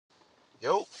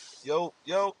Yo, yo.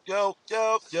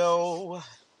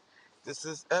 This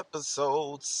is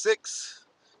episode 6.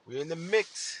 We're in the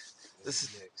mix.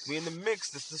 We in the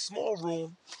mix. This is the small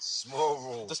room. Small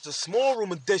room. This is the small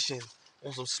room edition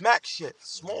on some smack shit.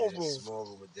 Small room. Small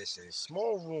room edition.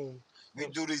 Small room. We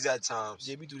do these at times.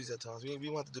 Yeah, we do these at times. We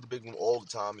don't have to do the big room all the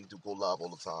time and go live all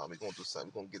the time. We're gonna do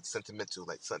something. We're gonna get sentimental,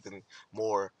 like something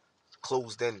more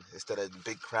closed in instead of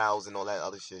big crowds and all that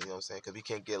other shit. You know what I'm saying? Because we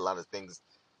can't get a lot of things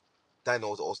done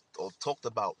or talked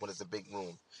about when it's a big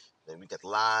room. Then we got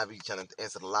live, we trying to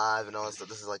answer the live and all that stuff.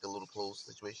 This is like a little closed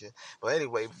situation. But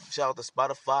anyway, shout out to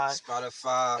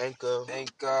Spotify, Anchor,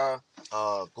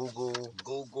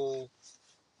 Google.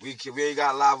 We ain't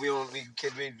got live. We don't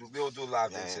do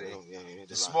live thing today.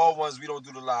 The small ones we don't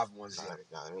do the live ones yet.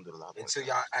 Nah, we don't do the live until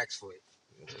y'all ask for it.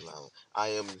 I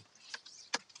am.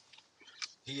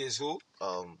 He is who?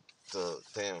 I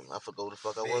forgot who the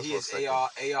fuck I was. He is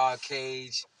AR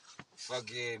Cage,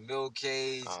 fucking Mill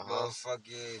Cage,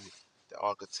 motherfucking the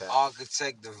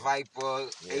Architect, the Viper,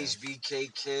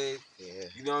 HBK Kid. Yeah.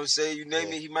 You know what I'm saying? You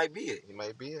name it, he might be it. He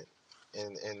might be it.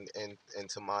 And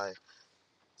to my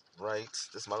right,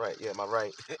 this is my right. Yeah, my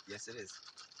right. Yes, it is.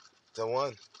 The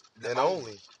one and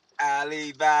only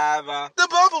Alibaba. The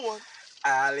bubble one.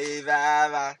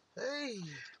 Alibaba. Hey.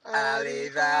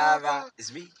 Alibaba.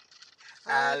 It's me.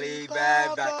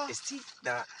 Alibaba. It's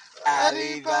Tina.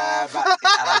 Alibaba.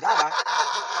 It's Alibaba.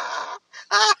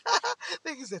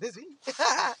 Nigga said it's me.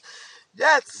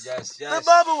 Yes. The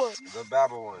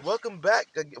Bubble one. Welcome back.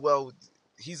 Well,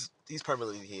 he's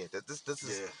permanently here. This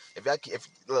is if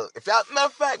y'all matter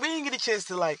of fact, we didn't get a chance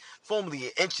to like formally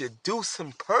introduce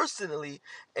him personally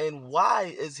and why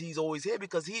is he's always here,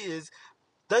 because he is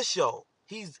the show.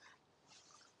 He's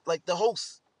like the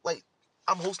host. Like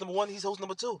I'm host number 1, he's host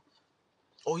number 2.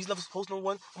 Or he's never host number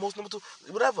 1, I'm host number 2.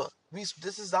 Whatever. This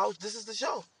is the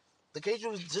show. The cage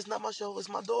room is just not my show, it's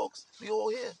my dogs. We all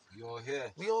here.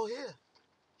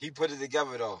 He put it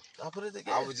together though. I put it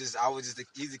together. He's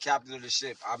the captain of the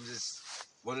ship. I'm just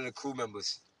one of the crew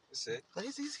members. That's it.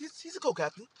 He's a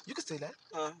co-captain. You can say that.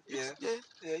 Yeah,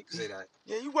 you can say that.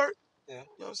 Yeah, you work. Yeah. You know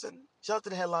what I'm saying? Shout out to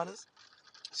the headliners.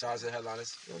 You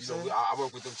know, I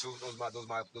work with them too. Those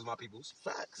my peoples.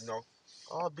 Facts. You know.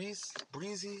 All Beast,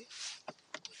 Breezy.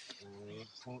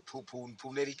 Pooh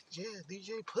Nitty. Yeah,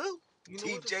 DJ Pooh.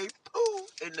 DJ Pooh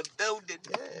in the building.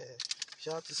 Yeah.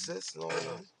 Shout out to Sis and all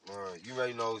them. You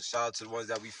already know. Shout out to the ones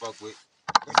that we fuck with.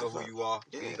 We know who you are.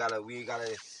 Yeah. We ain't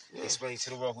gotta explain to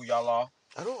the world who y'all are.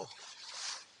 At all.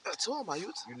 That's all, my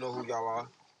youth. You know who y'all are.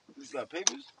 You got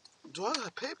papers? Do I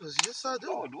got papers? Yes, I do.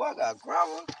 Oh, do I got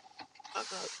grammar? I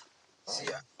got. See,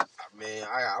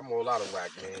 I'm all out of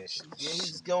whack, man. Yeah,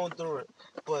 he's going through it.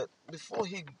 But before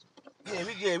he,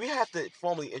 we have to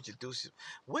formally introduce you.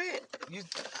 When you're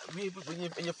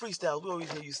in your freestyle, we always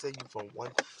hear you say you from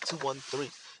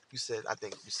 1213. You said, I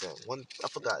think you said one. I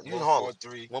forgot. You in Harlem.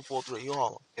 143. You in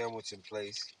Harlem. Hamilton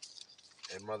Place,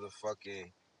 and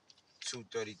motherfucking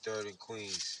 233rd in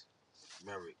Queens,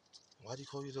 Merrick. Why do you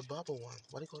call you the Baba one?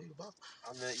 Why do you call you the Baba?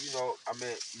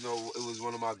 It was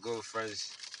one of my good friends.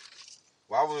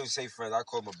 Well, I wouldn't say friends. I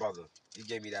call him my brother. He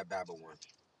gave me that Baba one.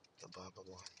 The Baba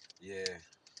one. Yeah.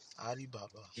 Adi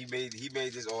Baba. He made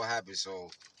this all happen.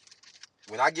 So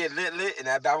when I get lit, and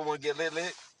that Baba one get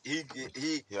lit, he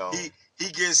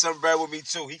gets some bread with me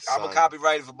too. I'm a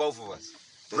copywriter for both of us.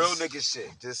 Real nigga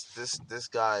shit. This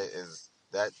guy is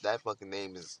that fucking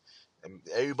name is. And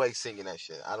everybody's singing that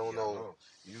shit. I don't know.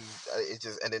 It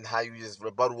just, and then how you just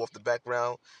rebuttal off the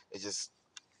background. It just,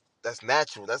 that's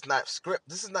natural. That's not script.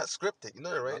 This is not scripted. You know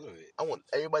that, right? I want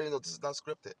everybody to know this is not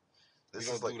scripted. This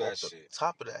is like off the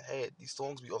top of the head. These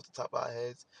songs be off the top of our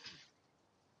heads.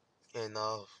 And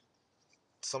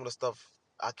some of the stuff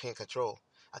I can't control.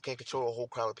 I can't control a whole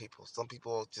crowd of people. Some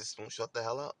people just won't shut the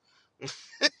hell up.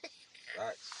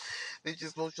 Right. They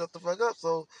just won't shut the fuck up.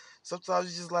 So sometimes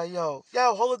it's just like, yo,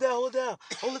 hold it down.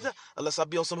 Unless I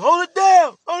be on some, hold it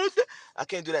down. I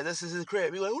can't do that. This is his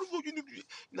crib. Be like, who the fuck you do?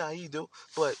 Nah, he do.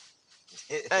 But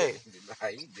hey, nah,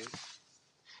 he do.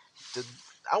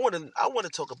 I want to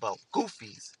talk about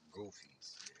goofies. Yeah.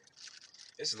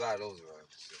 There's a lot of those around.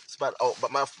 It's about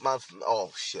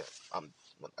shit. I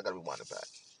gotta rewind it back.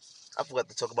 I forgot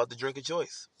to talk about the drink of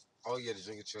choice. Oh yeah, the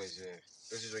drink of choice. Yeah,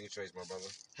 what's your drink of choice, my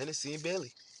brother? Hennessy and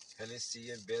Bailey. Hennessy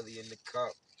and Bailey in the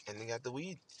cup. And they got the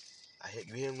weed.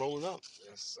 You hear him rolling up.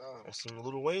 Yes, sir. On some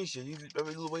Lil Wayne shit.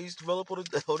 Every Lil Wayne used to develop on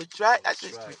the track. That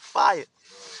shit's fire.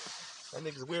 That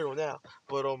nigga's weirdo now.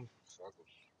 But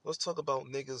let's talk about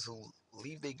niggas who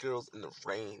leave their girls in the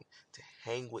rain to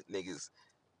hang with niggas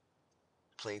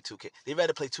playing 2K. They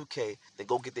rather play 2K than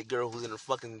go get their girl who's in a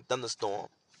fucking thunderstorm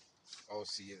Oh,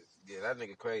 see, yeah, that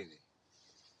nigga crazy.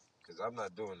 Cause I'm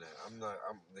not doing that. I'm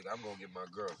gonna get my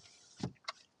girl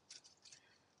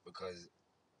because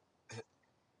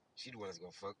she the one that's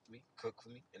gonna fuck me, cook for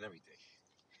me, and everything.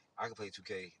 I can play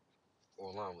 2K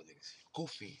online with niggas.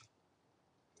 Goofy.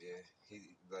 Yeah,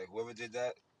 he like whoever did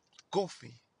that.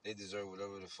 Goofy. They deserve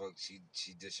whatever the fuck she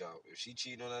dish out. If she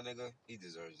cheating on that nigga, he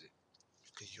deserves it.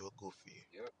 Cause you're goofy.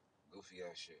 Yep, goofy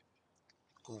ass shit.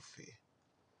 Goofy.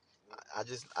 I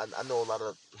know a lot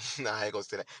of nah, I ain't gonna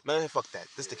say that. Man, fuck that.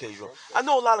 This the case, bro. I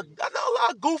know a lot of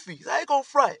goofies. I ain't gonna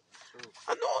front. True.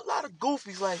 I know a lot of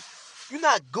goofies. Like, you're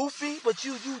not goofy, but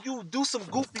you do some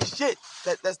goofy shit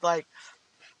that's like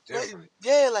Different.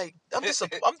 yeah, like I'm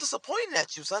disappointed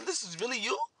at you, son. This is really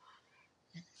you?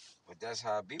 But that's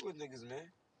how I be with niggas,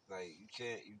 man. Like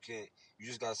you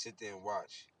just gotta sit there and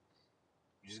watch.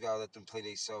 You just gotta let them play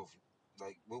themselves.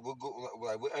 Like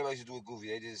what everybody should do with Goofy.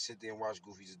 They just sit there and watch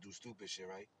Goofy just do stupid shit,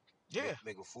 right? Yeah.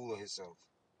 Make a fool of himself.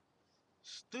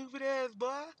 Stupid ass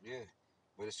boy. Yeah.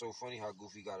 But it's so funny how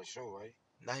Goofy got a show, right?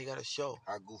 Now he got a show.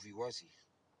 How goofy was he?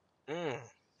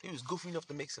 He was goofy enough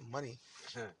to make some money.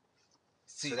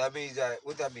 See, so that means that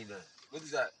what that mean then? What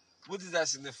does that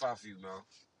signify for you, man?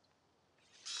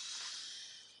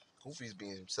 Goofy's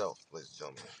being himself, ladies and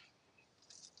gentlemen.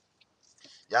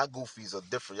 Y'all goofies are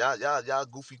different. Y'all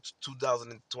goofy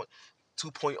 2020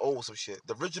 2.0 some shit.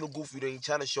 The original Goofy, they ain't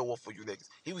trying to show off for you niggas.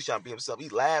 He was trying to be himself. He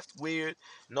laughed weird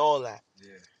and all that.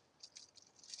 Yeah.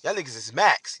 Y'all niggas is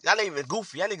Max. Y'all ain't even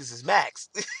Goofy. Y'all niggas is Max.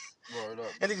 Word up.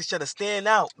 Y'all niggas trying to stand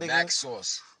out, nigga. Max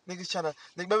sauce. Niggas trying to.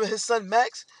 Remember his son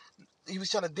Max? He was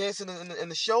trying to dance in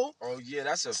the show. Oh yeah,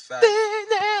 that's a fact. Stand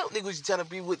out. Niggas was trying to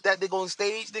be with that nigga on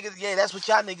stage. Niggas, yeah, that's what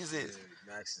y'all niggas is.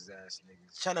 Yeah, Max's ass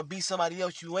niggas. Trying to be somebody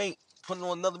else you ain't. Putting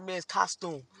on another man's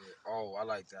costume. Yeah. Oh, I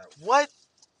like that one. What?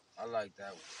 I like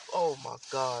that one. Oh my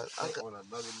God. Put on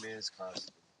another man's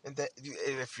costume. And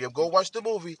if you go watch the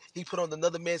movie, he put on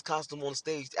another man's costume on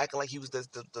stage, acting like he was the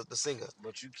singer.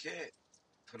 But you can't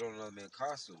put on another man's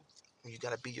costume. You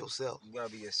gotta be yourself. You gotta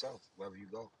be yourself wherever you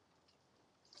go.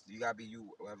 You gotta be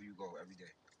you wherever you go every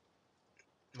day.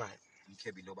 Right. You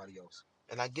can't be nobody else.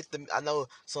 And I get them. I know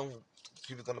some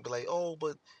people gonna be like, "Oh,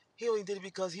 but he only did it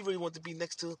because he really wanted to be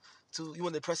next to you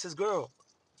want to impress his girl."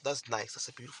 That's nice. That's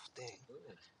a beautiful thing.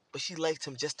 Yeah. But she liked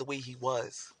him just the way he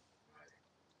was.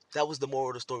 Right. That was the moral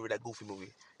of the story of that Goofy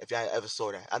movie. If y'all ever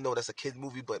saw that, I know that's a kid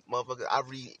movie, but motherfucker, I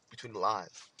read between the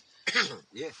lines.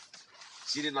 Yeah.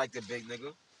 She didn't like the big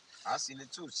nigga. I seen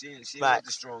it too. She didn't want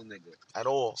the strong nigga at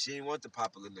all. She didn't want the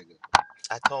popular nigga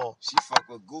at all. She fucked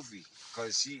with Goofy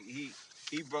because he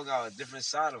brought out a different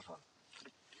side of her.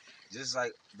 Just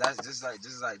like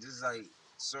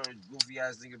certain goofy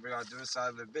ass nigga bring out a different side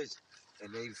of the bitch,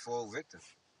 and they fall victim.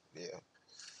 Yeah.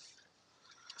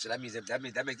 So that means that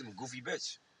make them a goofy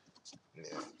bitch.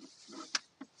 Yeah.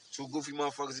 Two goofy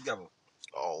motherfuckers together.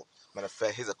 Oh, matter of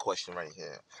fact, here's a question right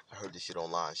here. I heard this shit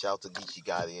online. Shout out to Geechee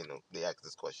Gotti, and they asked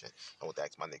this question. I want to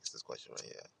ask my niggas this question right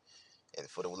here. And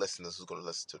for the listeners who's gonna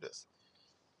listen to this,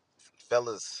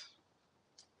 fellas,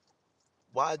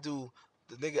 why do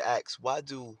the nigga asks? Why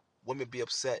do women be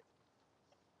upset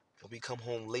when we come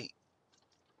home late?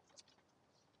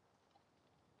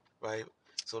 Right.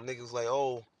 So the nigga's like,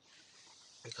 oh,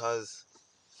 because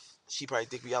she probably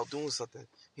think we out doing something.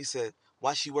 He said,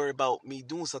 why she worry about me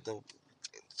doing something?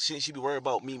 Shouldn't she be worried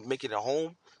about me making it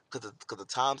home? Cause of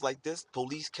times like this,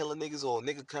 police killing niggas or a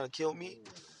nigga trying to kill me.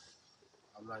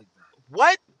 I like that.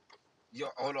 What? Yo,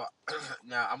 hold on.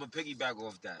 Now I'm gonna piggyback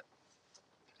off that.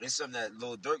 It's something that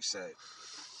Lil Durk said.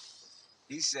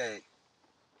 He said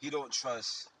he don't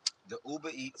trust the Uber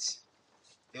Eats.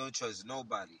 He don't trust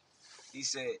nobody. He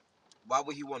said, why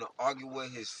would he want to argue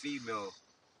with his female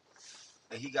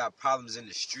and he got problems in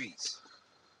the streets?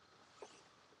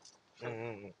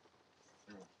 Mm-hmm.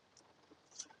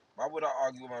 Why would I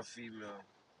argue with my female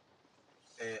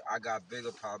and I got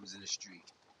bigger problems in the street?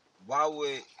 Why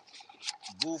would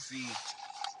Goofy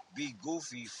be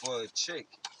goofy for a chick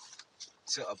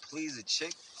to please a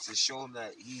chick to show him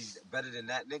that he's better than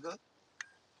that nigga?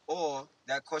 Or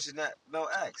that question that Mel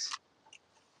asks,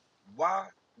 why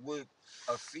would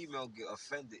a female get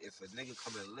offended if a nigga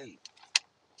coming late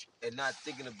and not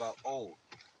thinking about, oh,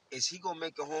 is he gonna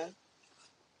make it home?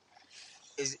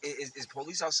 Is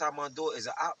police outside my door? Is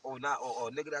it out or not? Or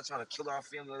a nigga that trying to kill our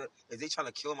family? Is they trying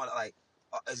to kill him? Like,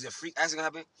 is it a freak accident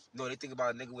happen? No, they think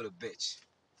about a nigga with a bitch.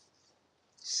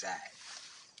 Sad.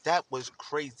 That was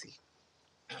crazy.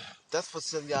 That's for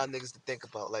some y'all niggas to think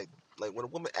about. Like when a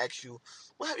woman asks you,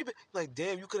 "What have you been?" Like,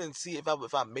 damn, you couldn't see if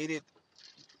I made it.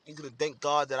 You could have thank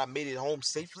God that I made it home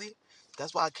safely.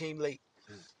 That's why I came late.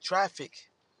 Traffic.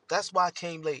 That's why I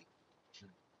came late.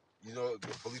 You know, the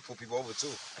police pull people over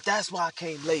too. That's why I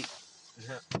came late.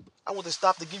 I want to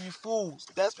stop to give you food.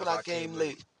 That's when I came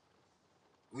late.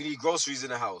 We need groceries in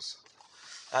the house.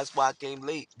 That's why I came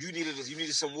late. You needed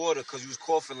some water because you was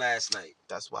coughing last night.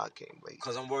 That's why I came late.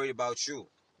 Because I'm worried about you.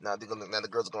 Now the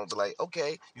girls are gonna be like,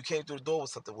 okay, you came through the door with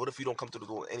something. What if you don't come through the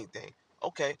door with anything?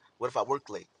 Okay, what if I work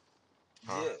late?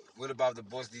 Huh? Yeah. What about the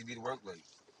boss need me to work late?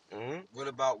 Mm-hmm. What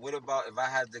about if I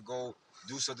had to go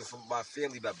do something for my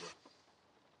family member?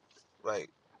 Right.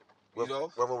 You know?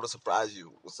 Whoever would have surprised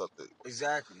you with something.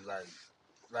 Exactly.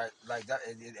 Like that,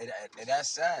 and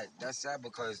that's sad. That's sad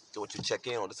because They want you to check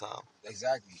in all the time.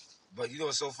 Exactly. But you know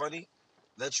what's so funny?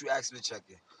 Let you ask me to check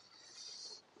in.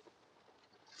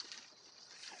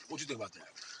 What you think about that?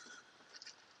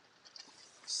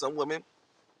 Some women,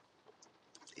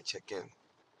 they check in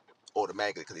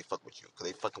automatically because they fuck with you.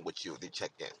 Because they fucking with you, they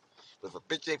check in. But if a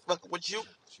bitch ain't fucking with you,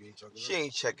 she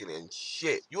ain't checking in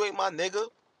shit. You ain't my nigga.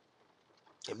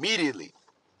 Immediately.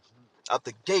 Out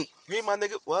the gate. You ain't my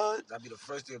nigga. What? That'd be the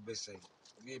first thing a bitch say.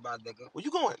 You ain't my nigga. Where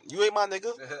you going? You ain't my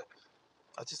nigga.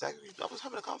 I just asked you. I was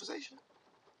having a conversation.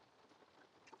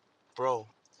 Bro,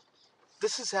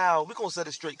 this is how we gonna set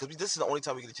it straight because this is the only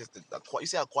time we get a chance to. You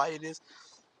see how quiet it is.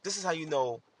 This is how you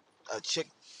know a chick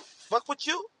fuck with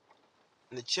you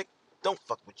and the chick don't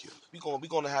fuck with you. We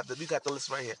gonna have we got the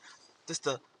list right here. This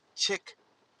the chick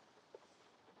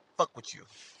fuck with you.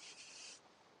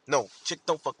 No, chick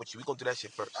don't fuck with you. We gonna do that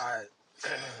shit first. All right.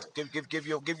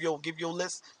 Give your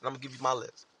list, and I'm gonna give you my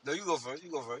list. No, you go first.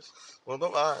 You go first. Well, no,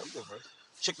 all right. You go first.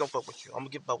 Chick don't fuck with you. I'm gonna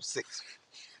give about 6.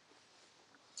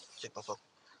 Chick don't fuck.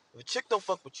 If a chick don't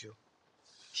fuck with you,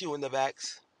 she will never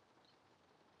ask.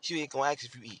 She ain't gonna ask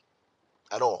if you eat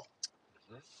at all.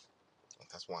 Mm-hmm.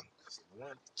 That's one.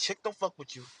 Chick don't fuck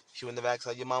with you. She will never ask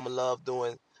how your mama love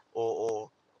doing,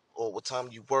 or what time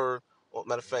you were. Or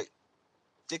matter of fact,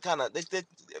 they kind of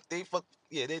they fuck.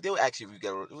 Yeah, they'll ask you if you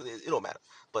get. It don't matter.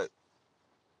 But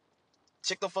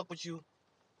chick don't fuck with you.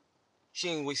 She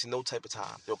ain't wasting no type of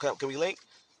time. Yo, can we link?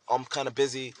 I'm kind of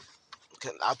busy.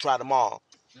 I'll try tomorrow.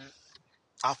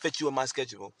 I'll fit you in my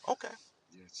schedule. Okay.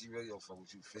 Yeah, she really don't fuck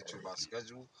with you. Fit you in my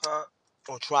schedule, huh?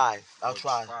 Or try. I'll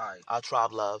try. I'll try,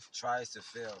 love. Tries to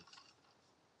fail.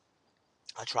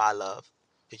 I try, love.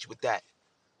 Hit you with that.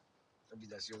 I mean,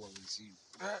 that's your one we see you.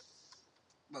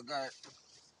 But God.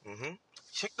 Mm-hmm.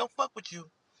 Chick don't fuck with you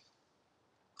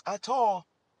at all.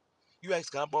 You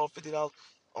ask, can I borrow $50? Oh,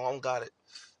 I don't got it.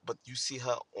 But you see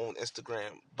her on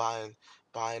Instagram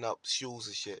buying up shoes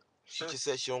and shit. She just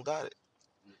said she don't got it.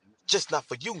 Just not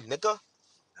for you, nigga.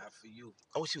 Not for you.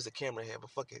 I wish she was a camera here, but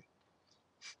fuck it.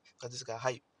 I just got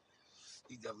hype.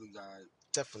 He definitely got hype.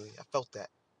 Definitely. I felt that.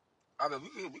 I mean,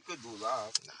 we could do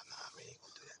live. Nah, we ain't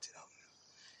gonna do that today.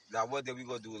 Now, what day we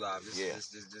gonna do live? This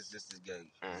is gay.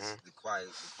 Mm-hmm. The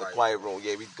quiet room.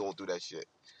 Yeah, we going through that shit.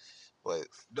 But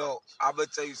no, I'm gonna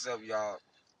tell you something, y'all.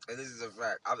 And this is a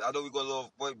fact. I know we go a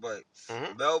little point, but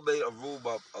mm-hmm. Mel made a room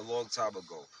up a long time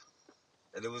ago,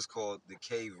 and it was called the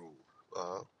K Room.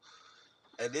 Uh-huh.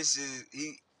 And this is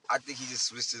I think he just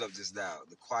switched it up just now.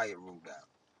 The quiet room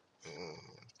now.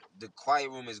 Mm-hmm. The quiet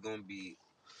room is gonna be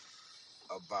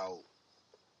about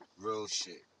real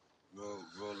shit,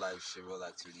 real life shit, real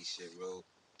activity shit, real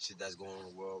shit that's going on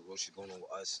in the world, real shit going on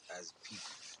with us as people.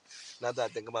 Now that I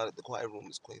think about it, the quiet room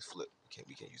is Queen's Flip.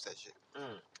 We can't use that shit.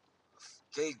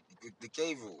 The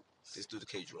cave room. Let's do the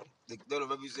cage room.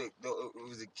 Remember you said it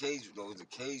was a cage. No, it was a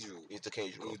cage room. It's the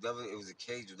cage room. It was a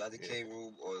cage room, not the cave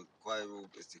room or quiet room.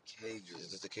 It's the cage room.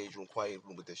 It's the cage room, quiet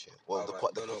room edition. Well, the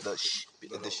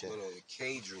edition. No, the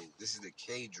cage room. This is the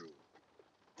cage room.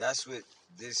 That's what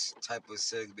this type of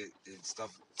segment and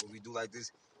stuff. When we do like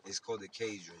this, it's called the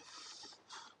cage room.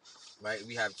 Right?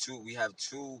 We have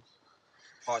two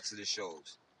parts of the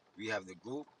shows. We have the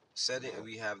group setting, and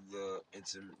we have the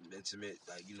intimate,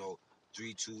 like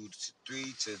 3 to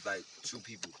like 2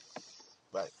 people.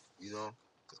 Right.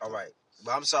 All right.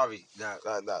 But I'm sorry. Nah.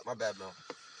 My bad, man.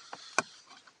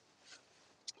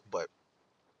 But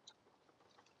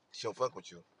she don't fuck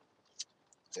with you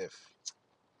if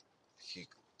she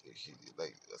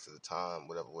like that's the time,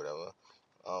 whatever.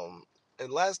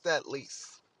 And last but not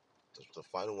least, the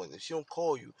final one. If she don't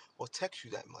call you or text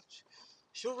you that much,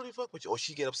 she don't really fuck with you. Or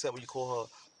she get upset when you call her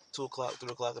 2 o'clock, 3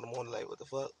 o'clock in the morning. Like, what the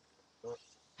fuck?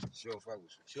 She don't fuck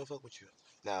with you. She don't fuck with you.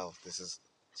 Now,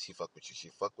 she fuck with you. She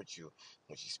fuck with you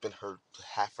when she spend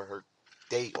half of her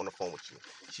day on the phone with you.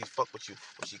 She fuck with you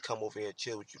when she come over here and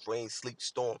chill with you. Rain, sleep,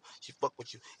 storm. She fuck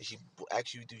with you and she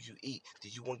ask you, do you eat? Do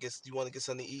you want to get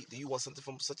something to eat? Do you want something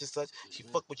from such and such? Mm-hmm. She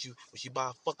fuck with you when she buy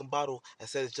a fucking bottle and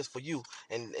says it's just for you.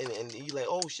 And you like,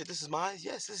 oh shit, this is mine?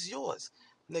 Yes, this is yours.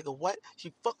 Nigga, what?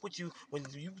 She fuck with you when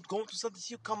you going through something.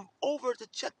 She come over to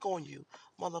check on you,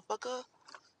 motherfucker.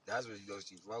 That's when you know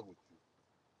she fuck with you.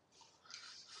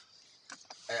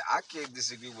 And I can't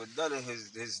disagree with none of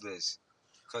his list.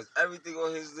 Because everything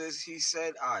on his list he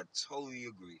said, I totally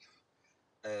agree.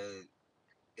 And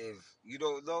if you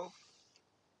don't know,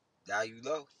 now you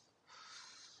know.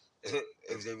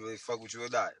 If they really fuck with you or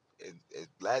not. And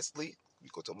lastly, we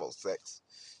go talk about sex.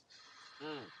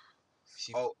 Mm.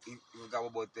 She, Oh, you got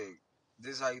one more thing.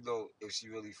 This is how you know if she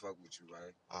really fuck with you,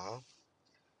 right?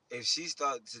 If she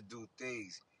starts to do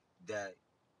things that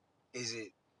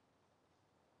isn't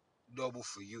normal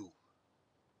for you,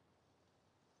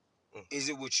 is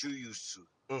it what you used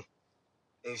to?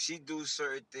 If she do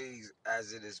certain things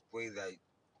as in this way that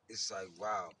it's like,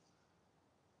 wow,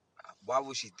 why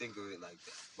would she think of it like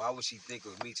that? Why would she think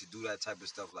of me to do that type of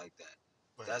stuff like that?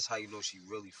 Right. That's how you know she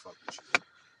really fuck with you.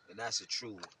 And that's a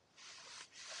true one.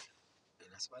 And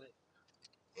that's about it.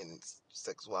 And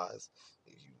sex wise,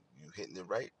 you hitting it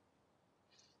right,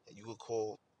 and you would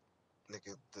call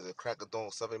nigga the crack of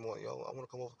dawn 7 morning. Yo, I want to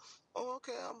come over. Oh,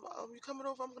 okay. You coming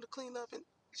over? I'm gonna clean up and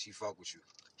she fuck with you.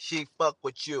 She fuck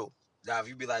with you. Now if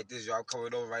you be like this, yo, I'm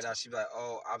coming over right now. She be like,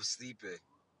 oh, I'm sleeping.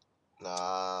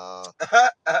 Nah,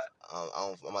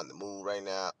 I'm on the mood right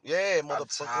now. Yeah,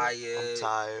 motherfucker. I'm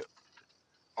tired.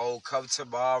 Oh, come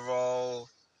tomorrow.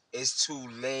 It's too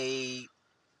late.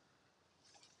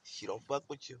 She don't fuck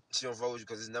with you. She don't fuck with you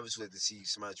because it's never too late to see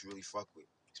somebody you really fuck with.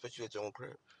 Especially at your own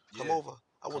crib. Come over.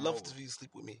 I would love for you to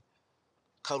sleep with me.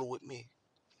 Cuddle with me.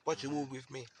 Watch a movie with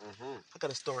me. I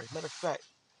got a story. Matter of fact,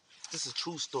 this is a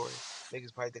true story.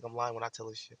 Niggas probably think I'm lying when I tell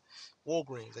this shit.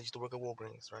 Walgreens. I used to work at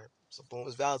Walgreens, right? So boom,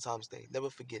 it's Valentine's Day. Never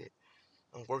forget it.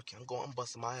 I'm working. I'm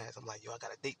busting my ass. I'm like, yo, I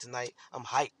got a date tonight. I'm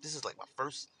hyped. This is like my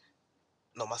first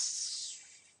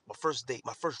date,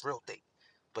 my first real date.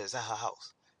 But it's at her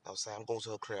house. I'm saying I'm going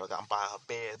to her crib. I'm buying her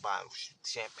bed, buying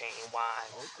champagne,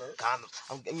 wine,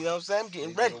 condoms. You know what I'm saying? I'm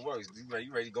getting ready.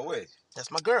 You ready to go in? That's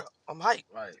my girl. I'm hyped.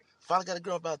 Right. Finally got a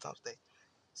girl on Valentine's Day.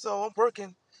 So I'm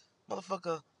working.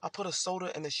 Motherfucker, I put a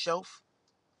soda in the shelf.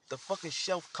 The fucking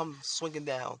shelf comes swinging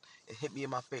down and hit me in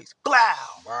my face. Blow!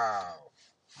 Wow.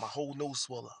 My whole nose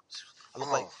swell up.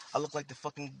 I look like the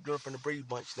fucking girl from the Brady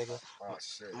Bunch, nigga. Oh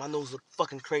shit. My nose look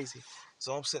fucking crazy.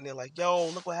 So I'm sitting there like, yo,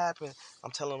 look what happened.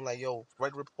 I'm telling him like, yo,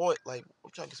 write a report. Like,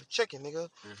 I'm trying to get some chicken, nigga.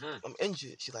 I'm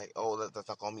injured. She's like, oh, that's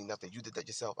not gonna mean nothing. You did that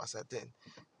yourself. I said, I didn't.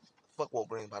 Fuck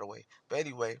Walgreens, by the way. But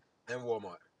anyway. And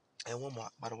Walmart.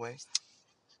 By the way.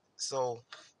 So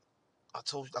I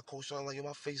called Sean like, yo,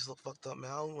 my face look fucked up,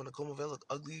 man. I don't want to come over. I look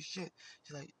ugly as shit.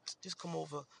 She's like, just come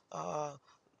over.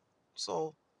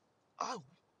 So I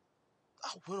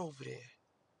went over there.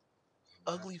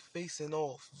 Ugly face and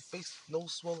all. Face, no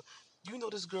swelling. You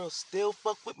know this girl still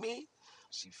fuck with me?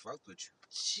 She fucked with you.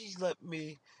 She let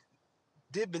me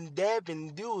dib and dab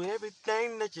and do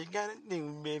everything that you gotta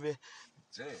do, baby.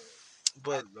 Damn.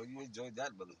 But I know you enjoyed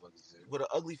that motherfucker. With an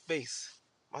ugly face.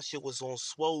 My shit was on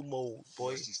swole mode,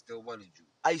 boy. But she still wanted you.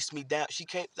 Iced me down.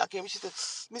 I came, she said,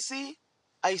 let me see.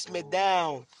 Iced me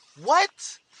down. What?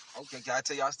 Okay, can I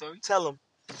tell y'all a story? Tell him.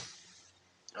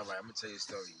 All right, I'm gonna tell you a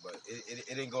story, but it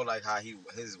didn't go like how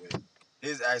his went.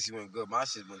 His actually went good. My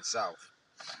shit went south.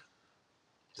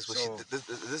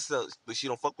 But she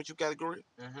don't fuck with you category?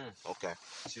 Okay.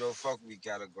 She don't fuck with me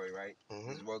category, right?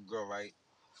 This one girl, right?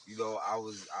 You know, I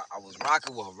was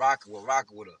rocking with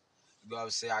her. You know what I'm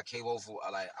saying? I came over,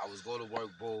 I was going to work,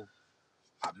 boom.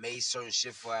 I made certain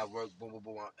shit for her at work, boom, boom,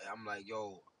 boom. And I'm like,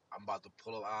 yo, I'm about to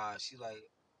pull up. She's like,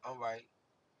 all right.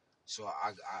 So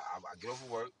I get off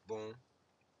of work, boom.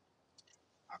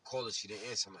 I call her, she didn't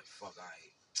answer. I'm like, fuck,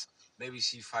 maybe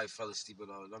she probably fell asleep or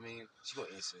no. I mean, she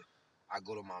gonna answer. I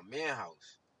go to my man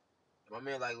house. My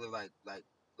man live about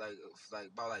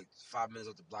 5 minutes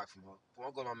up the block from her. Boom,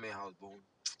 I go to my man house, boom.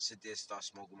 Sit there, start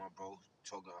smoking my bro,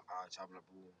 talking, chopping up,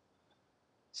 boom.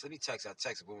 So let me text. I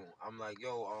text, boom. I'm like,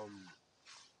 yo,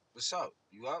 what's up?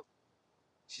 You up?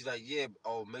 She's like, yeah.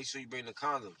 Oh, make sure you bring the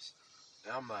condoms.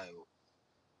 And I'm like,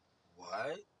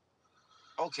 what?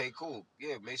 Okay, cool.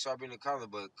 Yeah, make sure I bring the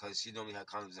condoms, but because she normally had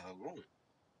condoms in her room.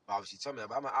 But obviously, told me that.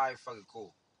 But I'm like, all right, fucking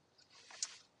cool.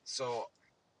 So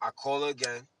I call her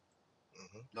again.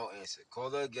 No answer. Call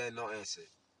her again. No answer.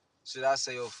 Should I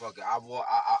say, oh fuck it? I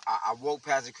walk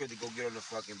past the crib to go get on the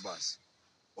fucking bus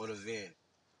or the van.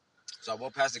 So I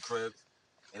walk past the crib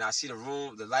and I see the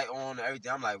room, the light on and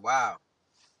everything. I'm like, wow,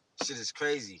 shit is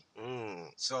crazy.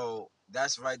 So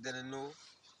that's right then and knew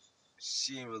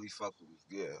she ain't really fuck with me.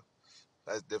 Yeah,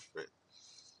 that's different.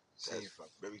 That's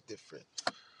very different.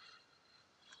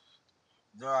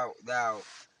 Now,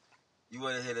 you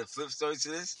want to hear the flip story to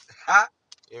this? Ha!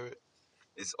 Hear it?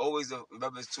 It's always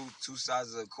remember it's two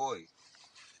sides of the coin.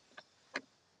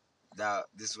 Now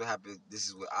this is what happened. This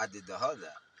is what I did to her. Now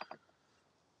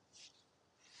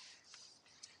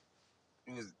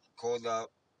it was called up.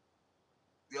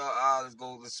 Yo, let's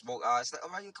go, let's smoke. It's like, all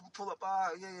right, you come pull up.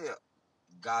 Yeah.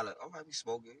 Got it. All right, we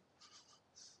smoking.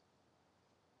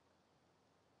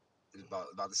 It's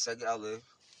about the second I live.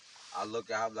 I look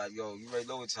at her I'm like, yo, you already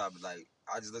know what time. Like,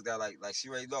 I just looked at her like she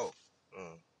already know.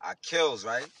 I kills,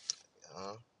 right?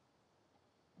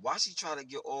 Why she trying to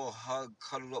get all hugged,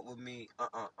 cuddled up with me?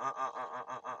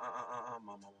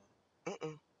 Mama.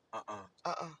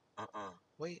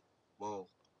 Wait. Whoa.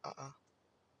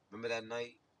 Remember that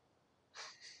night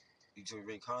you told me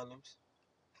bring condoms?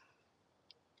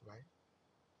 Right.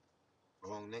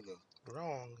 Wrong nigga.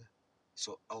 Wrong.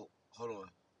 So, oh, hold on.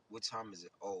 What time is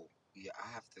it? Oh, yeah, I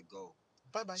have to go.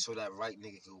 Bye. So that right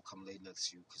nigga can come lay next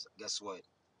to you. Because guess what?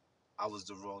 I was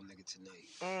the wrong nigga tonight.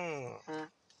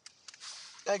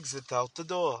 Exit out the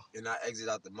door. And I exit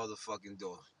out the motherfucking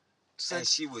door. And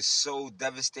she was so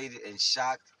devastated and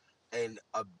shocked and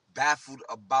baffled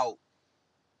about,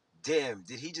 damn,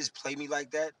 did he just play me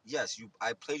like that? Yes,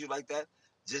 I played you like that,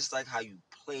 just like how you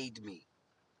played me.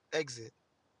 Exit.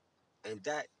 And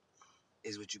that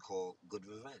is what you call good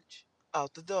revenge.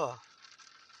 Out the door.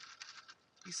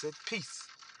 He said, peace.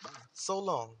 Bye. So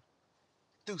long.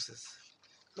 Deuces.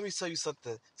 Let me tell you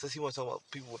something, since he wants to talk about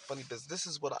people with funny business. This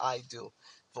is what I do.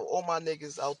 For all my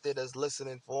niggas out there that's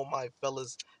listening, for all my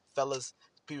fellas,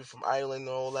 people from Ireland and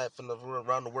all that, from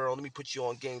around the world, let me put you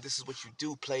on game. This is what you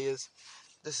do, players.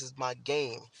 This is my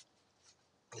game.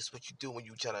 It's what you do when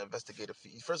you try to investigate a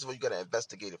female. First of all, you gotta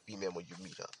investigate a female when you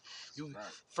meet her. You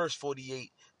first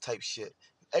 48 type shit.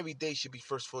 Every day should be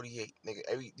first 48,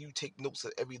 nigga. You take notes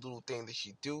of every little thing that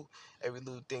she do, every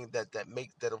little thing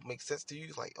that'll make sense to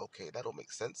you. Like, okay, that'll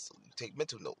make sense. So you take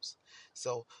mental notes.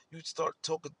 So you start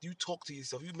talking. You talk to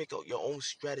yourself. You make out your own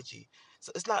strategy.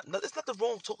 So it's not the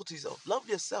wrong talking to yourself. Love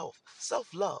yourself,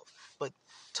 self love, but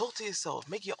talk to yourself.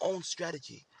 Make your own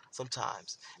strategy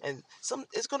sometimes, and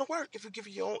it's gonna work if you give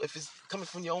it your own. If it's coming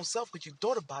from your own self, because you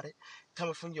thought about it,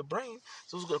 coming from your brain,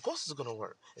 so of course it's gonna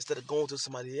work. Instead of going to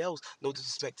somebody else, no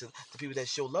disrespect to the people that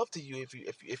show love to you, if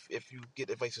you get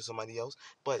advice from somebody else,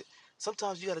 but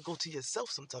sometimes you gotta go to yourself.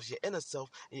 Sometimes your inner self,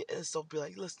 and your inner self be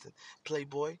like, listen,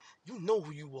 playboy, you know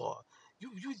who you are.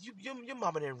 Your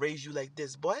mama didn't raise you like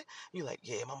this, boy. You like,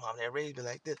 yeah, my mama didn't raise me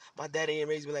like this. My daddy didn't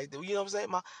raise me like this. You know what I'm saying?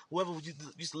 Whoever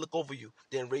used to look over you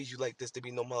didn't raise you like this to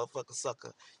be no motherfucking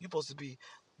sucker. You supposed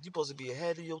to be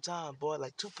ahead of your time, boy.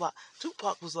 Like Tupac.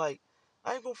 Tupac was like,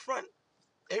 I ain't gonna front.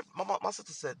 My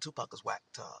sister said Tupac is whack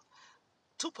to her.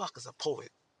 Tupac is a poet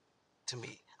to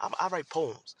me. I write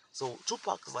poems, so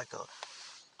Tupac is like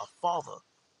a father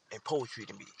in poetry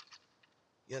to me.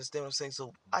 You understand what I'm saying?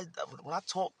 So when I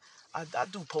talk, I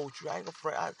do poetry. I ain't gonna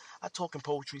front. I talk in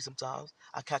poetry sometimes.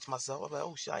 I catch myself. I'm like,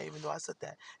 oh shit, I didn't even know I said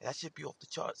that, and that should be off the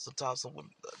charts. Sometimes some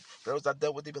women, girls I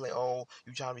dealt with, they be like, oh,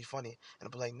 you trying to be funny, and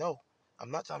I be like, no, I'm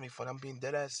not trying to be funny. I'm being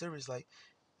dead ass serious. Like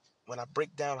when I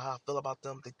break down how I feel about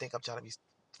them, they think I'm trying to be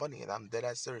funny, and I'm dead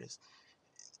ass serious.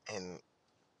 And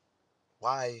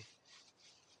why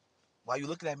you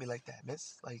looking at me like that,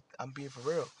 miss? Like I'm being for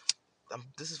real.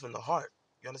 This is from the heart.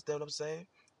 You understand what I'm saying?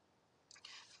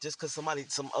 Just because some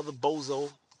other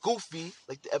bozo, Goofy,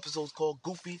 like the episode's called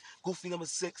Goofy number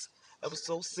 6,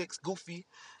 episode 6, Goofy,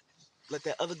 like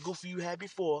that other Goofy you had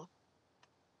before,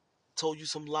 told you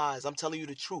some lies. I'm telling you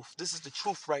the truth. This is the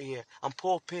truth right here. I'm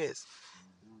Paul Pierce.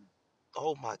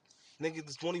 Oh my, nigga,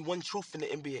 there's only one truth in the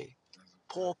NBA.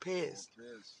 Paul Pierce.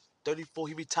 34,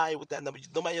 he retired with that number.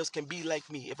 Nobody else can be like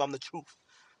me if I'm the truth.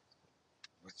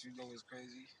 But you know what's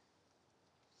crazy?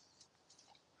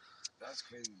 That's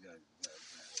crazy that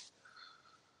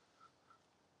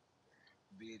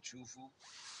being truthful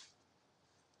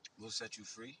will set you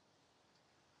free,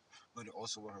 but it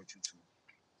also will hurt you too.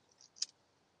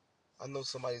 I know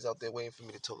somebody's out there waiting for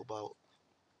me to talk about.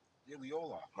 Yeah, we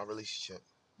all are. My relationship.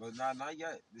 But not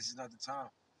yet. This is not the time.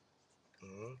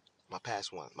 My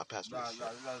past one. My past relationship.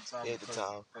 This is not the time. Yeah, the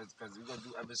time. Because we're going to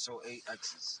do episode 8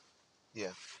 X's.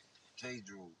 Yeah.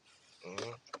 K-Drew.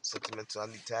 Sentimental. I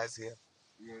need Taz here.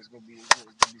 Yeah, it's gonna be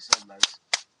something nice.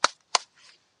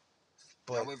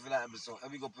 But y'all wait for that episode,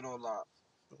 and we gonna put it on live.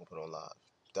 We're gonna put it on live,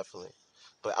 definitely.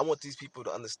 But I want these people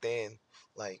to understand,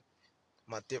 like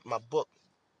my book.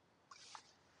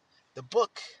 The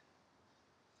book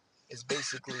is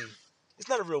basically it's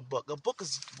not a real book. A book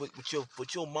is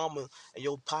with your mama and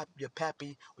your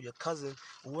pappy or your cousin,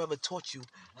 or whoever taught you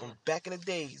from back in the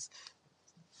days,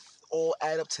 all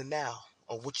add up to now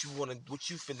on what you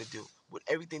finna do with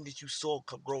everything that you saw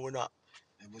growing up.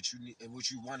 and what you need and what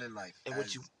you want in life and what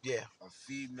as you, yeah. a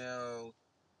female,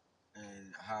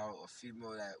 and how a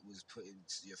female that was put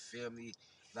into your family.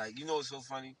 Like, you know what's so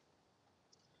funny?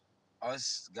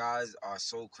 Us guys are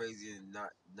so crazy and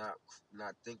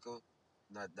not thinker,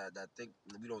 not think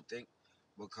we don't think,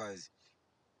 because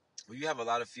when you have a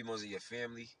lot of females in your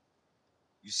family,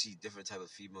 you see different type of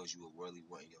females you would really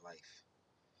want in your life.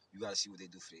 You gotta see what they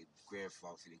do for their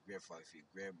grandfather, for their grandfather, for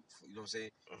your you know what I'm saying?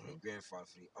 For Hmm. their grandfather,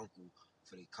 for their uncle,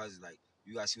 for their cousin. Like,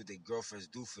 you gotta see what their girlfriends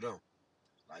do for them.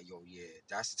 Like, yo, yeah,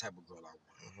 that's the type of girl I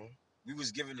want. Hmm. We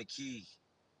was given the key,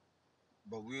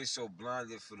 but we were so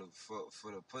blinded for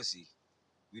the pussy,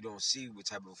 we don't see what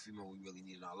type of female we really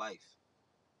need in our life.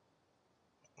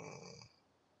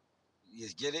 You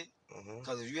just get it? Hmm.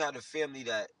 Because if you have a family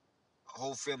that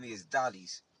whole family is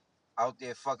Dotties out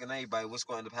there fucking everybody, what's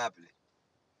going to end up happening?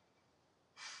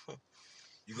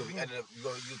 You gonna be ended up.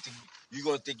 You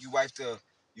gonna think you wife the.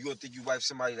 You gonna think you wife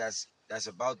somebody that's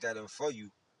about that and for you,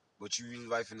 but you really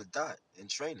wife in the dot and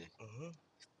training. Hmm.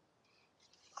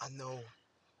 I know.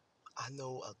 I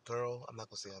know a girl. I'm not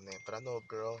gonna say her name, but I know a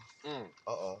girl. Mm.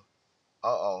 Uh oh. Uh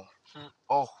oh.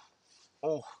 Oh.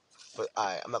 Oh. But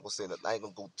I'm not gonna say that. I ain't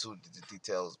gonna go to the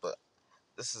details. But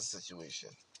this is a situation.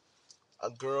 A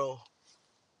girl.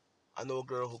 I know a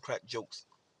girl who cracked jokes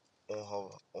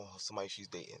on somebody she's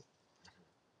dating.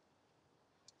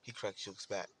 He cracks jokes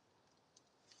back.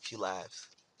 She laughs.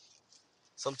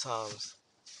 Sometimes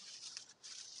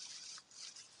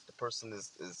the person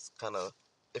is kind of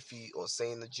iffy on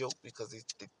saying the joke because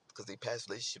because they past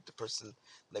relationship. The person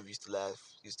never used to laugh,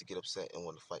 used to get upset and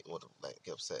want to fight, want to like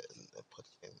get upset and put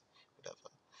in whatever.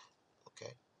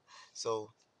 Okay, so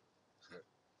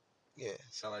yeah,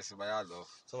 Sound like somebody I know.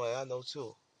 somebody I know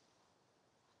too.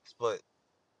 But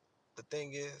the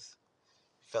thing is,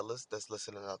 fellas that's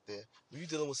listening out there, when you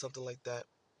dealing with something like that,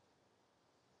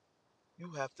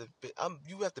 you have to be,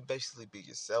 you have to basically be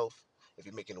yourself if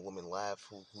you're making a woman laugh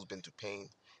who's been through pain,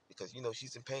 because you know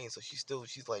she's in pain, so she's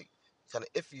like kind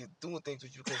of iffy doing things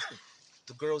with you because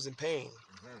the girl's in pain.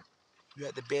 Mm-hmm. You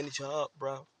had to bandage her up,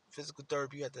 bro. Physical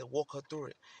therapy, you had to walk her through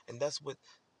it, and that's what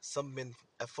some men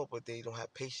F up with. They don't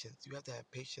have patience. You have to have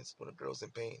patience when a girl's in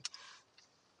pain.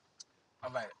 All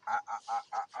right,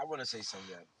 I want to say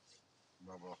something,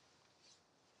 bro.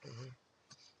 Hmm.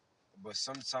 But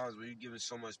sometimes when you're giving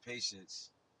so much patience,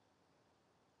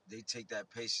 they take that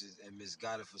patience and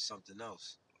misguide it for something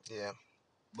else. Yeah.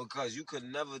 Because you could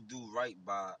never do right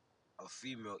by a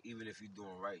female, even if you're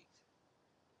doing right.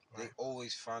 They Right.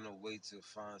 always find a way to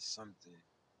find something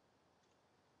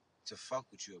to fuck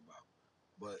with you about.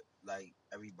 But like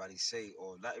everybody say,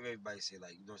 or not everybody say,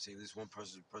 like, you know what I'm saying, this one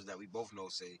person that we both know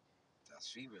say,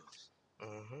 that's females.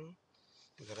 Hmm.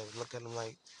 You gotta look at them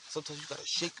like, sometimes you gotta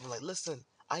shake them like, listen,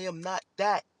 I am not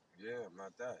that. Yeah, I'm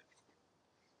not that.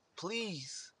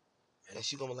 Please. And And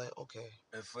she gonna be like, okay.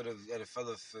 for the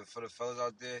fellas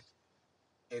out there,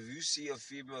 if you see a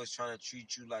female is trying to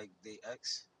treat you like they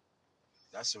ex,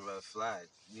 that's a red flag.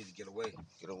 You need to get away. Get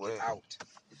Get away. out.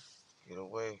 Get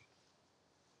away.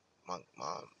 My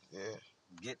mom, yeah.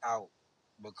 Get out.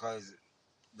 Because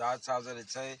 9 times out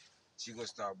of 10, she gonna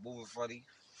start moving funny.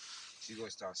 She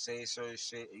gonna start saying certain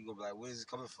shit, and you gonna be like, "Where is it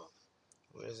coming from?"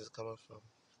 Where is this coming from?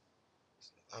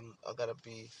 I gotta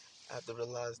be, I have to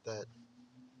realize that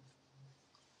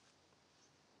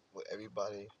with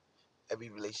everybody, every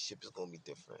relationship is gonna be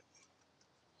different.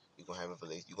 You're gonna have a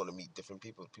relation. You're gonna meet different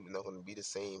people. People not gonna be the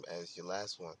same as your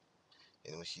last one.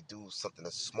 And when she do something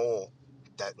that's small,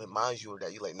 that reminds you of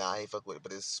that, you like, nah, I ain't fuck with it.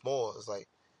 But it's small. It's like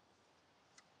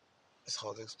it's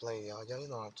hard to explain, y'all. Y'all, you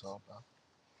know what I'm talking about.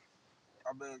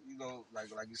 I mean,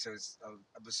 like you said, it's,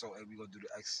 episode 8, we gonna do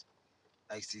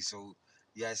the XT. So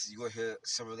yes, you gonna hear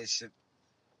some relationship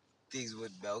things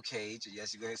with Bell Cage.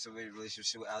 Yes, you gonna hear some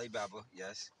relationship with Alibaba.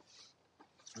 Yes,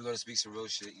 we're gonna speak some real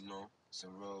shit.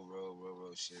 Some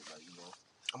real shit. Like,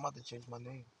 I'm about to change my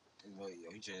name. yo,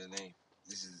 he changed his name.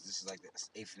 This is like the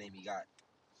eighth name he got.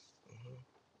 Hmm.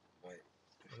 But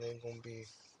My name gonna be.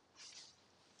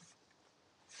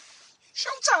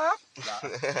 Showtime.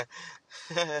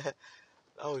 Nah,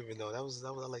 I don't even know. That was I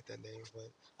like that name, but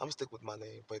I'm gonna stick with my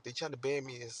name. But if they trying to ban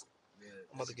me, yeah,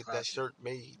 I'm about it's to a get that classic. shirt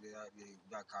made. Yeah, you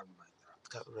got copyright that.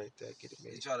 Copyright that, get it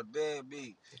They made. try to ban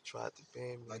me. They tried to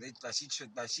ban me. Like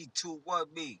she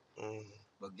 2-1 me. Mm.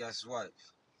 But guess what?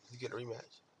 You get a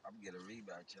rematch. I'm getting a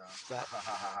rematch, Fact. You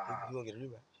y'all. gonna get a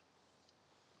rematch.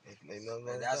 Ain't nothing wrong And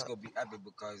with that's that. gonna be epic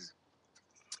because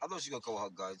I know she's gonna come with her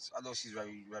guns. I know she's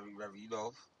very,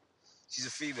 she's a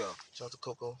female. Shout out to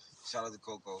Coco. Shout out to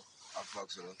Coco. I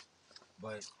fucks with her.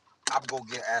 But I'm gonna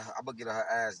get her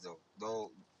ass though.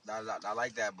 No, not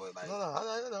like that, but like, No, no, I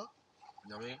know.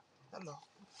 you know what I mean? I know.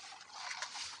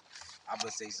 I'm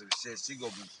gonna say some shit. She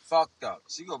gonna be fucked up.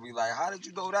 She gonna be like, how did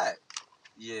you know that?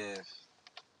 Yeah.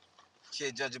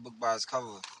 Can't judge a book by its cover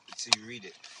until you read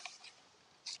it.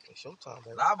 It's showtime,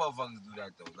 baby. A lot of motherfuckers do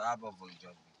that though. A lot of motherfuckers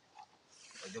judge me.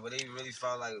 And then when they really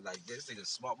found like this nigga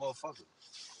smart motherfucker.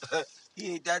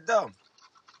 He ain't that dumb.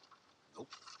 Nope.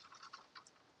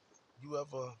 You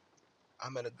ever? I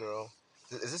met a girl.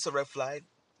 Is this a red flag?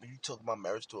 When you talk about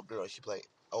marriage to a girl, and she be like,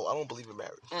 "Oh, I don't believe in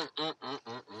marriage." Mm, mm, mm,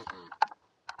 mm.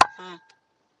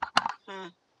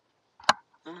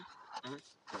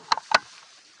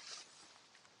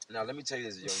 Now let me tell you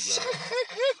this, young blood.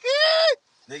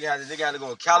 nigga had to go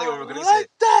to Cali over because like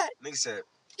that. Nigga said,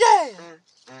 Yeah,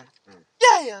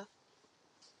 yeah,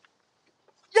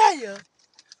 yeah.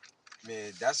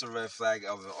 man, that's a red flag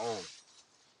of its own.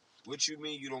 What you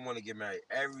mean you don't want to get married?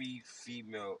 Every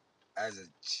female as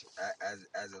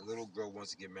a little girl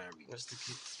wants to get married. Wants to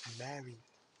get married.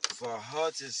 For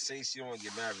her to say she don't want to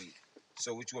get married,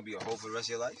 so what you want to be a hoe for the rest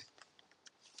of your life?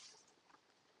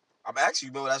 I'm asking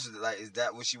you, bro. That's what, like, is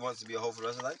that what she wants to be a hoe for the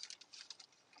rest of her life?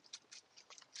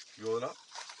 You rolling up?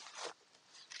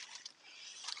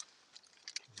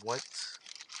 What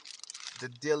the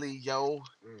dilly, yo?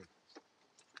 Mm.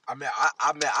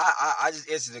 I just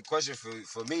answered the question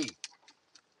for me.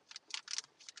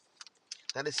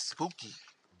 That is spooky.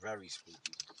 Very spooky.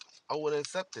 I wouldn't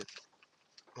accept it.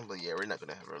 I'm like, yeah, we're not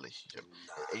gonna have a relationship.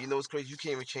 Nah. And you know what's crazy? You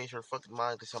can't even change her fucking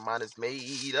mind because her mind is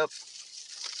made up.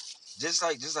 Just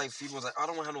like females like, I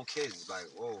don't want to have no kids. Like,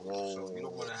 whoa. So you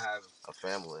don't want to have a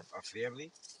family. a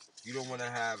family? You don't want to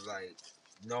have like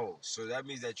no. So that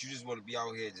means that you just want to be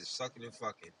out here just sucking and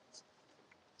fucking.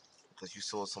 Because you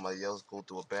saw somebody else go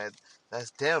through a bad.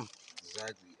 That's them.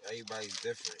 Exactly. Everybody's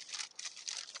different.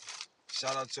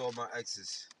 Shout out to all my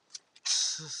exes.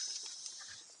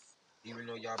 Even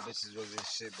though y'all bitches wasn't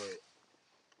shit, but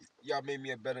y'all made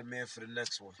me a better man for the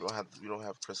next one. We don't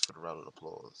have Chris for the round of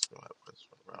applause. We don't have Chris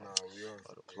for the round Nah, we are.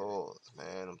 of applause,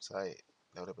 man. I'm tight.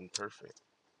 That would have been perfect.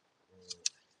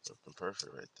 Would have been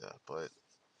perfect right there. But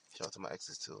shout out to my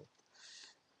exes too.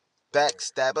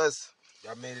 Backstabbers.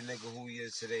 Y'all made a nigga who he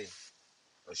is today.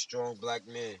 A strong black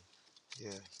man.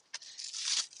 Yeah.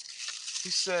 He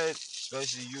said,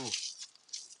 especially you.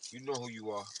 You know who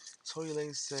you are. Tory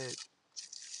Lane said,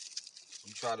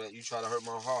 you try to hurt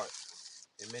my heart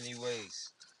in many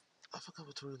ways. I forgot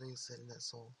what Tory Lane said in that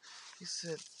song. He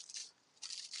said,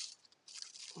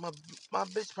 my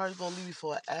bitch probably gonna leave me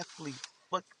for an athlete.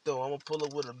 Fuck though, I'm gonna pull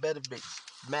up with a better bitch.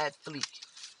 Mad fleek.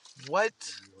 What?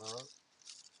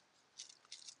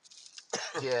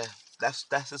 Yeah, that's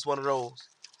just one of those.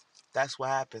 That's what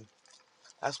happened.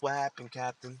 That's what happened,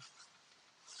 Captain.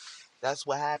 That's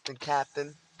what happened,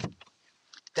 Captain.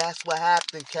 That's what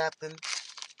happened, Captain.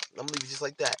 I'm gonna leave it just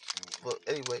like that. But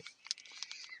anyway,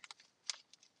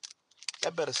 I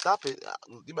better stop it.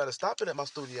 You better stop it at my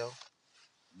studio.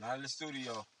 Not in the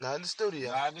studio. Not in the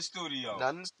studio. Not in the studio.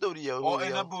 Not in the studio. Or Julio.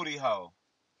 in the booty hole.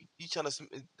 You trying to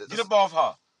get above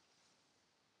her?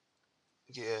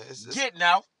 Yeah, get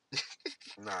now.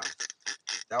 Nah,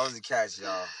 that was a catch,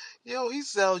 y'all. Yo, he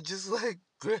sounds just like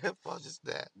Grandpa, just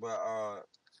that. But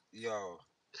yo,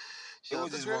 it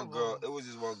was just one girl. It was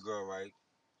just one girl, right?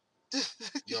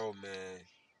 Yo, man,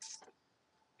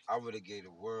 I would have gave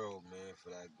the world, man, for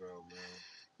that girl, man.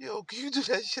 Yo, can you do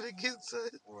that shit again, son?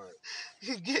 What?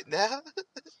 You get now?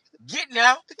 Get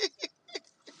now?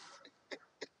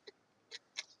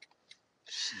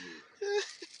 Shit.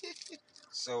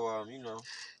 So you know.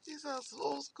 He sounds some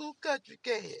old school country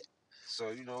kid.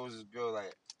 So you know, it was this girl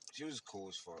like she was cool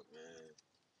as fuck, man.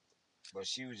 But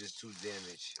she was just too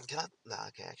damaged. Can I? Nah, I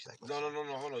can't ask you that No, question.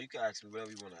 no. Hold on. You can ask me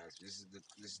whatever you want to ask me. This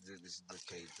is the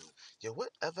cage though. Yo,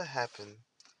 whatever happened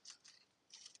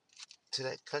to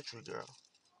that country girl?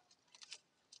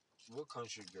 What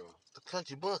country girl? The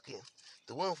country bumpkin.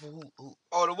 The one who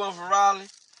Oh, the one from Raleigh.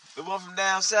 The one from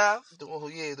down south. The one who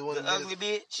the one the ugly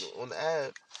bitch on the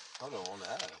ad. Hold on the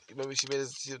ad. You remember she went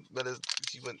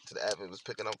to the ad and was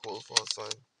picking up clothes for her son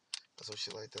or some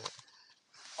shit like that.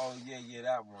 Oh yeah,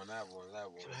 that one.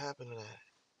 What happened to that?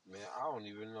 Man, I don't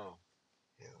even know.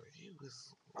 Yeah,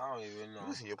 I don't even know. You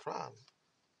was in your prime.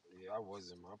 Yeah, I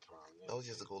was in my prime. That was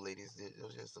years ago, ladies. That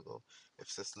was years ago. If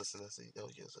sis listen, that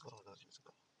was years ago. That was years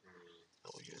ago.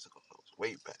 That was years ago. That was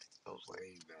way back. That was like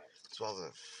way back.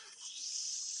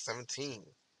 2017.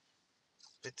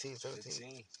 15, 17.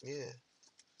 15? Yeah.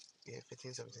 Yeah,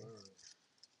 15, 17.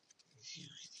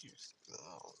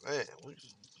 Oh, man.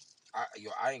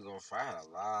 I ain't gonna find a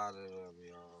lot of them,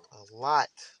 y'all. A lot.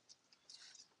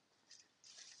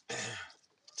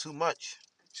 Too much.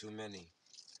 Too many.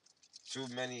 Too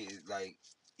many. Like,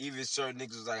 even certain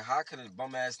niggas was like, how can a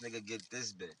bum ass nigga get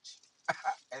this bitch?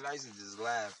 And I used to just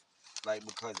laugh, like,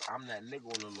 because I'm that nigga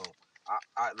on the low.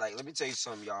 I like, let me tell you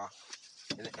something, y'all,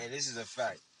 and this is a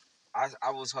fact.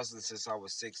 I was hustling since I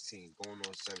was 16, going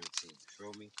on 17. You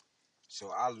feel me?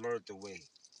 So I learned the way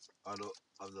of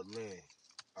the land,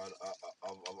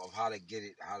 of how to get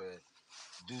it, how to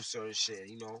do certain shit.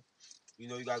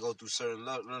 You gotta go through certain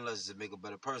learning lessons to make a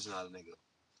better person out of nigga.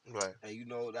 Right.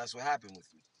 And that's what happened with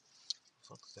me.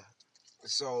 Fuck that.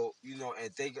 So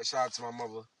and shout out to my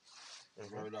mother.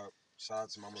 Mm-hmm. Word up. Shout out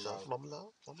to Mama Shout out Love to Mama Love.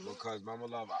 Mama Love. because Mama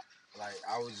Love,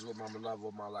 I was just with Mama Love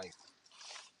all my life,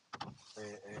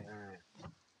 and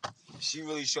she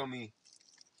really showed me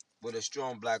what a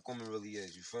strong black woman really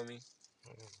is. You feel me?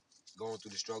 Mm-hmm. Going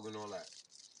through the struggle and all that.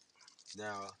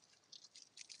 Now,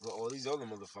 for all these other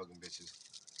motherfucking bitches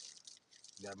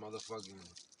that motherfucking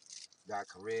got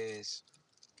careers,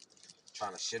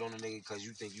 trying to shit on a nigga because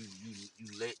you think you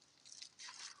lit,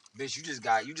 bitch. You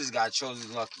just got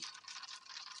chosen lucky.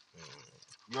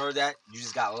 Mm. You heard that? You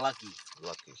just got lucky.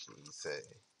 Lucky, she say.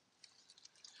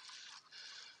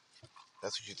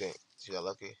 That's what you think. She got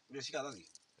lucky. Yeah, she got lucky.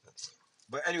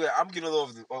 But anyway, I'm getting a little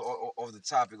off the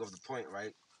topic of the point,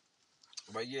 right?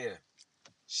 But yeah,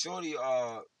 Shorty,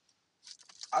 I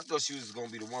thought she was gonna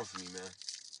be the one for me, man.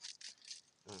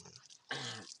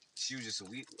 Mm-hmm. She was just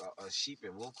a sheep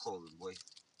in wolf clothing, boy.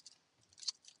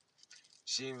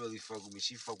 She didn't really fuck with me.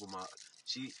 She fuck with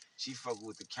she fuck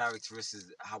with the characteristics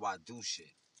how I do shit.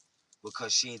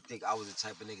 Because she didn't think I was the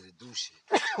type of nigga to do shit.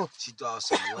 She thought I was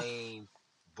some lame,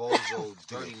 bozo,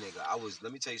 dirty nigga.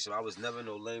 Let me tell you something, I was never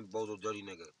no lame, bozo, dirty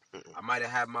nigga. Mm-mm. I might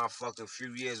have had my fucking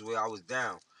few years where I was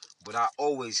down, but I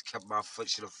always kept my foot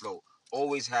shit afloat.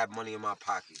 Always had money in my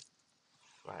pocket.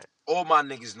 Right. All my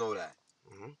niggas know that.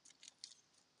 Mm-hmm.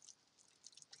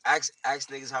 Ask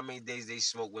niggas how many days they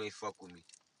smoke when they fuck with me.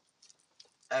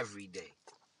 Every day.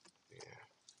 Yeah.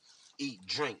 Eat,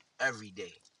 drink every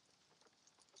day.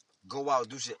 Go out,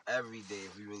 do shit every day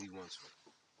if you really want to.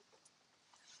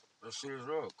 That shit is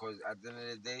real. Cause at the end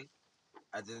of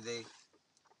the day,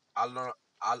 I learned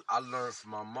I learned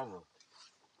from my mother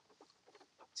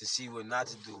to see what not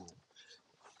to do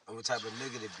and what type of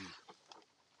nigga to be.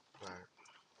 Right.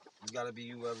 You gotta be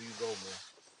you wherever you go, man.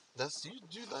 That's you.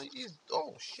 Do like you.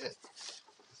 Oh shit.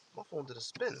 My phone did a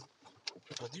spin.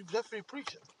 But you definitely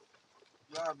preaching.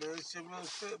 Nah, man, this shit real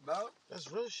shit, bro.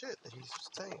 That's real shit that he's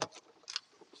saying.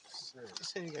 Shit. He's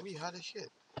saying you got me hot as shit.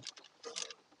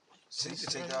 So you He's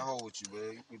can sitting take right that here. hoe with you,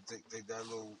 man. You can take that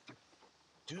little.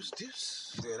 Deuce,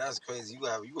 deuce. Yeah, that's crazy. You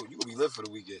gonna be lit for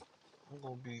the weekend. I'm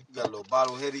gonna be. You got a little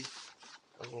bottle hitty.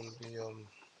 I'm gonna be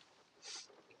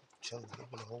chilling. I'm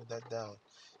gonna hold that down.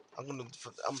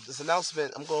 This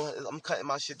announcement. I'm cutting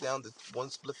my shit down to one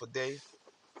spliff a day,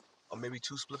 or maybe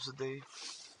two spliffs a day,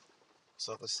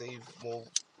 so I can save more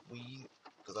weed.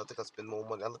 Cause I think I spend more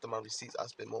money. I looked at my receipts. I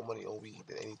spend more money on weed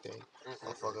than anything, Mm-mm-mm.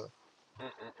 motherfucker.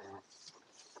 Mm-mm-mm.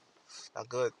 Not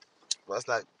good. Well, that's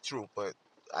not true, but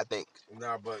I think.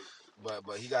 Nah, but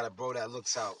he got a bro that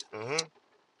looks out. Mm-hmm.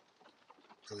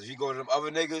 Cause if you go to them other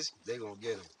niggas, they gonna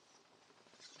get him.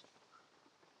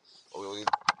 Oh,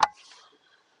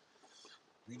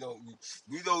 We know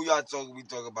who y'all talking. We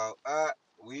talk about.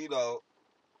 We know.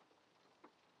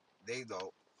 They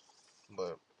know.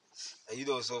 but And you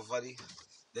know what's so funny?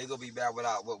 They gonna be mad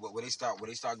without when they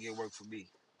start getting work for me.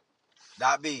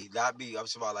 Not me, not me. I'm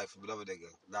talking about like from another nigga.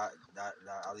 Not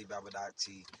Ali Baba, not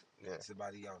T. yeah,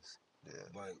 Somebody else. yeah.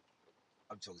 But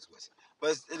I'm talking to myself.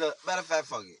 But matter of fact,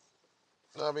 fuck it.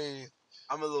 No, I mean,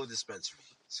 I'm a little dispensary.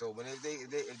 So when if they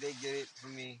get it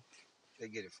from me, they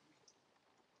get it from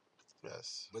me.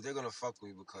 yes. But they're gonna fuck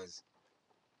with me because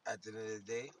at the end of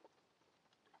the day,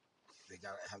 they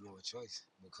gotta have no choice.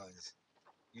 Because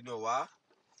you know why?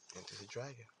 Into the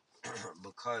dragon.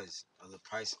 Because of the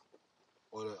price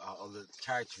or the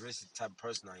characteristic type of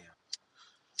person I am.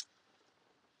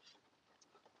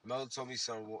 Mel told me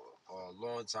something a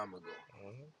long time ago.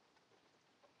 Mm-hmm.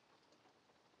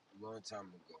 Long time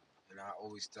ago. And I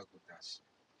always stuck with that shit.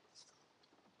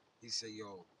 He said,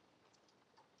 yo,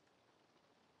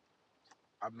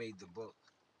 I made the book.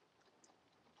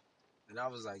 And I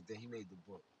was like, then he made the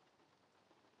book.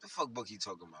 The fuck book he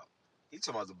talking about? He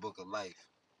talking about the book of life,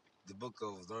 the book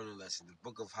of learning lesson, the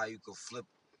book of how you could flip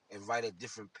and write a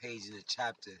different page in a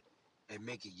chapter and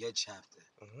make it your chapter.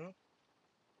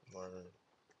 Mm-hmm. Word.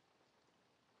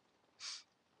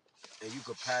 And you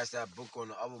could pass that book on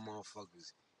to other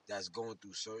motherfuckers that's going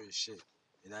through certain shit.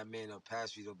 And that man done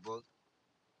passed me the book,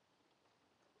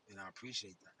 and I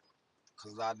appreciate that.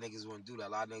 Because a lot of niggas wouldn't do that. A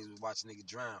lot of niggas would watch a nigga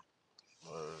drown.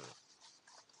 Word.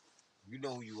 You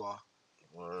know who you are.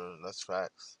 Word. That's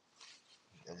facts.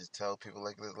 And just tell people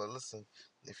like, listen.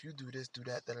 If you do this, do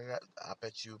that, I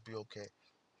bet you'll be okay.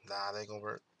 Nah, that ain't gonna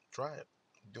work. Try it.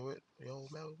 Do it. Yo,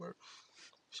 man, it work.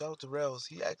 Shout out to Rails.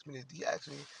 He asked me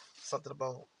something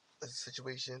about a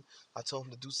situation. I told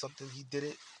him to do something. He did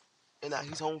it, and now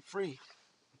he's home free.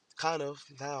 Kind of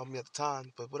now. I mean, at the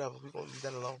time, but whatever. We gonna leave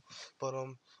that alone. But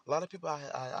a lot of people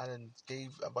I done gave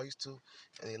advice to,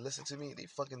 and they listen to me. They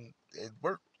fucking it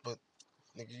worked. But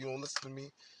nigga, you don't listen to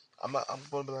me. I'm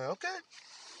gonna be like, okay.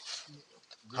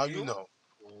 Good How to you you? know?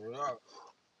 Yeah.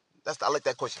 I like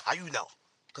that question. How you know?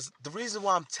 Because the reason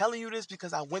why I'm telling you this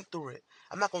because I went through it.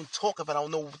 I'm not gonna talk if I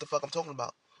don't know what the fuck I'm talking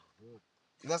about.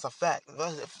 And that's a fact.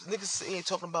 If niggas ain't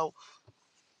talking about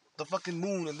the fucking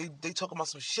moon and they talking about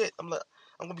some shit, I'm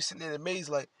gonna be sitting there amazed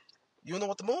like, you don't know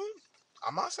what the moon?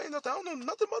 I'm not saying nothing. I don't know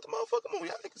nothing about the motherfucking moon.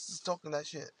 Y'all niggas is talking that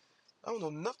shit. I don't know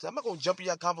nothing. I'm not gonna jump in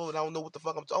your convo and I don't know what the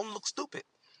fuck I don't look stupid.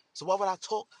 So why would I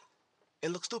talk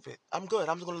and look stupid? I'm good.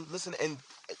 I'm just gonna listen and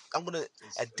I'm gonna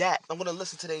adapt. I'm gonna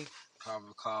listen to they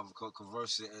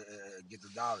Converse and get the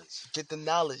knowledge. get the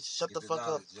knowledge. Shut Get the the fuck up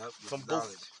knowledge. Yep. Get from the both.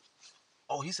 knowledge.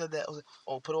 Oh, he said that.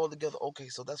 Oh, put it all together. Okay,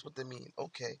 so that's what they mean.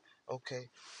 Okay, okay,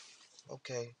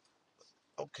 okay,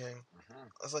 okay.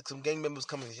 That's like some gang members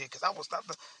coming in here because I was not.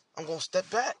 I'm gonna step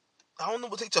back. I don't know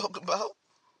what they talking about.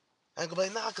 I ain't gonna be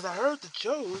like, nah, because I heard the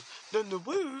shows, then the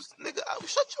words. Nigga,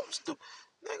 shut your stupid.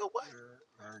 Nigga, what?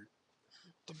 Right.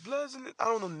 The Bloods and I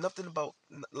don't know nothing about.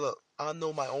 Look, I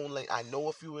know my own lane. I know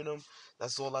a few of them.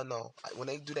 That's all I know. When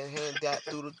they do that hand dap,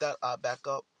 do that, I back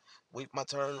up, wait my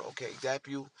turn. Okay, dap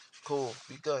you, cool,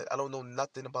 be good. I don't know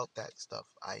nothing about that stuff.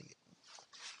 I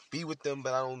be with them,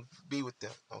 but I don't be with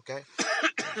them. Okay,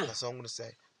 that's all I'm gonna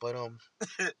say. But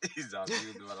He's not be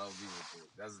with them. I don't be with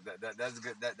them. That's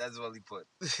good. That's well he put.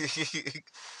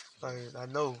 I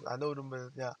know them, but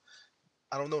yeah,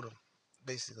 I don't know them.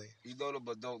 Basically, You know them,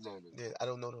 but don't know them. yeah, I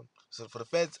don't know them. So for the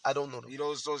feds, I don't know them. You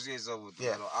don't associate yourself with them.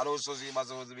 Yeah, I don't associate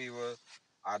myself with them either.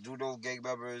 I do know gang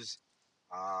members.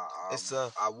 Uh, it's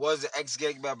I was an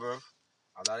ex-gang member.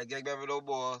 I'm not a gang member no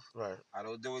more. right. I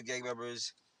don't deal with gang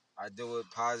members. I deal with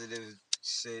positive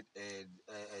shit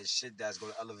and shit that's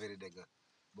gonna elevate a nigga.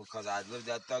 Because I lived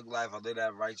that thug life. I lived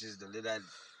that righteous. I lived that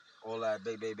all that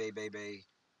baby.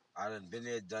 I done been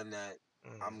there, done that.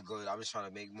 Mm. I'm good. I'm just trying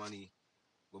to make money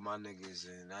with my niggas,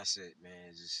 and that's it,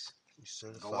 man. Just He's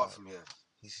go up certified. from here.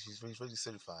 He's really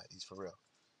certified. He's for real.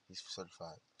 He's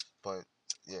certified. But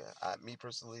yeah, me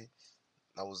personally,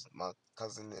 I was my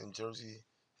cousin in Jersey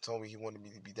told me he wanted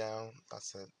me to be down. I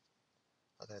said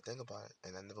I gotta think about it,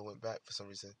 and I never went back for some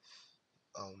reason.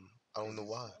 I don't Cause know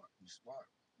why. you smart.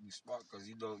 You smart because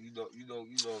you know. Let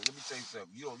me tell you something.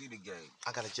 You don't need a game.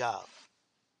 I got a job.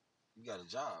 You got a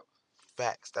job.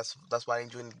 Facts. That's why I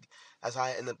ain't doing. That's how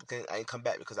I ended up. I ain't come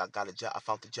back because I got a job. I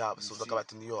found the job as You soon as I see, got back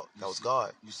to New York. you That was see,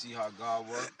 God. you see how God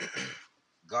work.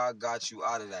 God got you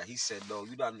out of that. He said, "No,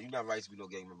 you're not right to be no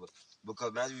gang member." Because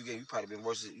imagine you you probably been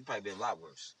worse. You probably been a lot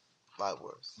worse. Lot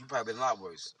worse. You probably been a lot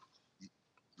worse.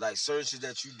 Like certain shit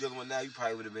that you dealing with now, you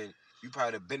probably would have been. You probably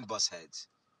would have been bust heads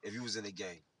if you was in a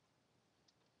gang.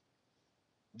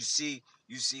 You see.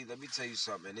 Let me tell you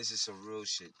something. And this is some real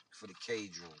shit for the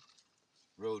cage room.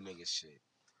 Real nigga shit.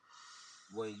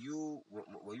 When you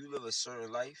live a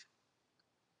certain life,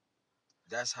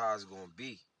 that's how it's gonna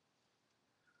be.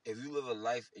 If you live a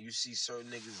life and you see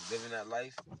certain niggas living that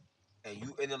life and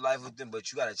you in the life with them,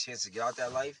 but you got a chance to get out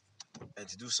that life and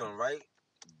to do something right,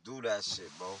 do that shit,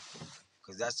 bro.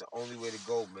 Cause that's the only way to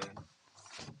go, man.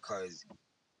 Cause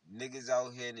niggas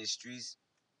out here in the streets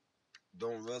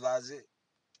don't realize it,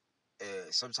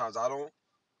 and sometimes I don't.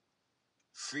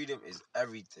 Freedom is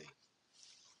everything.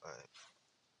 Right.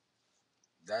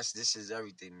 This is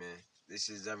everything, man. This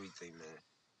is everything, man.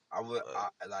 I would Right.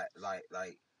 I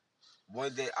like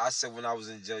one day I said when I was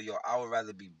in jail, yo, I would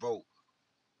rather be broke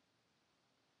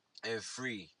and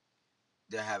free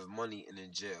than have money and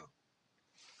in jail.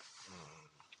 Mm.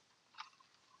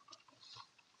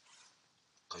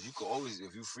 Cause you could always,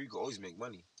 if you free, you could always make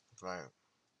money. Right.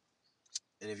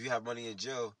 And if you have money in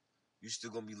jail, you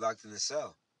still gonna be locked in the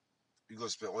cell. You gonna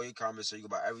spend all your comments, so you can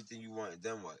buy everything you want, and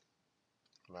then what?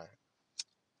 Right.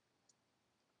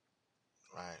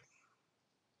 Right.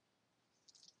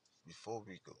 Before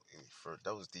we go any further,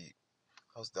 that was deep.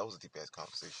 That was a deep ass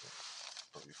conversation.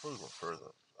 But before we go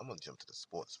further, I'm gonna jump to the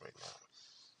sports right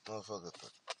now. Motherfucker,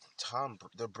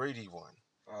 the Brady one.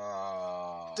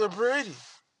 The Uh, Brady.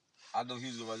 I know he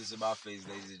was gonna run this in my face,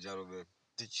 ladies and gentlemen.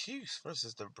 The Chiefs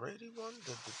versus the Brady one.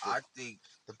 I think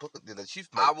The book. The Chiefs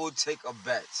might. I will take a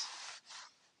bet.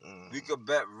 Mm, We could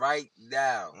bet right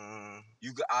now. mm,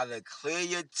 You could either clear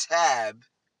your tab.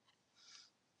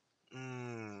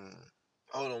 mm.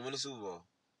 Hold on, win the Super Bowl.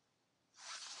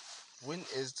 When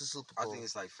is the Super I Bowl? think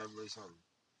it's like February something.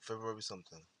 February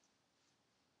something.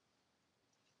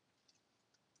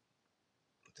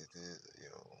 You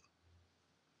know,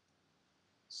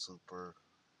 Super.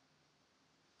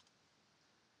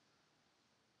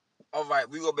 All right,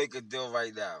 we gonna make a deal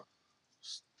right now.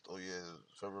 Oh yeah,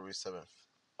 February 7th.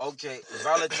 Okay,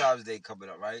 Valentine's Day coming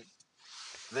up, right?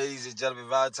 Ladies and gentlemen,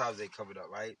 Valentine's Day coming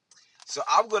up, right? So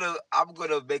I'm gonna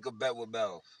make a bet with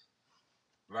Mel,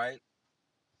 right?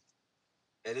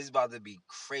 And it's about to be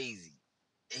crazy.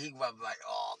 And he might be like,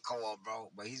 "Oh, come on,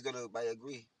 bro," but he's gonna might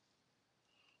agree.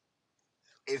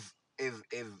 If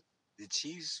the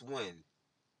Chiefs win,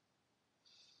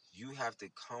 you have to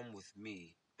come with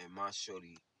me and my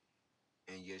shorty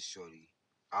and your shorty.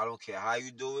 I don't care how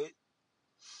you do it.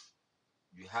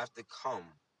 You have to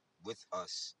come with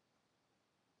us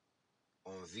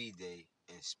on V Day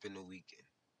and spend the weekend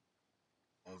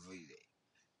on V Day.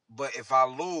 But if I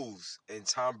lose and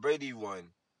Tom Brady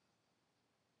won,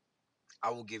 I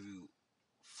will give you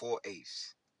 4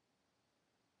 eighths.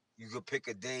 You could pick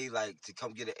a day like to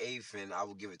come get an eighth, and I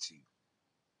will give it to you.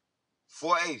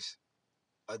 4 eighths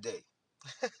a day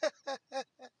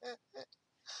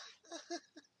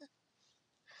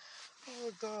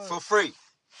Oh God. for free.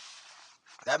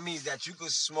 That means that you could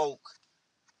smoke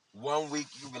 1 week.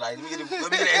 You be like, let me get an eighth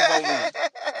 1 week.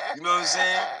 You know what I'm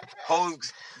saying? Hold,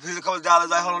 here's a couple of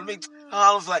dollars. Like, hold on,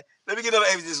 let me get another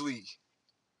eighth this week.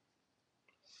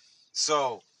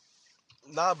 So,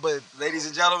 Nah, but ladies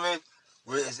and gentlemen,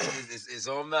 it's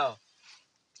on Mel.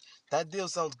 that deal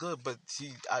sounds good. But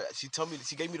she told me,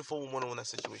 she gave me the 411 on that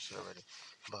situation already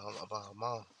about her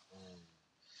mom.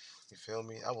 You feel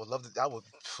me? I would love to. I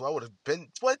would have been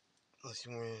what? Unless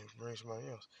you bring somebody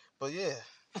else. But yeah,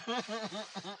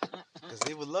 because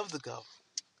they would love to go.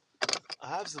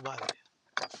 I have somebody.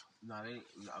 Nah, they.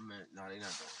 I mean, nah, they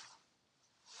not going.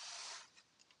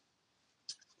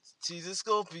 She's a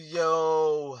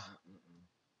Scorpio.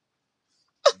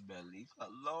 You better leave her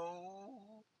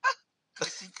alone,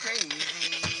 cause she crazy.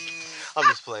 I'm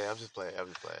just playing. I'm just playing. I'm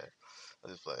just playing. I'm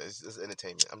just playing. It's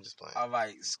entertainment. I'm just playing. All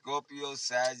right, Scorpio,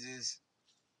 Sagittarius,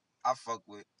 I fuck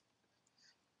with,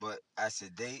 but as a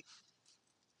date,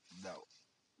 no,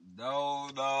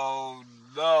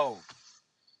 no.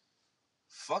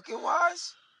 Fucking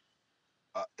wise,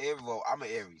 Aries. I'm an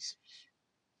Aries,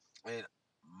 and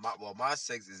my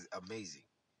sex is amazing.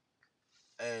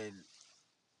 And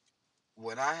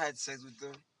when I had sex with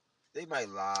them, they might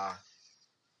lie,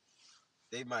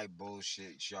 they might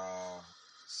bullshit y'all,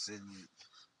 sitting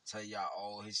tell y'all,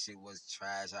 oh, his shit was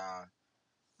trash,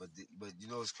 but you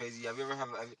know what's crazy? Have you ever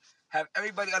have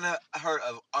everybody heard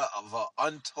of an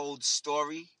untold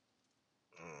story?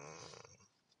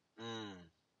 Mm.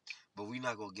 But we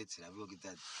not gonna get to that. We're gonna get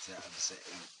that to episode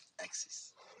 8,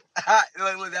 Exes.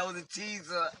 look, that was a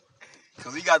teaser.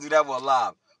 Cause we gotta do that one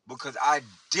live. Because I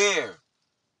dare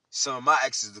some of my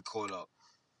exes to call up.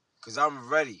 Cause I'm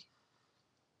ready.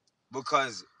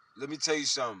 Because let me tell you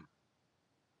something.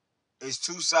 It's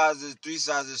 2 sides, 3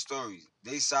 sides of the story.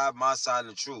 They side, my side, and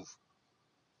the truth.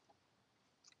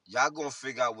 Y'all gonna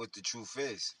figure out what the truth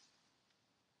is.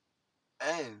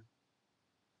 And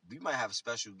we might have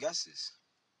special guesses.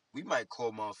 We might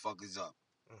call motherfuckers up.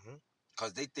 Mm-hmm.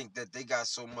 Cause they think that they got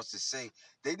so much to say.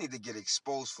 They need to get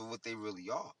exposed for what they really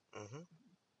are. Mm-hmm.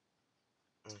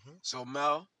 Mm-hmm. So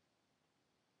Mel,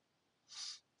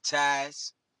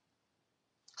 Taz,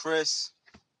 Chris,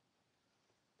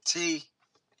 T,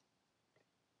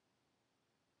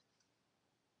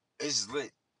 it's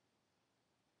lit.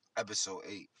 Episode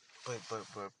 8.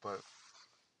 But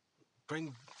bring.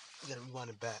 You gotta rewind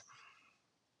it back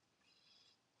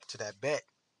to that bet.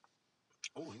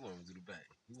 Oh, he wanted to do the back.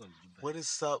 He wanted to do the What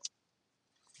is up?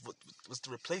 What's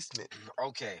the replacement? back.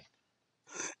 Okay.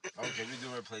 Okay, we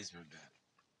do replacement bet.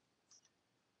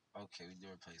 Okay, we do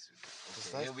replacement bet.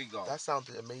 Okay, here we go. That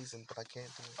sounded amazing, but I can't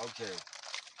do it. Okay.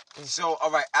 So,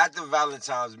 all right, after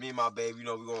Valentine's, me and my babe, we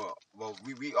going, well,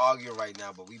 we arguing right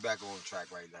now, but we back on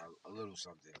track right now. A little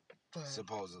something, Right.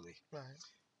 supposedly. Right.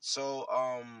 So,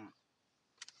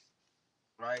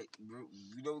 right,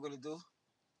 you know what we're gonna do?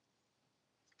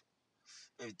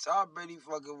 If Tom Brady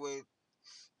fucking win,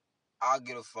 I'll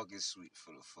get a fucking suite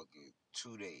for the fucking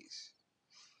 2 days.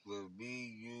 Where me,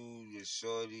 you, your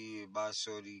shorty, and my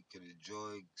shorty can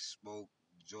enjoy, smoke,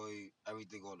 enjoy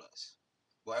everything on us.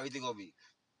 Well, everything on me.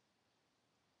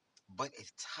 But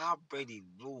if Tom Brady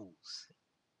lose,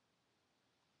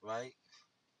 right?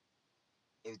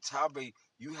 If Tom Brady,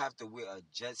 you have to wear a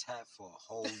Jets hat for a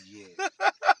whole year.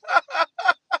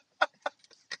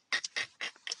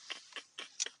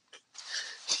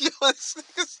 Yo, this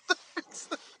nigga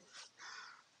stupid.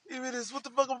 Even this? What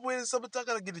the fuck I'm wearing in summertime? I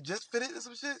gotta get the jet fitted or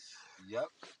some shit? Yep.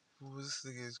 Ooh, this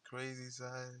nigga is crazy,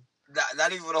 son.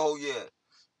 Not even for the whole year.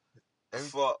 Every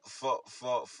For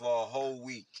a whole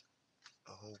week.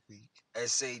 a whole week. And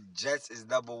say Jets is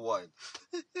number one.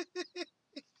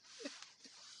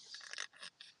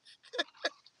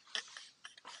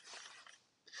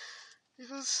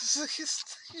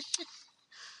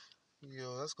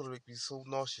 Yo, that's gonna make me so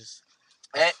nauseous.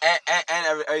 And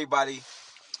everybody,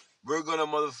 we're gonna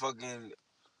motherfucking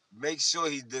make sure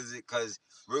he does it, because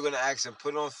we're gonna ask him,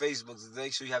 put it on Facebook to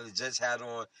make sure you have the Jets hat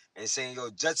on and saying, yo,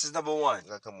 Jets is number one. I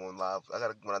gotta come on live.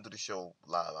 When I do the show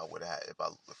live, I wear the hat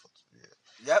yeah.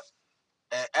 Yep.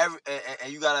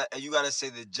 And you gotta say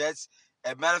the Jets.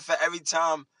 And matter of fact, every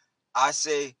time I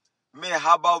say, man,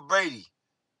 how about Brady?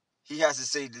 He has to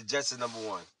say the Jets are number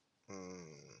one.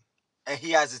 And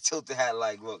he has to tilt the hat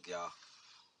like, look, y'all.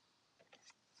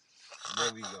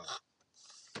 There we go.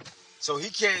 So he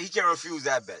can't refuse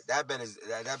that bet. That bet is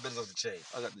off the chain.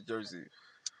 I got the jersey.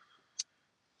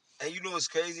 And you know what's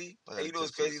crazy?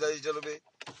 Ladies and gentlemen?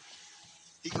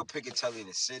 He could pick a telly in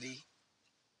the city.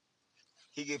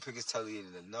 He could pick his telly in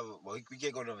another. Well, we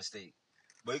can't go to another state,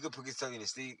 but he could pick his telly in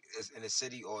the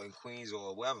city or in Queens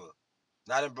or wherever.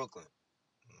 Not in Brooklyn.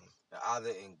 Either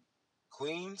in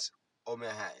Queens or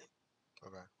Manhattan.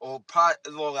 Okay. Or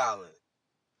Long Island.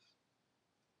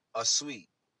 A suite.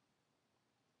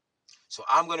 So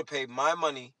I'm gonna pay my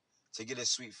money to get a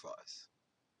suite for us.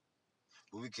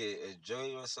 But we can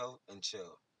enjoy ourselves and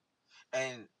chill.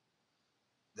 And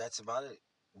that's about it.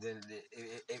 Then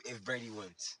if Brady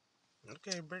wins.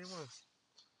 Okay, Brady wins.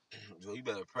 Well, you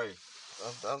better pray. You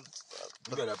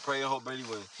But better pray and hope Brady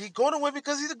wins. he going to win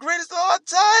because he's the greatest of all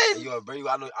time. Hey, yo, Brady,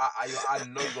 I know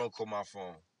you're gonna call my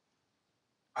phone.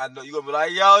 I know you're gonna be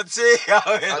like, yo, T.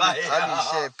 I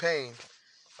need champagne.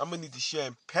 I'm gonna need the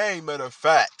champagne, matter of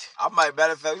fact.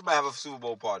 Matter of fact, we might have a Super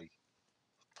Bowl party.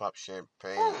 Pop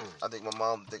champagne. I think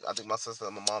my sister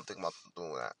and my mom think about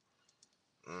doing that.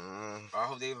 I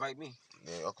hope they invite me.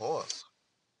 Yeah, of course.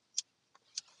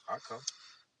 I come.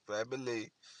 Family.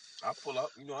 I pull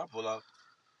up. You know, I pull up.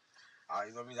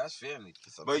 You know what I mean? That's family.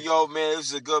 But yo, man, it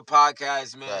was a good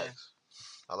podcast, man. Facts.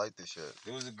 I like this shit.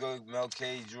 It was a good Mel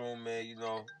Cage room, man. You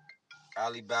know,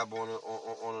 Alibaba on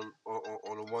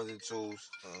the ones and twos.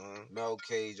 Mel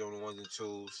Cage on the ones and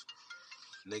twos.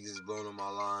 Niggas is blowing on my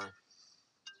line.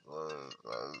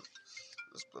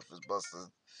 It's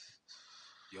busted.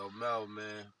 Yo, Mel,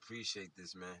 man, appreciate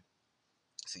this, man.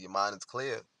 See, your mind is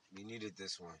clear. We needed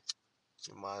this one.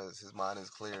 His mind is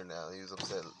clear now. He was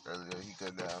upset earlier. He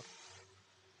good now.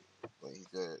 But he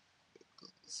good.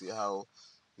 See how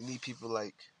you need people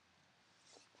like.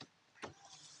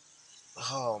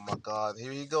 Oh my God!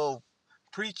 Here you go,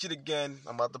 preach it again.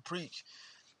 I'm about to preach.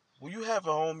 Will you have a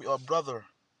homie or a brother,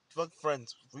 fuck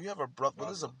friends? Will you have a brother? When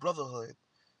there's a brotherhood,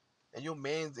 and your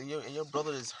man's and your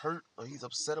brother is hurt or he's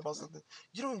upset about something,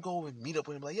 you don't go and meet up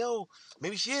with him like, yo,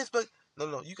 maybe she is, but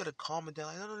no, you gotta calm it down.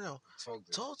 Like, no.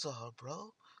 Talk to her,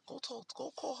 bro. Go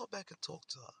call her back and talk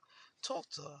to her. Talk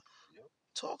to her. Yep.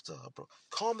 Talk to her, bro.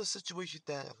 Calm the situation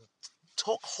down.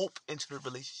 Talk hope into the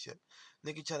relationship.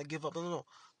 Nigga trying to give up. No,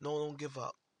 don't give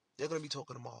up. They're gonna be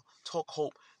talking tomorrow. Talk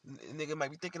hope. Nigga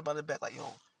might be thinking about it back like,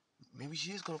 yo, maybe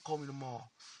she is gonna call me tomorrow.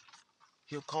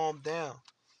 He'll calm down.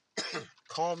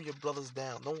 Calm your brothers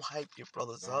down. Don't hype your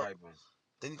brothers up.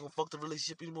 Then you gonna fuck the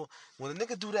relationship anymore. When a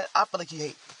nigga do that, I feel like he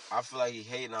hate. I feel like he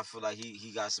hate, and I feel like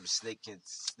he got some snake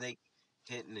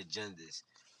hitting agendas.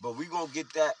 But we gonna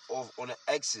get that off on the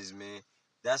X's, man.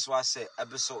 That's why I said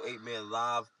episode 8, man,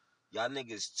 live. Y'all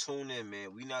niggas tune in,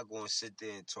 man. We not gonna sit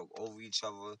there and talk over each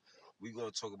other. We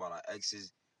gonna talk about our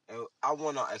exes, and I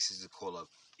want our exes to call up.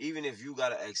 Even if you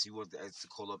got an ex, you want the ex to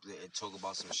call up there and talk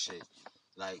about some shit.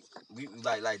 Like we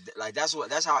like that's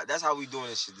how we doing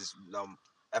this shit. This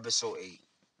episode 8.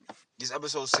 This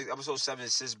episode 6, episode 7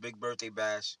 is Sis' big birthday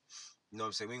bash. You know what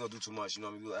I'm saying? We ain't gonna do too much. You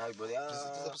know what I mean? Happy birthday. This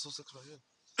is episode 6 right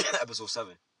here. Episode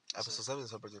 7. Episode 7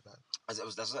 is her birthday bash. That's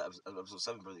episode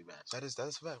 7 birthday bash. That is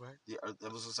a fact, right? Yeah,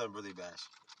 episode 7 birthday bash.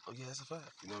 Oh yeah, that's a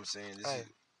fact. You know what I'm saying?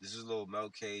 This is a little Mel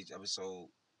Cage episode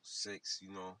 6. You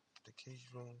know, the Cage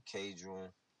room. Cage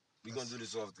room. We gonna do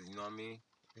this often. You know what I mean?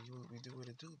 We do what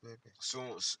it do, baby.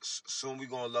 Soon we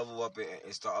gonna level up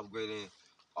and start upgrading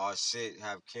our shit.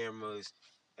 Have cameras.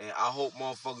 And I hope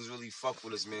motherfuckers really fuck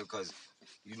with us, man, because,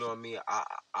 you know what I mean,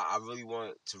 I really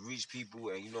want to reach people,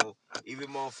 and, you know, even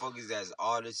motherfuckers that's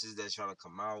artists that's trying to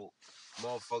come out,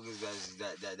 motherfuckers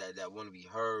that want to be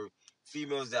heard,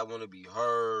 females that want to be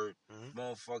heard,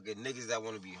 motherfucking niggas that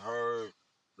want to be heard.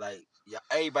 Like, yeah,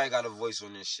 everybody got a voice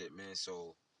on this shit, man,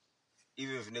 so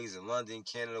even if niggas in London,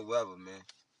 Canada, wherever, man,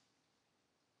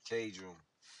 Cage room.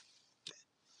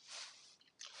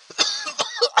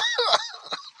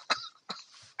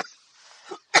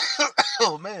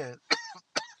 Oh man.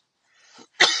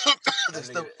 That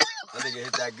nigga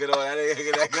hit that good old, that nigga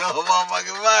hit that good old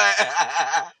motherfucking mind.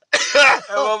 That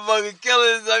motherfucking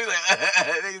killing. So he's like,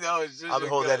 nigga, that was I've been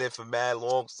holding that in for mad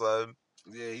long, son.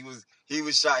 Yeah, he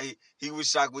was shocked. He was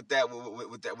shocked with that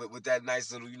with that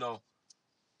nice little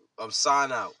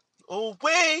sign out. Oh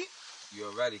wait. You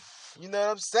already. You know what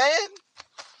I'm saying?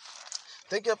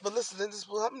 Thank you for listening. This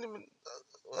will how many minutes?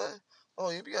 What?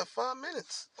 Oh, you got 5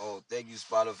 minutes. Oh, thank you,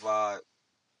 Spotify.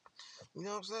 You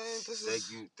know what I'm saying? This Thank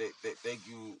is you, thank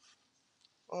you.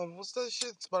 what's that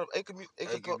shit? It's about Anchor podcast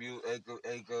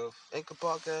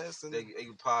and Thank you,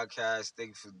 Anchor podcast. Thank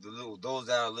you for those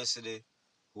that are listening.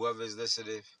 Whoever is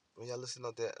listening, when y'all listen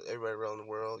out there, everywhere around the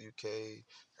world, UK,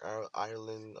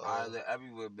 Ireland, Ireland,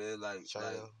 everywhere, man.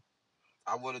 China.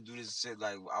 I want to do this shit.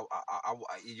 Like,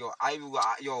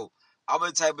 I'm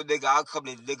the type of nigga. I'll come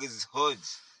to niggas'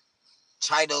 hoods,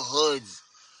 China hoods,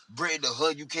 Britain the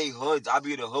hood, UK hoods. I'll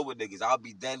be in the hood with niggas. I'll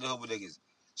be down in the hood with niggas.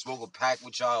 Smoke a pack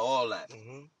with y'all, all that.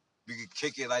 Mm-hmm. We can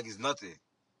kick it like it's nothing.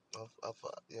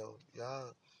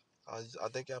 Y'all. I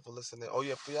thank y'all for listening. Oh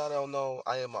yeah, for y'all that don't know,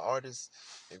 I am an artist.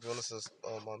 If you want to listen,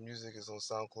 my music is on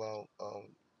SoundCloud,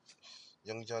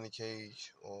 Young Johnny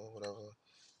Cage or whatever.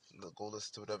 Go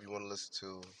listen to whatever you want to listen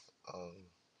to.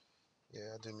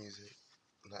 Yeah, I do music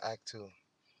and I act too.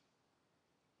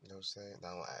 You know what I'm saying? No,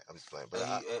 I don't act. I'm just playing. But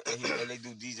And they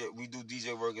do DJ. We do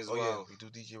DJ work as well. Oh yeah, we do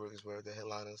DJ work as well. The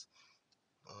headliners,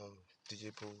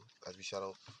 DJ Pooh, as we shout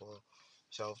out before.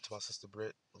 Shout out to my sister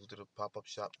Britt who did a pop up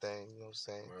shop thing. You know what I'm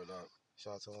saying? Word up.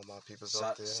 Shout out to all my people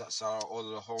out there. Shout out all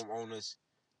of the homeowners.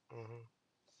 Mm-hmm.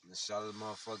 Shout out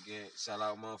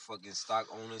motherfucking stock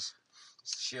owners,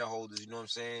 shareholders. You know what I'm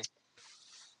saying?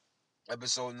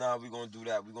 Episode 9, we're gonna do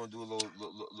that. We're gonna do a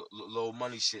little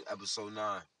money shit. Episode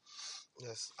 9.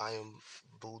 Yes, I am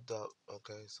booed up.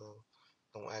 Okay, so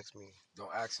don't ask me.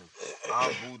 Don't ask him.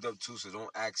 I'm booed up too, so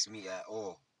don't ask me at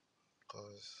all.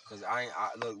 Cause I ain't.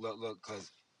 Look.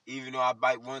 Cause even though I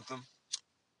bite one of them,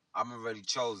 I'm already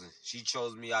chosen. She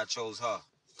chose me. I chose her.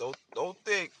 Don't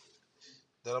think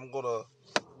that I'm gonna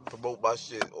promote my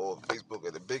shit on Facebook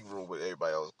in the big room with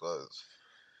everybody else, cause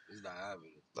it's not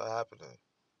happening. Not happening.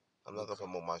 I'm not gonna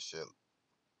promote my shit.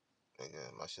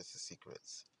 Yeah, my shit's the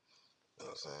secrets. You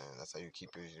know what I'm saying? That's how you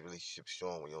keep your relationship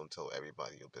strong when you don't tell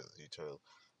everybody your business. You tell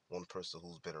one person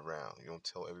who's been around. You don't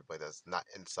tell everybody that's not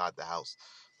inside the house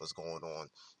what's going on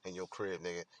in your crib,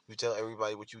 nigga. You tell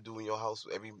everybody what you do in your house,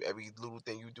 every little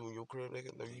thing you do in your crib,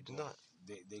 nigga. No, you do not.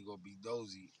 They gonna be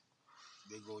nosy.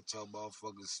 They gonna tell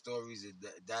motherfuckers stories, and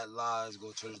that lie is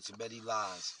gonna turn into many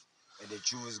lies, and the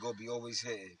truth is gonna be always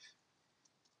hidden.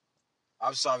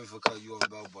 I'm sorry for cutting you off,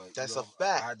 Bell, but that's a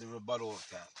fact. I had to rebuttal off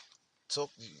that. So,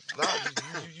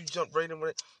 you jump right in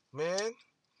with it, man.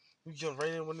 You jump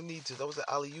right in when it need to. That was the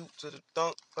alley oop to the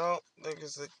dunk. Nigga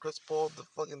said Chris Paul, the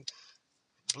fucking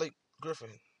Blake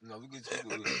Griffin. No, we can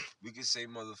say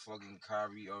motherfucking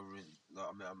Kyrie Irving. No,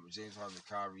 I mean I'm James Harden,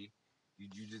 Kyrie.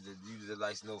 You did the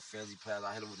nice no fancy pass.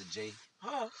 I hit him with a J.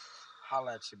 Huh?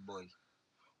 Holla at your boy.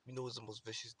 You know what's the most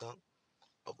vicious dunk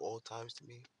of all times to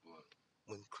me? What?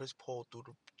 When Chris Paul threw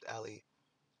the alley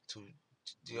to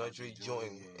DeAndre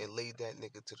Jordan and laid that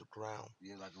nigga to the ground.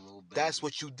 Yeah, like a little baby. That's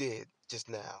what you did just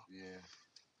now. Yeah.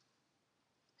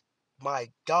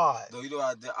 My God. No, you know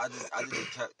I did.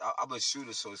 I'm a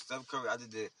shooter, so Steph Curry. I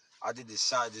did the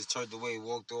shot, just turned away,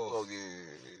 walked off. Oh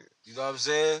yeah. You know what I'm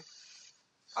saying?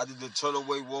 I did the turn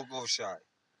away, walk off shot.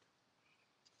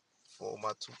 For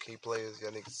my 2K players,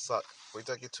 y'all niggas suck. Wait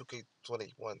till I get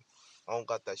 2K21. I don't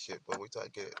got that shit, but wait till I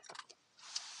get it.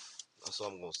 That's all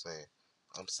I'm gonna say.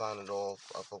 I'm signing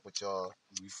off. I fuck with y'all.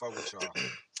 We fuck with y'all.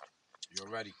 You're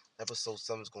ready. Episode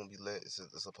 7 is gonna be lit. It's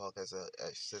a podcast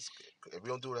at 6. If we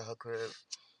don't do it at her crib,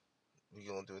 we're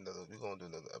gonna do another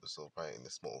episode probably in the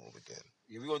small room again.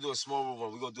 Yeah, we're gonna do a small room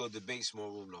one. We're gonna do a debate small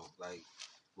room though. Like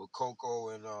with Coco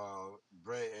and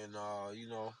Brett and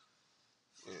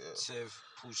Tiff,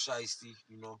 Pooh Shiesty,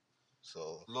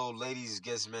 So little ladies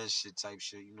against men shit type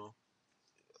shit,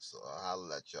 So I'll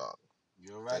holler at y'all.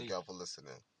 You ready? Thank y'all for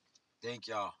listening. Thank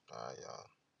y'all. Alright, y'all.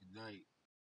 Good night.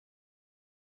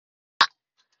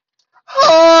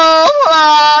 Oh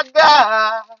my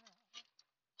God.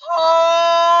 Oh.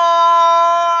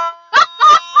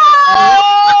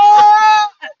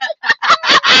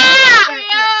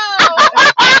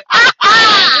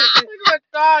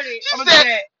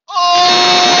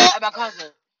 I'm my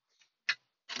cousin.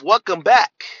 Welcome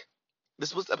back.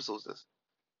 This was episode is this?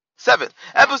 7.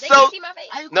 Episode.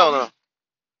 No.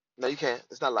 No, you can't.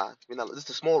 It's not live. This is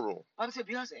the small room. I was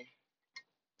Beyonce.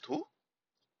 Who?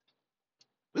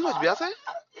 We watch Beyonce?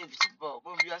 Super Bowl.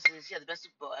 When Beyonce, she had the best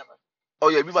Super Bowl ever. Oh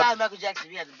yeah, we watched. Michael Jackson,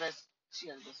 we had the best.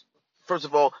 First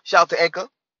of all, shout out to Anchor,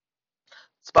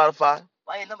 Spotify.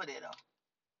 Why your number there though?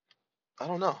 I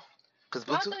don't know. Cause I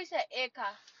Bluetooth. thought you said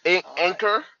Eka.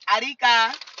 Anchor,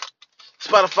 Arika.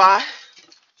 Spotify,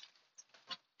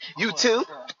 YouTube,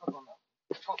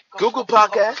 Google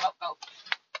Podcast.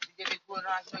 Keep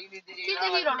the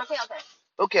heat on, okay?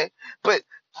 Okay, but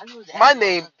my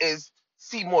name is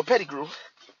Seymour Pettigrew,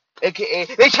 aka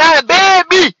they trying to ban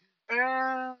me.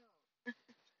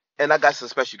 And I got some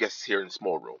special guests here in the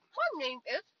small room. My name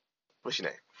is. What's your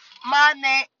name? My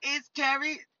name is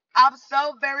Carrie. I'm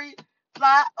so very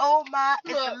fly. Oh my,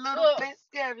 it's a little bit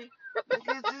scary.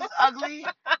 Because it's ugly.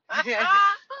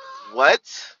 What?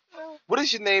 What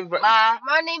is your name?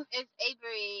 My name is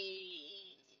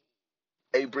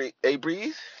Avery. A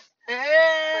Breeze?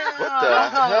 Yeah. What the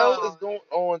hell is going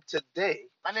on today?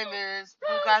 My name is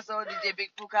Picasso, DJ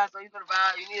Big Picasso. You know the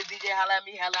vibe. You need a DJ, holla at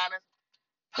me, holla at us.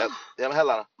 Damn,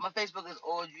 hell on. My Facebook is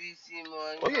Audrey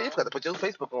Seymour. Oh yeah, you've got to put your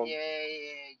Facebook on.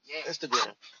 Yeah.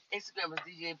 Instagram. Instagram is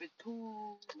DJ Big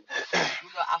Pooh. You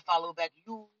know I follow back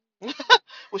you.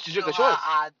 What's your drink of choice?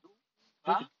 I do.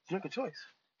 Huh? Drink of choice.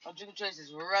 My drink of choice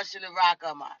is Russian and rock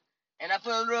on mine. And I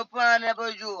put a little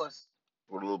pineapple juice.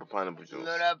 With a little pineapple juice. A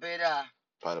little bit of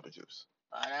pineapple juice.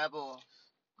 Pineapple.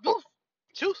 Juice.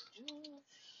 Juice.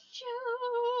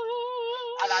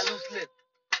 I got loose lip.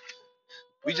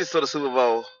 We just saw the Super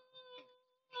Bowl.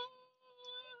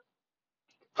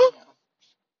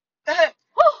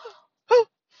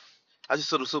 I just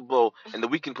saw the Super Bowl, and the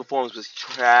weekend performance was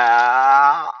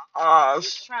trash.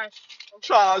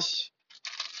 Trash.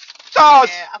 Yeah,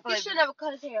 I feel He should never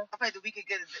cut his hair. I feel like the weekend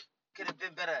could have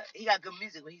been better. He got good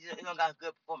music, but he don't got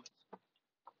good performance.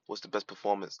 What's the best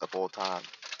performance of all time?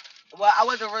 Well, I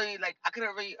wasn't really I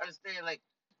couldn't really understand I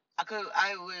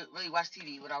didn't really watch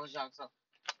TV when I was young, so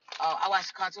I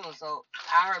watched cartoons, so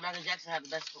I heard Michael Jackson had the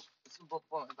best Super Bowl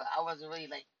performance, but I wasn't really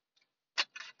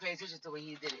paying attention to when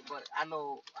he did it. But I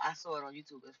know I saw it on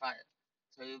YouTube. It's fire.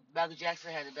 So Michael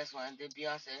Jackson had the best one, and then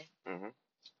Beyonce.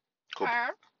 Cool.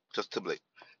 Just Timberlake.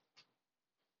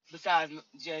 Besides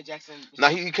Janet Jackson. Now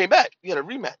he came back. He had a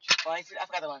rematch. Oh, I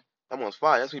forgot that one. That one's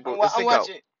fire. That's what he brought. I watch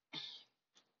it.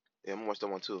 Yeah, I'm gonna watch that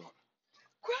one too.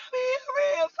 Cry me a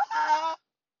river.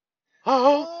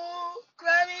 Oh,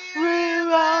 cry me a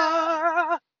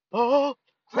river. Oh,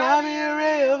 cry me a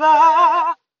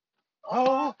river.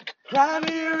 Oh, cry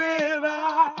me a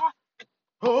river.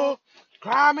 Oh,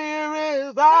 cry me a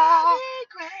river.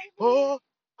 Oh,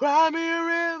 cry me a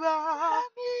river.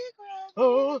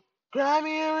 Oh, cry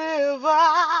me a river.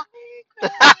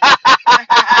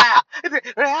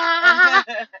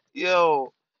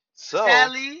 Yo, so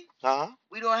sadly, huh?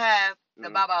 we don't have the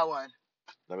Baba one.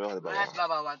 No, we don't have the We don't have the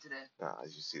Baba one today. Nah,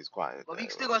 as you see, it's quiet. But we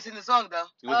still gonna sing the song though.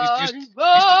 You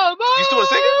still wanna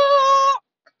sing it?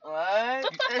 What?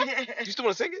 You still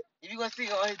wanna sing it? If you gonna sing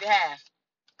it on his behalf,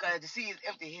 cause the seat is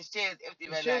empty. His chair is empty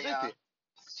right now, y'all. Empty.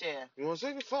 His chair. You wanna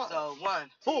sing it? Fine. So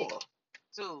 1, 4,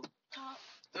 2, Top,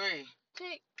 3,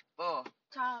 4.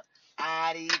 top.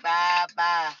 Adi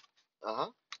Baba.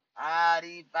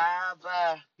 Adi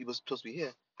Baba. He was supposed to be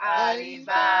here. Adi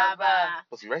Baba.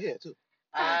 Supposed to be right here too.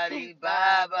 Adi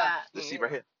Baba. Let's see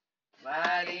right here.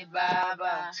 Adi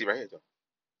Baba. See right here though.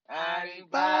 Adi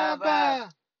Baba.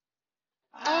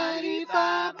 Adi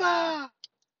Baba.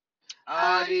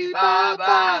 Adi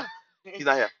Baba. He's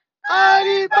not here.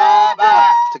 Adi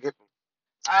Baba. Take it.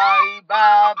 Adi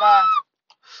Baba.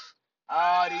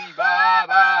 Adi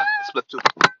Baba. Split 2.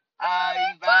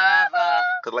 Adi Baba.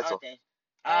 Cause the lights off.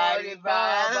 Adi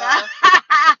Baba.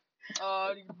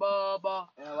 Adi Baba.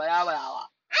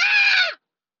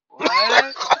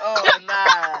 What? Oh,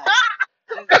 nah.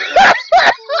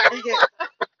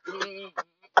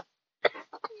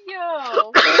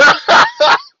 Yo.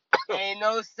 Ain't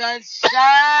no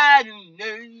sunshine in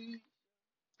me.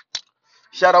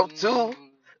 Shout out to.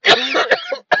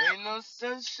 Ain't no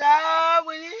sunshine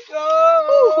when you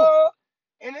go.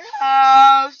 In the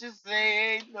house, just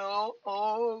say ain't no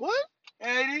home. What?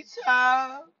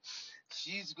 Anytime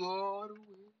she's gone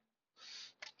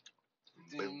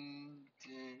away.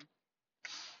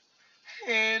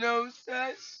 Ain't no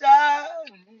sunshine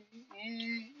when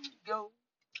you go.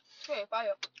 Okay,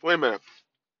 fire. Wait a minute.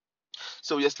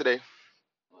 So yesterday,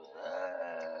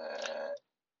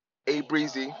 A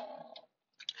Breezy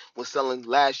was selling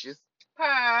lashes.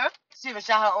 She even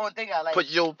shot her own thing out.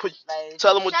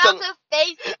 Tell them what. Shout out to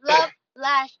Face Love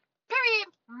Lash. Period.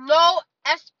 No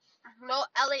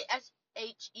LASHES.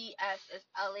 It's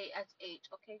LASH.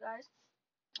 Okay, guys.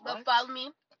 But follow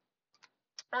me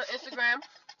on Instagram.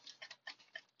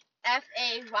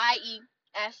 FAYESLUV.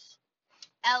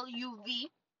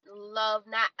 Love,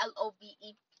 not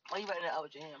LOVE. Why you writing that out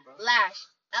with your hand, bro? Lash.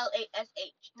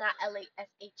 L-A-S-H, not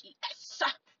L-A-S-H-E-S.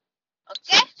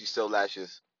 Okay? So you sell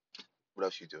lashes. What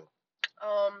else you do?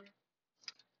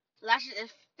 Lashes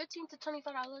is $15 to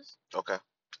 $25. Okay.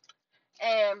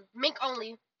 And mink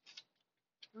only.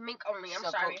 Mink only. I'm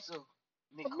sorry.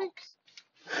 Mink Mink.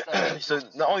 So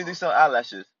not only do you sell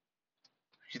eyelashes,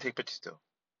 you take pictures too.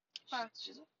 Huh.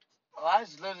 Oh, I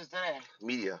just learned this today.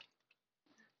 Media.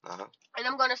 And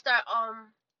I'm gonna start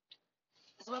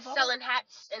selling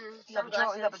hats and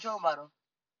sunglasses. You got Patron bottle.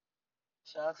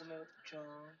 Shout out to me with Patron.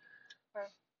 Huh.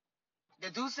 The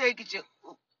dude say get you.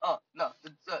 Oh no,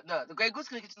 the Grey Goose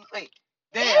gonna get you. Wait,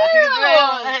 damn, I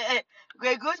can't get the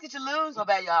Grey Goose get you loose. My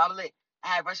bad, y'all. I'm late. I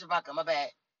had Russian vodka. My bad.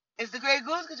 It's the Grey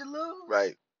Goose get you loose.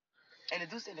 Right. And the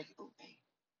dude say make it ooh, hey.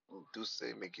 Do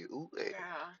say make you ooh, hey.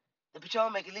 Yeah. The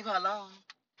Patron make it leave her alone.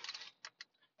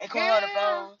 And call her on the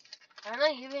phone. I know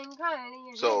you've been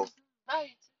crying. So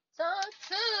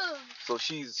too. So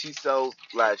she sells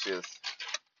lashes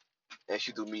and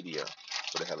she do media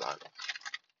for the headliner.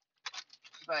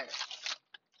 Right.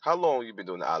 How long you been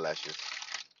doing the eyelashes?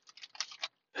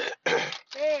 Dang.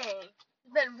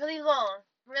 It's been really long.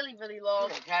 Really, really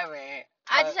long.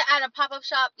 I just had a pop-up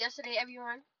shop yesterday,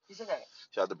 everyone. You said that?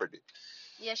 Shout out to Brittany.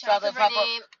 Yeah, shout out to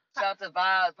Brittany. Shout out to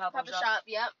Vibe Pop-up shop,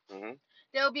 yep. Mm-hmm.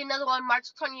 There will be another one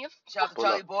March 20th. Shout out to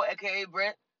Charlie Boy, a.k.a.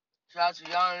 Brent. Shout out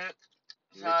to Young Rick.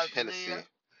 Shout out to Hennessy. Leah.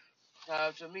 Shout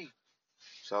out to me.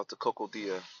 Shout out to Coco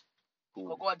Dia.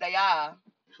 Coco Dia.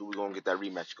 Who we gonna get that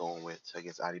rematch going with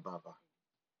against Alibaba.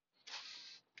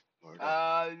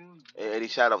 Any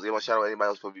shout outs? You want to shout out anybody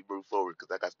else before we move forward?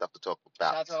 Because I got stuff to talk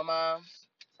about. Shout out to my mom.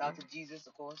 Shout out to Jesus,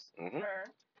 of course. Mm-hmm.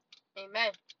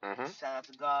 Amen. Mm-hmm. Shout out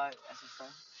to God. That's his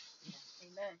son.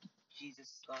 Amen. Jesus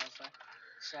is God's son.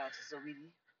 Shout out to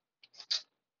Zoidi.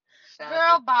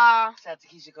 Girl, bye. Shout out to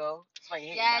Keisha Cole.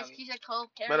 Yes, Keisha Cole.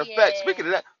 Matter of fact, speaking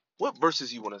of that, what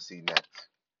verses you want to see next?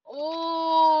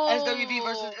 Ooh.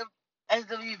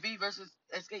 SWV versus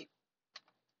Escape.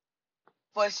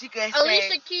 But she can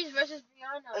Alicia Keys versus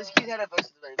Rihanna. Alicia Keys had a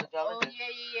versus already. Oh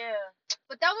yeah.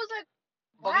 But that was like.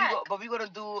 But we gonna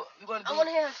do. I want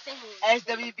to hear her singing.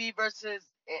 SWV versus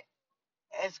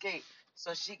Escape,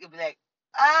 so she could be like,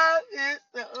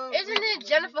 Isn't it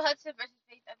Jennifer Hudson versus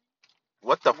Faith Evans?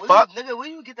 What the fuck? Nigga, where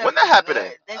you get that? When that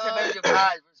happening? They said Mary J.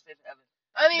 Blige versus Faith Evans.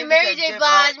 I mean, Mary J.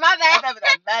 Blige. My bad. I'm having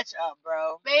a match up,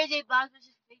 bro. Mary J. Blige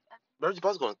versus Faith Evans. Mary J.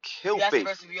 Blige's gonna kill Beyonce Faith.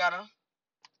 versus Rihanna.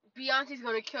 Beyonce's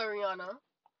gonna kill Rihanna.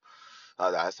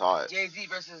 Oh, that's hard. Jay-Z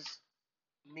versus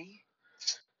me.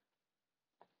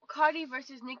 Cardi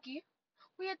versus Nicki.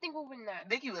 Who you think will win that?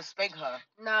 Nicki would spank her.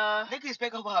 Nah. Nicki would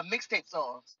spank her with her mixtape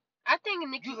songs. I think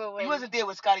Nicki will win. You wasn't there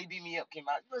when Scotty Beat Me Up came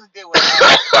out. You wasn't there when.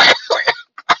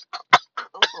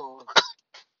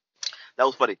 That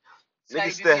was funny.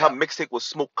 Niggas said her mixtape was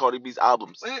Smoke Cardi B's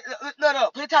albums. No.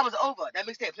 Playtime was over. That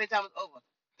mixtape. Playtime was over.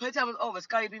 Playtime was over.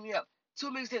 Scotty Beat Me Up. 2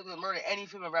 mixtapes would murder any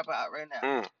female rapper out right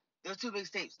now. There was 2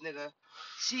 mixtapes, nigga.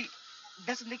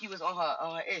 That's what Nicki was on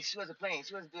her ish. She wasn't playing.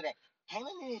 She wasn't doing that. Hey,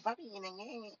 nigga,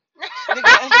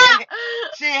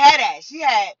 she ain't had that. She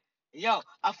had, yo,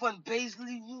 I fun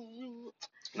Baisley.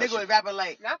 Nigga was rapping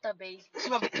like. Not the bass. She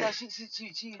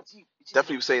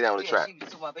definitely was saying that on the track. She was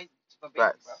talking about Baisley. She's from Baisley,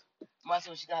 right. bro. Mama said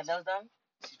when she got her nails done.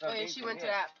 She went to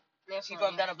that. She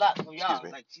from down the block from y'all.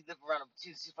 Like she live around.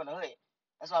 She's from the hood.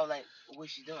 That's why I was like,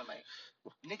 what's she doing? Like,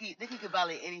 Nicki could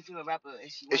violate any female rapper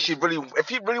if she really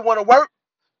want to work,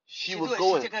 she would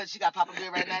go in. She got Papa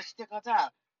Bear right now. She took her time.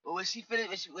 But when she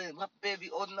finished, when Papa Bear be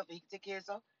old enough and he can take care of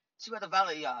herself, she want to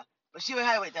violate y'all. But she won't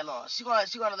have to wait that long. She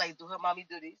gonna like do her mommy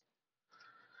duties.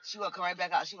 She gonna come right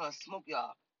back out. She gonna smoke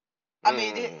y'all. I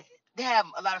mean, they have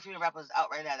a lot of female rappers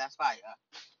out right now. That's fire.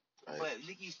 Right. But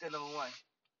Nicki's still number 1.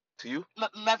 To you?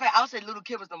 Matter of fact, I would say Little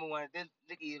Kim is number 1. Then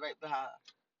Nicki is right behind her.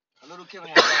 Little Kim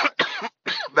has bars.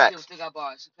 Little Kim still got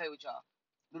bars. She play with y'all.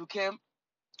 Little Kim,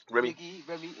 Remy, Nicki,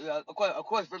 Remy. Of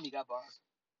course, Remy got bars.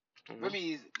 Mm-hmm.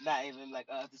 Remy is not even like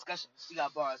a discussion. She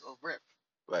got bars over rip.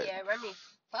 Right. Yeah, Remy.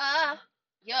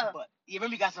 Yeah. But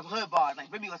Remy got some hood bars.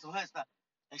 Like Remy got some hood stuff.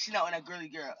 Like she not on that girly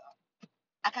girl.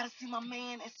 I gotta see my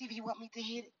man and see if he want me to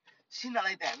hit it. She not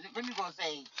like that. Remy gonna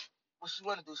say what she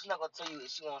wanna do. She not gonna tell you what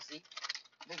she wanna see.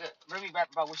 Nigga, Remy rap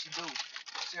about what she do.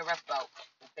 She rap about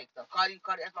the fake stuff. Cardi,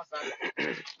 that's my son.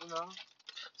 You know.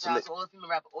 Shout out to all the female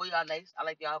rappers. All y'all nice. I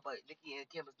like y'all, but Nicki and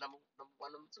Kim is number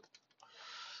 1, number 2.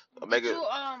 Did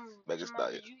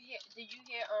you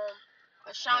hear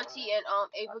Ashanti and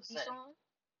A-Boogie song?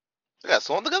 They got a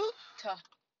song together?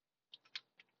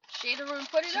 Shade Room,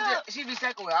 put it up. She be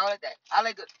second way. I like that. I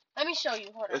like it. Let me show you.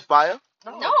 Hold on. It's fire?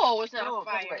 No, it's not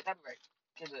fire. Copyright.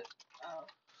 Can do it.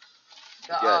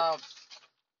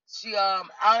 I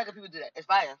don't like when people do that. It's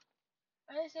fire.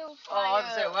 I didn't say it was Oh, I was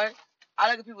fire. say what? I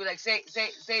like when people like say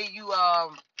you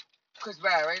Chris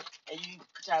Brown, right? And you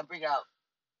try to bring out,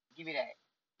 give me that,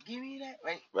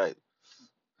 right? Right.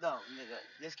 No, nigga,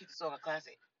 let's keep the song a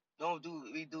classic. Don't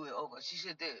redo it over. She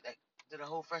should did a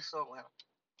whole fresh song with him.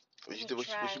 What It you was did? What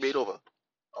she trash. made over?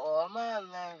 All my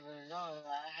life is all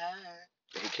I had.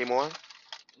 And he came on.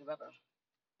 The rapper.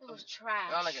 It was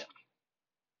I don't like trash. it.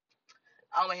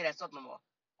 I don't want to hear that song no more.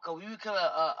 Cause when you kill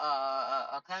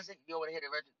a classic, you don't want to hear the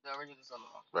original song no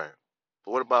more. Right.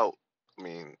 But what about? I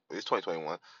mean, it's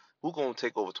 2021. Who gonna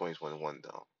take over 2021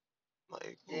 though?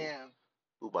 Like, Damn.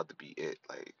 who about to be it?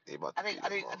 Like, they about to I think be I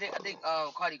the think I think I think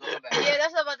motherfucker. Cardi gonna come back. Yeah,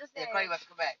 that's what I'm about to say. Yeah, Cardi about to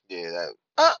come back. Yeah, that.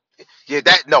 Yeah,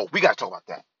 that. No, we gotta talk about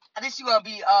that. I think she gonna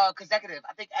be consecutive.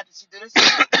 I think after she do this,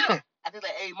 I think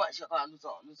like every month she'll come out new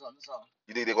song.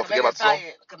 You think they gonna forget about the song?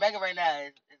 Cause Megan right now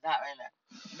is hot right now.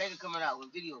 Megan coming out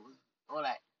with videos, all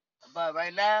that. But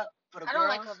right now, for the I girls, don't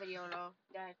like her video though.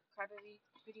 That Cardi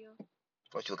video.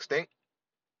 Don't you look stink?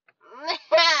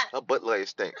 Her butt like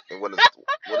stink. And one of the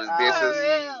dances,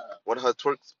 one of her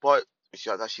twerk part,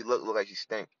 how she look like she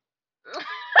stink.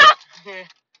 I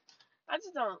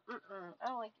just don't. I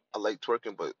don't like it. I like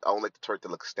twerking, but I don't like the twerk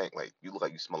that looks stink. Like you look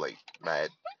like you smell like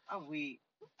mad I'm weak.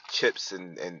 chips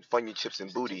and Funyun chips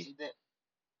and booty.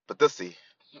 But see.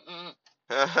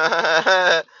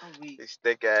 I'm weak. They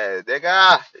stink ass,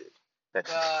 nigga.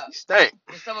 You stink.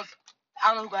 I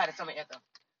don't know who gonna have the summer anthem.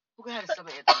 Who gonna have the summer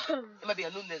anthem? It might be a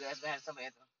new nigga that's gonna have the summer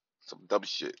anthem. Some dumb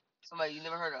shit. Somebody you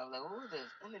never heard of. Like, who is this?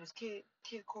 That nigga's Kid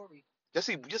Corey.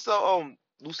 Just saw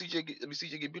Lil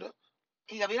CJ get beat up.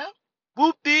 He got beat up?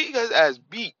 Whoop-dee, he got his ass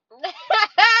beat.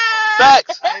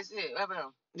 Facts. I didn't see it. What happened to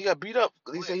him? He got beat up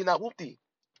because he said he not whoop-dee.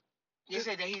 They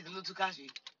said that he's the new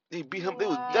Takashi. They beat him.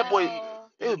 Wow. That boy.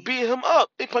 They was beating him up.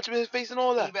 They punched him in his face and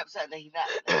all that. He reps something that he's not.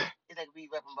 Like, it's like we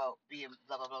rapping about being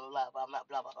blah blah blah blah blah, but I'm not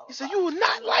blah blah blah. He said you was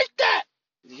not like that.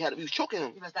 He was choking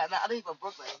him. He was Staten Island. I think he's from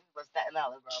Brooklyn. He was Staten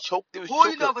Island, bro. Who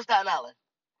you know for Staten Island?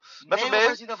 Method Name Man? a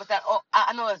person you know for Staten. Oh,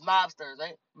 I know it's mobsters,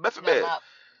 right? Method Man. I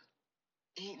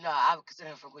would consider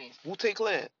him from Queens. Wu-Tang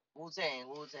Clan. Wu-Tang.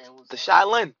 The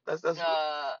Shaolin. That's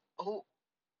who.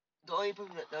 The only people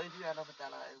I know for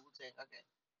Staten Island is Wu-Tang. Okay.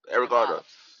 Eric Garner.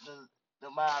 The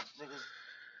mobs niggas.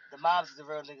 The mobs is the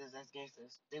real niggas that's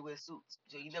gangsters. They wear suits,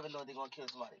 so you never know they're gonna kill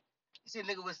somebody. You see a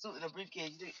nigga with a suit and a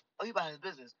briefcase, you think, oh, he about his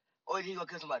business. Or he gonna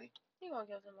kill somebody. He gonna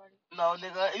kill somebody. No,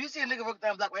 nigga. If you see a nigga walk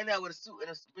down the block right now with a suit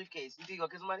and a briefcase, you think he gonna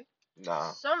kill somebody?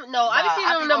 Nah. I've seen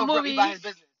him in the movies. He about his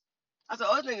business. I said,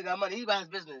 oh, this nigga got money. He about his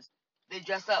business. They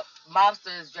dress up.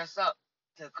 Mobsters dress up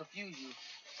to confuse you.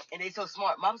 And they so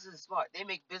smart. Mobsters are smart. They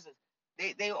make business.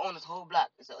 They own this whole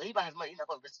block. So he about his money. He's not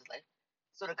gonna risk his life.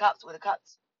 So when the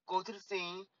cops go to the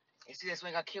scene and see that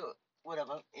man got killed,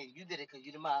 whatever, and you did it because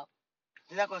you the mob,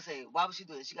 they're not gonna say, why would she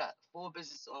do it? She got 4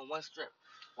 businesses on one strip.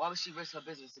 Why would she risk her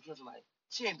business to kill somebody?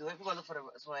 She ain't do it. We're gonna look for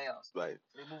somebody else. Right.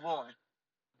 So they move on.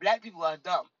 Black people are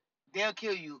dumb. They'll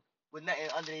kill you with nothing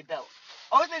under their belt.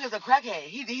 Oh, this nigga's a crackhead.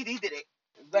 He did it.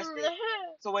 Arrested.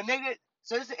 So when niggas,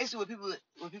 so this is the issue with people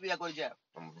that go to jail.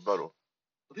 Rebuttal.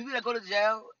 With people that go to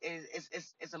jail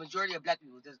it's a majority of black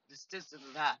people. The statistics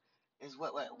is high. It's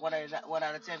what 1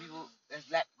 out of 10 people that's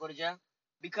black go to jail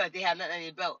because they have nothing on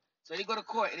their belt. So they go to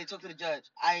court and they talk to the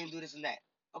judge. I ain't do this and that.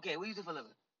 Okay, what you do for a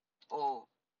living? Oh,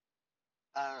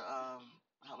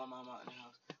 help my mom out in the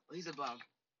house. Well, he's a bum.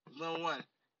 1-1.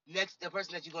 Next, the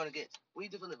person that you're gonna get. What you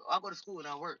do for a living? Oh, I go to school and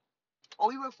I work.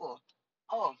 Oh, you work for?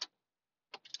 Oh,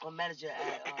 I'm manager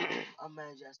at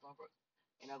Starbucks,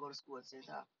 and I go to school at the same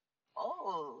time.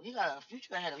 Oh, he got a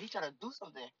future ahead of him. He trying to do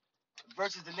something.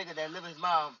 Versus the nigga that live with his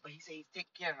mom, but he say he's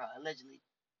taking care of her allegedly.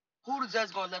 Who the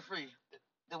judge gonna let free?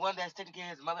 The one that's taking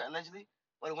care of his mother allegedly,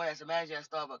 or the one that's a manager at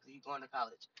Starbucks? And he's going to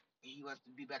college and he wants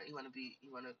to be better. He trying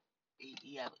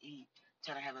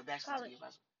to have a bachelor's degree.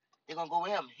 They're gonna go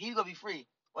with him. He's gonna be free,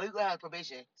 or he gonna have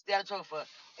probation. Stay out of trouble for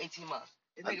 18 months.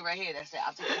 This nigga right here that said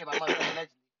I'm taking care of my mother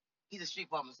allegedly. He's a street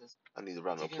pharmacist. I need a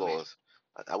round of applause.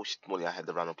 I wish Molly I had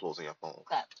the round of applause on your phone.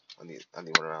 Clap. I need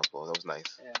one round of applause. That was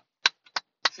nice. Yeah.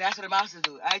 See, that's what the mobsters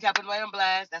do. I ain't tapping right on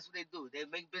blast. That's what they do. They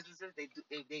make businesses. They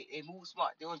move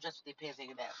smart. They don't dress with their pants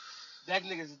hanging down. Black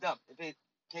niggas is dumb. They pay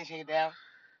pants hanging down.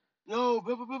 Yo,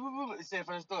 blah, blah, blah, blah, blah. Instead in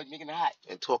front of the store, making it hot.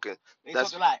 And talking. They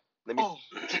talk a lot. Oh,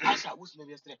 I shot Wilson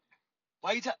yesterday.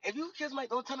 Why you tell? If you kiss somebody,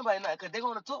 don't tell nobody nothing, cause they're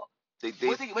gonna talk.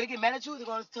 When they get mad at you, they're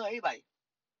gonna tell everybody.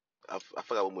 I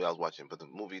forgot what movie I was watching, but the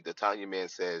movie, the Italian man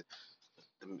said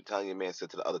to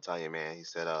the other Italian man, he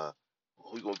said,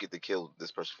 who you gonna get to kill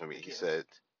this person for me? He said,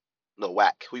 no,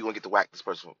 whack. Who you gonna get to whack this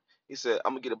person for? He said,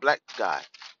 I'm gonna get a black guy.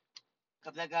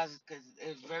 Cause black guys, cause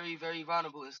it's very, very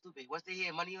vulnerable and stupid. Once they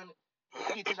hear money on it,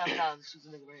 I get $10,000 to shoot a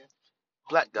nigga right here.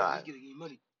 Black Bro, guy. he getting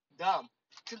money. Dumb.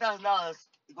 $10,000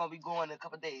 is gonna be going in a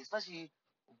couple days, especially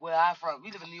where I'm from.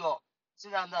 We live in New York.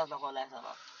 $10,000 not gonna last that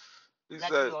long. He Black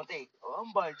said, people don't think, oh,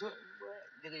 I'm buying Jordan.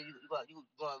 Nigga, you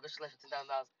go on rich life for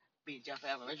 $10,000, be in jail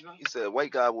forever. Rich bro. he said,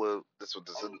 white guy will. This was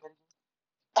this.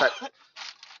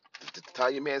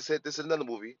 Tanya Man said this in another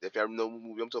movie. If you ever know what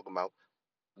movie I'm talking about,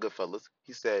 Goodfellas.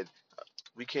 He said,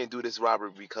 we can't do this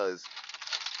robbery because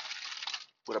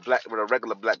with a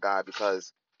regular black guy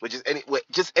because with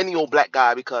just any old black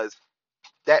guy because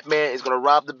that man is gonna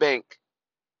rob the bank,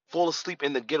 fall asleep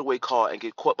in the getaway car, and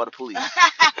get caught by the police.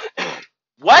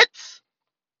 What?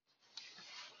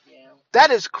 Yeah. That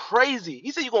is crazy.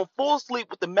 He said you're gonna fall asleep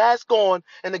with the mask on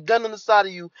and the gun on the side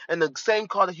of you and the same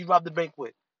car that you robbed the bank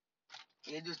with.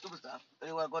 They do stupid stuff.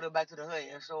 They want to go back to the hood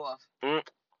and show off.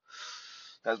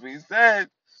 That's what he said.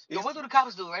 Yo, what do the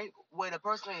cops do, right? When a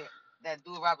person that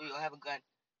do a robbery or have a gun,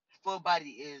 full body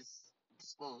is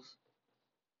disclosed.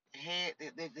 The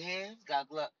hands got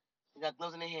gloves. They got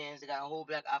gloves in their hands. They got a whole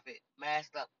black outfit,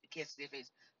 masked up. You can't see their face.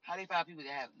 How they find people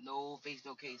that have no face,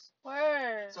 no case?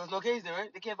 Word. So it's no case there,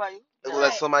 right? They can't find you.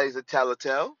 Unless somebody's a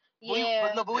telltale.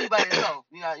 Yeah. But when you by yourself,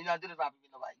 you're not doing the robbery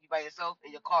with nobody. You by yourself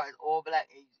and your car is all black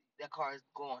and that car is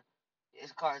gone.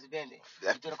 His car is abandoned.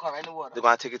 You throw the car right in the water. They're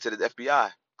gonna take it to the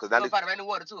FBI because now they find it right in the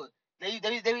water too. They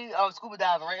scuba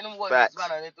diving right in the water. Facts.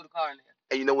 They threw the car in there.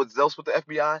 And you know what's else with the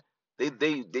FBI? They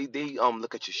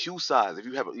look at your shoe size. If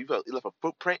you left a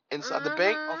footprint inside the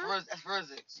bank, That's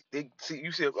forensics. they see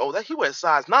you say, oh, that he wears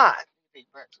size 9.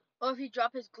 Or if you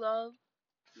drop his glove.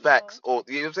 Facts. Or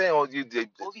you know what I'm saying? Or you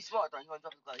Or if he's smart though, he gonna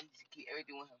drop his glove. He keep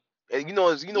everything with him. and you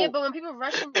know. Yeah, but when people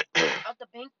rushing out the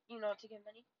bank, to get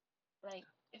money, like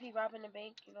if he robbing the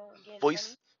bank, and getting voice,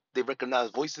 money. they recognize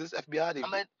voices. FBI,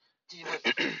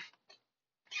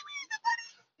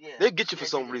 yeah. They get you for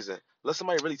some reason. Let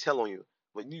somebody really tell on you.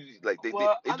 When you like they do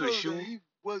the shoe. He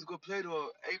was gonna play on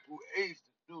April 8th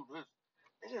to do this.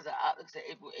 Niggas are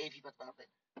April 8th. He about to play.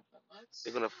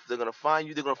 What? They're gonna find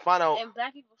you. They're gonna find out. And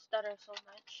black people stutter so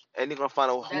much. And they're gonna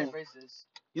find out who. That's racist.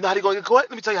 You know how they gonna get caught?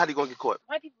 Let me tell you how they gonna get caught.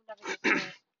 White people never get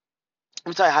caught. Let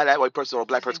me tell you how that white person or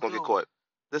black person gonna get caught.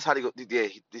 This is how they go. Yeah,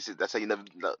 that's how you never.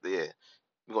 Yeah,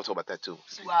 we're gonna talk about that too.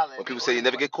 When people say you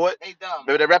never get caught, they dumb.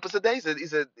 Remember that rapper today? He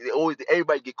said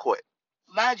everybody get caught.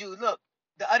 Mind you, look,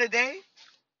 the other day,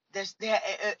 they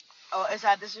had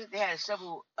inside this they had a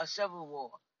shovel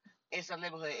wall in some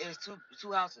neighborhood. It was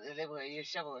two houses in the neighborhood. He was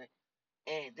shoveling,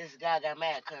 and this guy got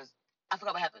mad because I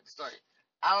forgot what happened. The story.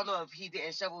 I don't know if he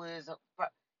didn't shovel his.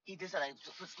 He just like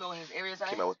put snow in his area.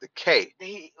 Came out with the K.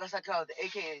 What's that called? The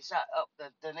AK and shot up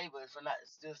the neighbors for not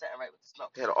doing something right with the snow.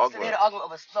 They had an argument. They had an argument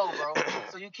over snow, bro.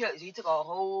 So he took a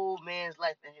whole man's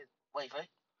life and his wife, right?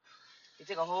 He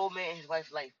took a whole man and his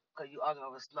wife's life because you arguing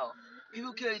over snow.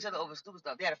 People kill each other over stupid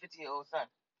stuff. They had a 15-year-old son.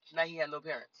 Now he had no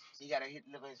parents. So he got to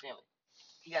live with his family.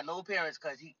 He got no parents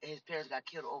because his parents got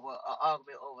killed over an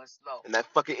argument over snow. And that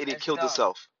fucking idiot killed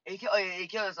himself. He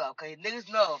killed himself because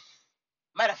niggas know.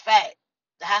 Matter of fact,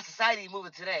 the high society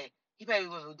moving today, he probably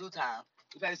was in due time.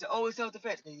 He probably said, "Oh, it's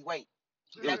self-defense," because he's white.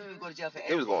 Black people go to jail for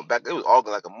anything. It was going back. It was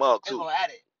arguing like a mug too. They going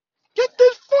at it. Get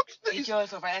this fuck. He killed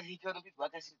himself right after he killed them people. I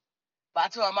guess. But I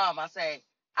told my mom, I said,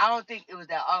 I don't think it was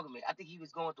that argument. I think he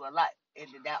was going through a lot, and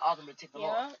then that argument took him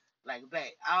off. Like,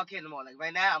 back, I don't care no more. Like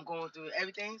right now, I'm going through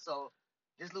everything, so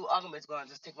this little argument's going to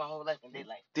just take my whole life and they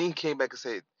like. Dean came back and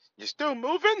said, "You're still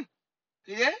moving?"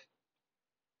 He did.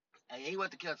 Yeah, he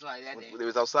went to kill somebody that day. When he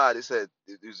was outside, he said,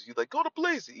 "He like go to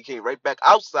police." He came right back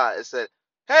outside and said,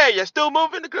 "Hey, you're still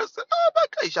moving?" The girl said, "Oh my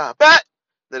God," he shot her back.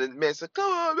 Then the man said,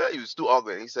 "Come on, man." He was still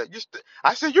arguing. He said,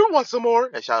 I said, "You want some more?"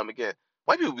 And shot him again.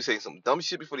 White people be saying some dumb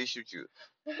shit before they shoot you.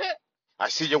 I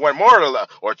see you want more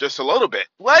or just a little bit.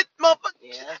 What, motherfucker?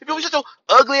 Yeah. If you shut your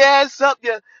ugly ass up,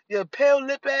 your pale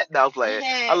lip ass. Now I'm playing.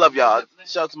 I love y'all.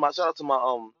 Shout out to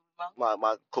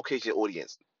my Caucasian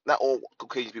audience. Not all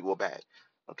Caucasian people are bad.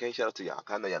 Okay, shout out to y'all.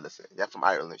 I know y'all listen. Y'all from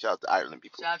Ireland. Shout out to Ireland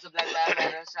people. Shout out to Black Lives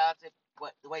Matter. Shout out to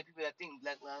the white people that think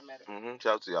Black Lives Matter.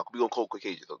 Shout out to y'all. We gonna call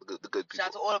Caucasians, though, the good people. Shout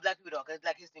out to all the black people though, cause it's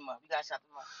Black History Month. We gotta shout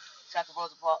them out. Shout out to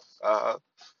Rosa Parks.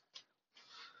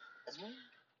 That's me.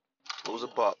 Rosa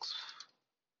Parks.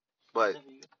 But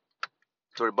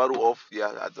to rebuttal off,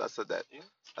 yeah, I said that. Yeah.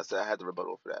 I said I had to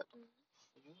rebuttal for that.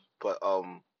 But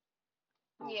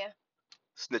yeah.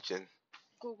 Snitching.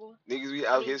 Google. Niggas be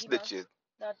out here snitching.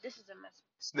 No, this is a mess.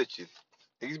 Snitching.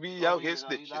 Niggas be out here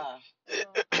snitching.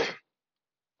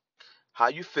 How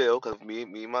you feel? Cause me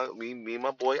and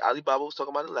my boy Alibaba was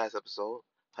talking about it last episode.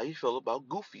 How you feel about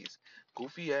Goofies?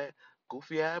 Goofy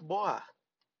ass boy.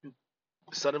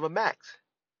 Son of a Max.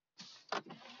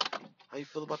 How you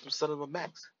feel about them son of a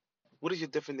Max? What is your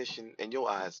definition in your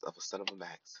eyes of a son of a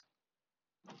Max?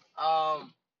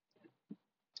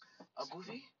 A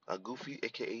goofy. A goofy,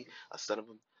 aka son of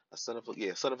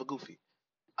a goofy.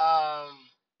 Um,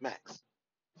 Max.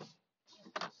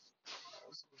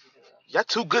 what's a goofy thing? Y'all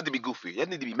too good to be goofy. Y'all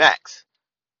need to be Max.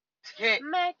 Yeah.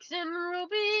 Max and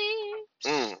Ruby.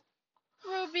 Mm.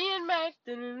 Ruby and Max.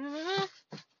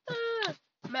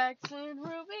 Max and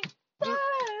Ruby.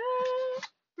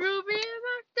 Ruby and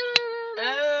Max.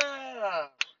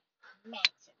 Max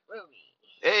and Ruby.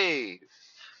 Hey.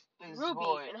 Ruby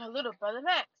and her little brother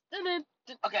Max.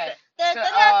 Okay.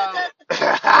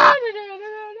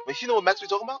 Wait, she know what Max we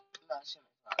talking about? No,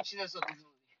 she never saw a goofy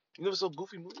movie. You never saw a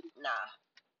goofy movie? Nah.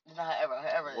 It's not her era. Her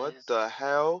era What is. the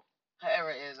hell? Her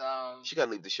era is She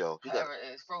gotta leave the show. Her era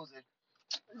is Frozen.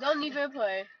 Don't even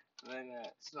play.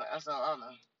 That's all I don't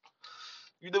know.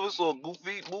 You never saw a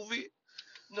goofy movie?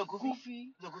 No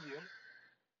goofy. No goofy. Right?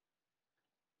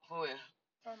 For where?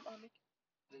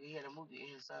 Nigga, he had a movie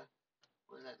in his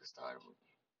what was that? The star of the movie.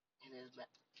 In his Max.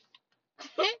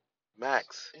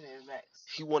 Max. In his Max.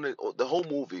 He wanted the whole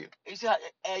movie. You see how?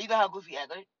 You know how Goofy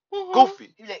act, right?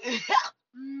 Goofy. He's like.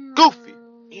 Goofy.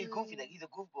 He's goofy, like he's a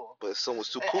goofball. But his son was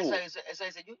too cool. So he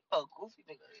said, "You a goofy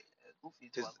nigga."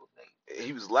 Goofy is goofy. Like,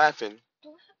 he was laughing.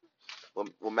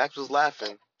 When Max was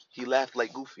laughing, he laughed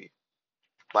like Goofy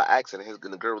by accident.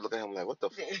 The girl was looking at him like, "What the?"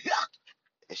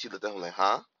 And she looked at him like,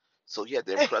 "Huh?" So he had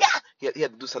to impress. he had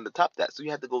to do something to top that. So he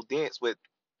had to go dance with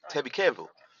Tabby Campbell.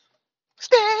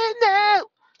 Stand out.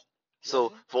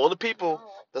 So for all the people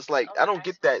that's like, I don't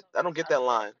get that. I don't get that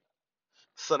line.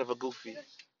 Son of a Goofy.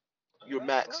 You're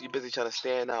Max. You're busy trying to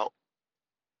stand out.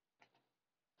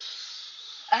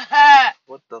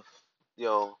 What the?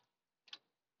 Yo.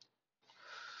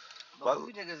 But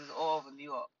Goofy niggas is all over New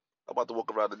York. I'm about to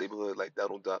walk around the neighborhood like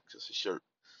Donald Duck, just a shirt.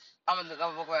 I'm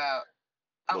gonna walk around.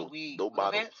 I'm weak. No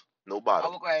bottom. No bottom.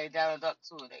 I walk around Donald Duck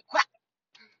too. Like, quack.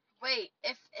 Wait,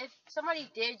 if somebody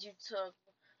dared you to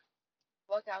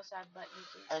walk outside but you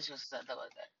do, I just said that like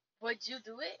that. would you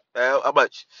do it? How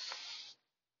much?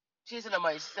 She said no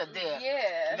money. She said there.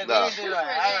 Yeah. Nigga, Nah. I do that.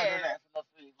 I don't do that for no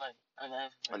free money.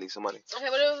 I need some money. Okay,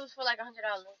 what if it was for like $100?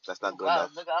 That's not good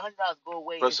enough. Nigga, $100 go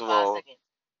away First in of 5 all, seconds.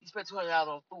 You spent $200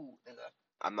 on food, nigga.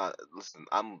 I'm not. Listen,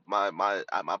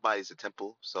 my body's a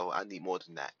temple, so I need more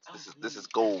than that. This is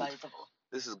gold.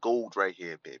 This is gold right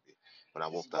here, baby. When I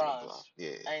walk down the block,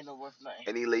 yeah. I ain't no worth nothing.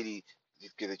 Any lady you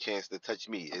get a chance to touch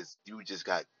me is you just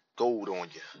got gold on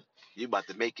you. You about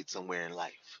to make it somewhere in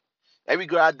life. Every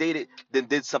girl I dated then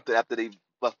did something after they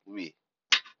fucked with me.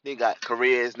 They got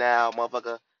careers now,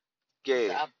 motherfucker.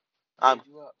 Yeah, I'm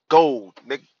gold,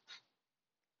 nigga.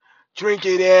 Drink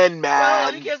it in, man.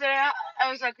 Bro, you can't say that.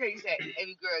 I was like crazy. You said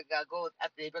every girl got gold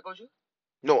after they break on you.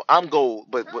 No, I'm gold,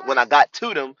 but when I got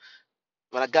to them,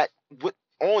 when I got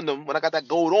on them, when I got that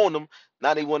gold on them,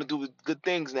 now they want to do good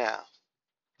things now.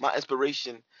 My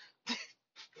inspiration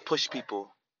push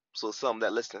people. So some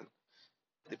that listen,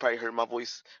 they probably heard my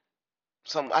voice.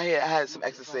 I had some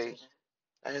exes say,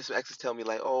 I had some exes tell me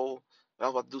like, oh, when I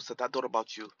was about to do something, I thought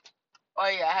about you. Oh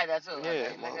yeah, I had that too.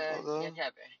 Yeah, nigga, you're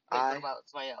capping. I about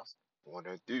somebody else.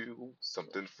 Wanna do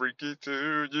something freaky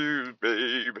to you,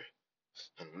 baby.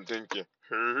 And think you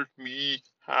hurt me,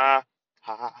 ha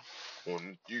ha.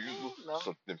 Wanna do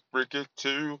something freaky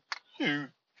to you,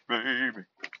 baby.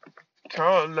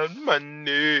 Call it money.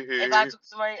 If I took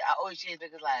somebody, I always change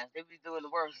niggas' lives. They be doing the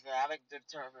worst. I make the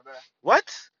turn for better.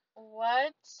 What?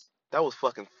 What? That was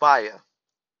fucking fire.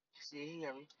 See, he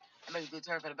hear me. I make you do the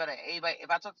turn for the better. Anybody, if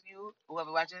I talk to you,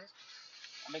 whoever watches,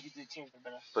 I make you do the change for the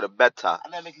better. For the better.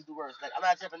 I'm not make you do worse. Like I'm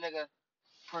not the type of nigga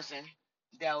person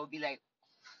that would be like.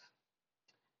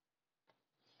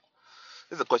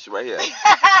 This is a question right here.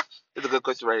 It's a good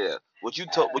question right here. Would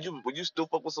you still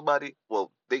fuck with somebody? Well,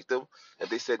 date them if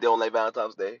they said they don't like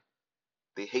Valentine's Day?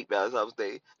 They hate Valentine's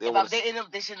Day. If I'm dating them,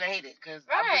 they shouldn't hate it because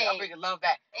I'm bringing love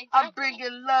back. Exactly. I'm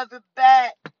bringing love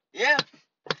back. Yeah.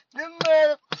 The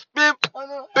mother. Bim, I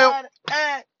know bim, how to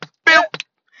act. bim,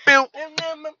 bim,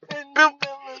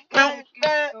 Bim.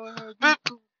 bim,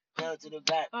 Down to the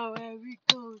back. Oh, where we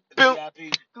go? bim,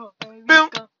 VIP. Go where we bim,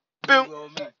 go. bim, Go on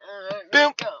me.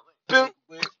 bim, bim,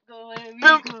 Go where we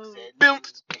bim, go. bim,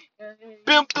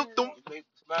 bim, dum, dum, Make me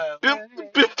smile. bim,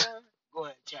 bim, Go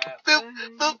ahead, child.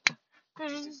 bim, dum,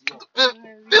 Jesus, yo. bim,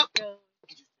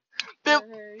 bim,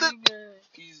 bim, dum.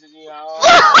 Jesus, yo.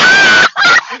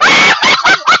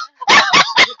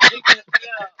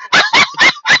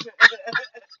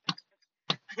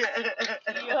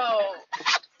 Yo.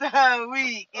 So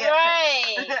weak. Yeah.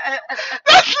 Right.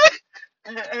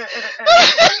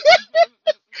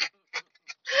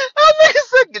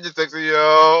 Get your sexy,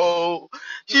 yo.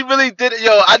 She really did it.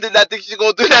 Yo, I did not think she was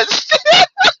gonna do that shit.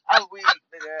 I'm weak,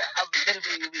 nigga. I'm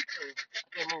literally weak too. I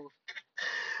can't move.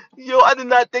 Yo, I did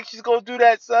not think she's gonna do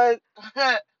that, son.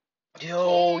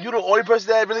 Yo, you the only person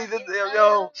that really did.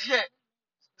 Yo, Shit.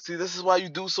 see, this is why you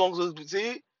do songs.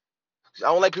 See, I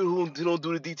don't like people who don't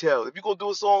do the detail. If you gonna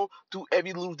do a song, do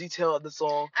every little detail of the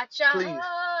song. I try Please.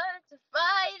 hard to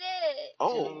fight it.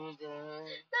 Oh,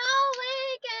 No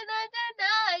way can I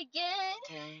deny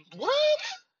it. what?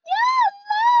 Your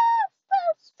love so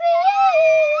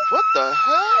sweet. What the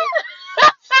hell?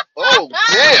 Oh,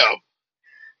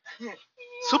 damn.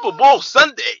 Super Bowl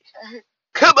Sunday.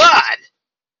 Come on.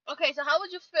 Okay, so how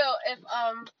would you feel if I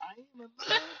am a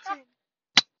mountain.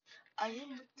 I am a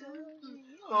mountain.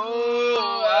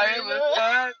 Oh, I am a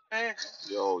mountain.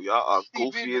 Yo, y'all are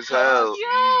goofy as hell.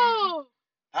 Yo!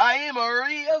 I am a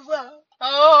river.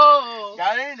 Oh!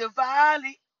 Down in the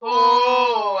valley.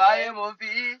 Oh, I am a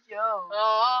vision.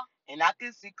 Oh! And I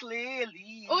can see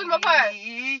clearly. Who's my part?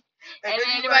 If And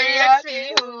anybody anybody asks asks me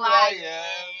me who I am.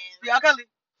 Y'all Kelly.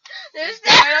 This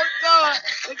Stand up tall.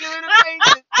 Look at me in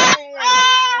the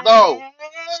face. No.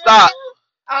 Stop.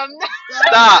 I'm not.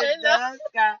 Stop.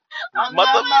 I'm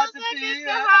Mother- not about to feel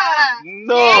high.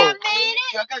 No. Yeah, I made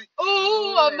it. Y'all Kelly.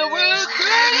 Ooh, I'm the world's They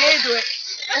greatest. ain't do it.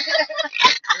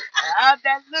 I'm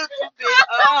that little bit.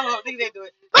 Oh, they didn't do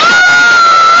it.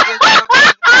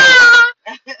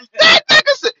 That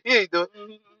nigga said he ain't doing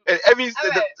it. And every in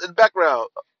the background.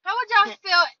 How would y'all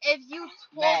feel if you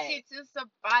Mad. talking to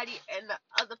somebody and the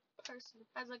other person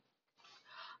has like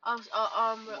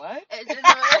What? is in a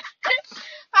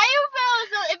how you feel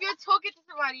so if you're talking to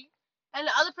somebody and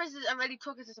the other person is already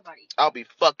talking to somebody? I'll be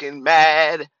fucking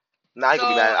mad. Nah, I ain't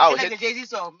gonna be mad. I'll it's like hit. the Jay-Z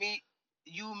song, me,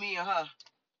 and her.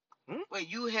 Hmm? Wait,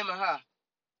 you, him, and her.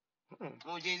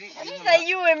 Hmm. Jay-Z? He said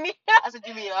you and me. I said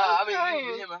you, me, and her. I mean,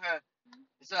 you, him, and her.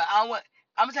 So I'm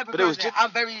the type of But it was person,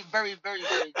 I'm very, very, very,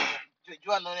 very, you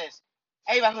wanna know this?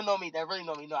 Everybody who know me, that really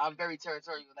know me, know I'm very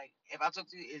territorial. Like, if I talk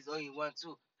to you, it's only one,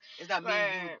 two. It's not me,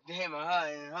 you, him, and her,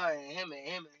 and him,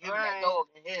 and that dog,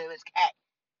 and him, and his cat.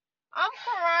 I'm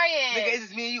crying. Nigga, it's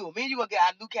just me and you. Me and you gonna get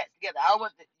our new cats together. I don't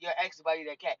want your ex to buy you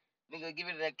that cat. Nigga, give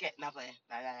it to that cat. Not playing.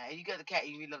 Nah. You got the cat.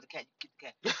 You really love the cat. You keep the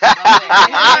cat.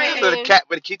 So the cat,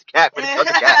 but keep the cat, but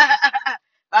the cat.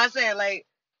 I'm saying, like,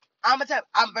 I'm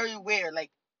very weird.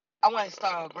 Like, I want to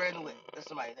start a brand new with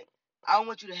somebody. Like, I don't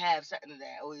want you to have something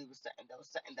that always was something that was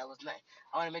something that was nothing.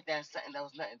 I want to make that something that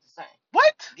was nothing to something.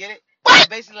 What? Get it? What? So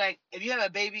basically, like, if you have a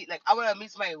baby, like, I want to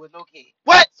meet somebody with no kid.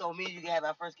 What? So me and you can have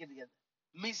our first kid together.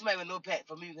 Meet somebody with no pet.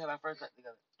 For me, we can have our first pet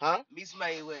together. Huh? Meet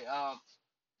somebody with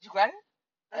you crying?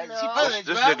 No. She feeling it,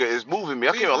 This bro. nigga is moving me.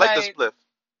 I Meet can't even like this somebody spliff.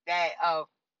 that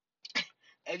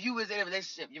if you was in a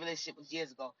relationship, your relationship was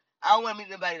years ago. I don't want to meet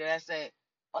anybody that I said,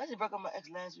 oh, I just broke up with my ex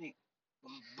last week.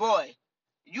 Boy,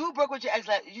 you broke with your ex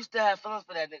last. You still have feelings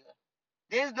for that nigga.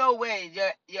 There's no way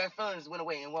your feelings went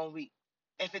away in 1 week.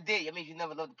 If it did, I mean, you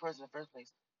never loved the person in the first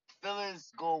place.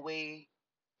 Feelings go away.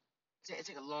 It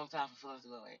took a long time for feelings to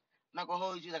go away. I'm not gonna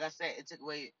hold you. Like I said, it took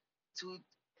away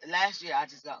last year I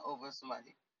just got over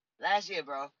somebody. Last year,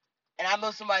 bro. And I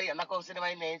know somebody. I'm not gonna say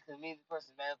anybody's names because me and the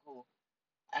person, man, cool.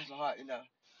 That's my heart, you know.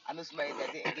 I know somebody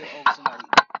that didn't get over somebody in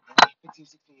like 15,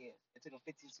 16 years. It took them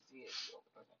 15, 16 years to get over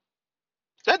the person.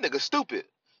 That nigga stupid.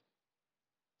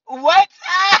 What?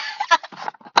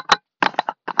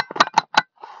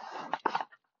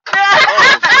 I'm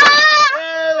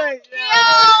crying.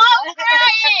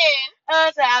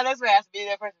 That's why I have to be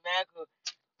that person, man. Cool.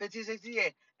 15, 16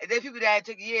 years. And then people that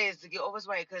took years to get over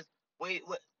somebody because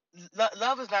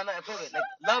love is not nothing to Like,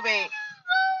 love ain't.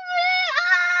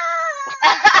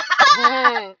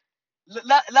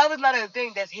 Love is not a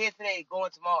thing that's here today,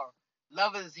 going tomorrow.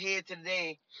 Love is here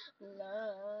today.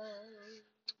 Love.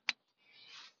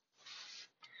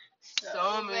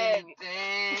 So many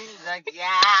things I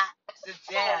got to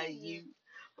tell you,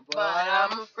 but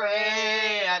I'm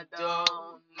afraid I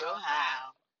don't know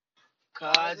how.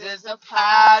 'Cause it's a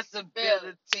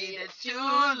possibility that you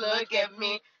look at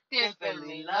me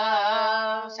differently,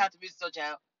 love. Shout out to Music Soul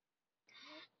Child.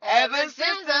 Ever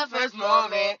since the first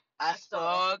moment I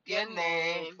saw your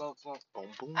name,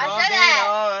 I said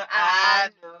that. I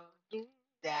know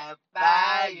that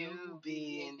by you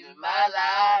being in my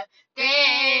life,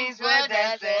 things were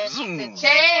destined to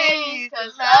change.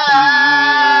 'Cause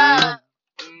love,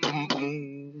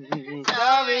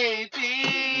 so many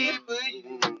people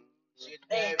you should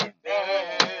never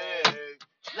beg.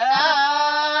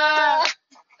 Love,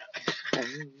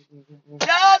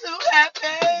 those who have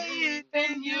faith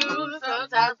in you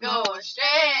sometimes go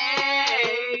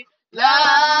astray.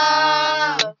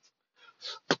 Love,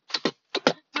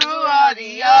 through all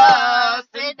the ups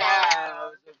and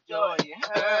downs of joy and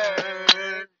hurt.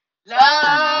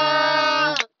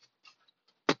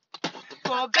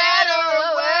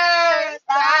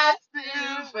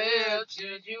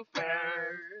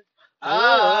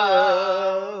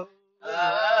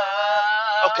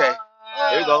 Okay.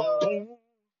 Here we go.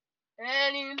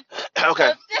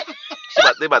 Okay.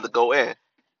 They about to go in.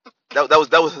 That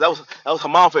was her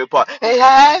mom's favorite part. Hey,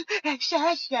 hi, hey,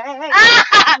 Shay Shay.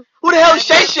 Who the hell is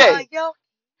Shay Shay?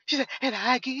 She said, and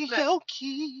I get your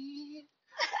key.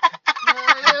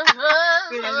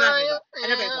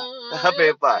 Her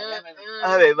favorite part.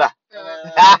 Her favorite part.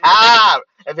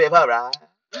 Her favorite part, right?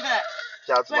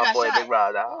 Shout out to my boy Big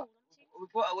Rod. We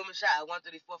put a women's shot at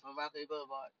 134th on Rockaway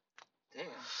Boulevard. Damn.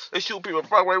 They shoot people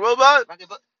from Rockaway Boulevard?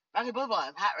 Rockaway Boulevard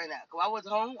is hot right now. Cause I was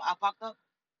home, I popped up.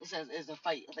 It says it's a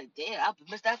fight. I was like, damn, I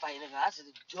missed that fight, nigga. I should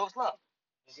have drove slow.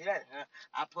 You see that?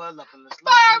 I pulled up in the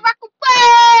slow.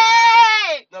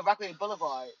 Rockaway! No, Rockaway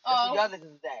Boulevard. That's where y'all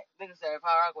niggas is at. Niggas said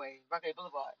Power Rockaway. Rockaway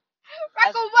Boulevard.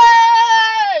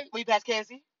 Rockaway! When you pass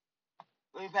KFC?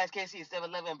 When you pass KFC,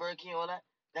 7-Eleven, and Burger King, all that,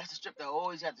 that's the strip that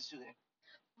always have to shoot in.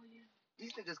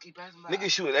 These niggas keep passing by.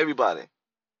 Niggas shooting everybody.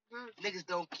 Niggas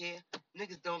don't care.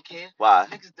 Niggas don't care. Why?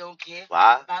 Niggas don't care.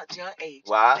 Why? About your age.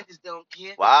 Why? Niggas don't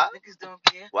care. Why? Niggas don't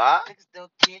care. Why? Niggas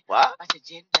don't care. Why? About your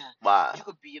gender. Why? You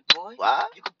could be a boy. Why?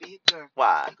 You could be a girl.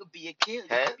 Why? You could be a kid.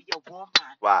 You could be a woman.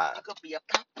 Why? You could be a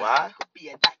papa. Why? You could be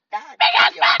a dad.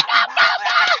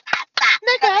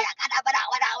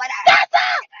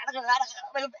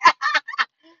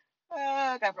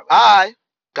 I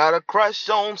got a crush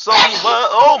on someone.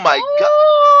 Oh my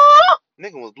god.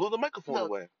 Nigga was blew the microphone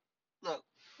away. Look.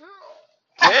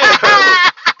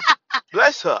 Damn.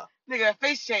 Bless her. Nigga,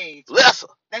 face change. Bless her.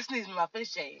 That sneeze my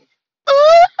face change.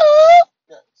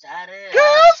 Look,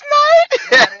 girls night.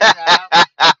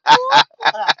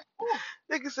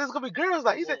 Nigga says it's gonna be girls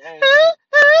night. He said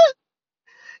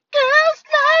girls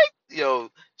night.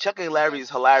 Yo, Chuck and Larry is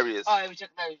hilarious. Oh, Chuck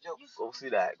and Larry jokes. Go see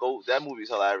that. That movie's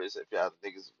hilarious if y'all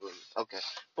niggas okay.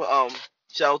 But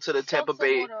shout out to the Tampa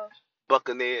Bay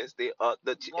Buccaneers. They are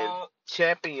the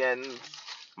champions,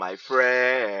 my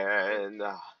friend.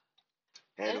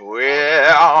 And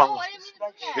we'll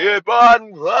keep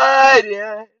on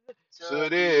riding to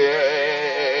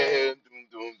the end.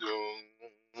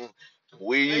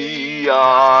 We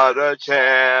are the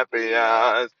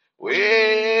champions.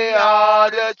 We are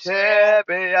the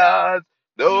champions.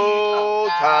 No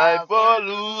time for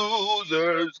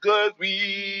losers, 'cause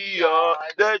we are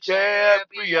the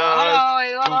champions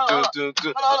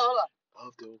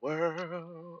of the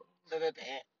world.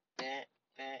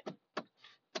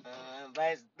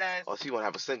 Oh, she wanna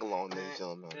have a sing along, ladies and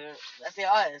gentlemen. That's the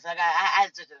artist.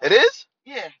 I It is?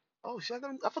 Yeah. Oh shit!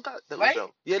 I forgot that right? was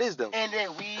them. Yeah, it is them. And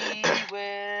then we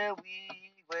will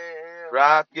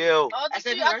rock you. Oh, I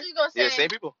thought you gonna say. Yeah, same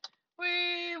people.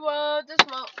 We want the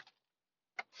smoke.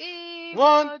 We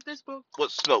want the smoke.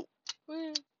 What smoke?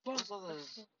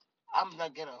 I'm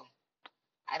not ghetto.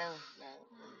 I don't know.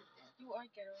 You are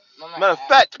ghetto. Matter of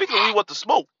fact, speaking of we want the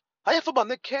smoke, how you feel about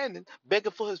Nick Cannon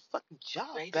begging for his fucking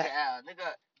job back?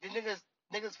 Nigga,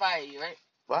 niggas fire you, right?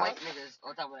 Why? White niggas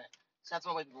on top of that. Shout out to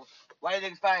my white people. White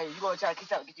niggas fire you. You gonna try to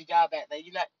get your job back? Like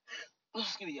you're not.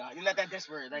 Excuse me, y'all. You're not that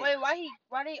desperate. Like, wait,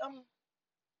 why they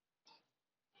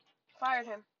fired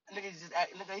him?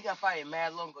 Nigga, he got fired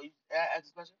mad long ago. You ask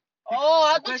this question? Oh,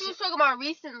 I thought you was talking about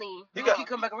recently. He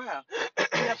come back around.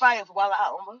 He got fired for Wild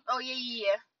Out, remember? Oh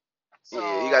yeah. So,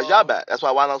 yeah, he got his job back. That's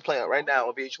why Wild Out's playing right now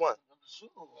on VH1. Sure.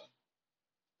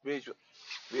 VH1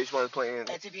 is playing. And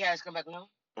TV Harris come back with him?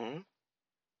 Mm-hmm.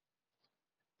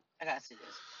 I gotta see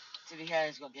this. TV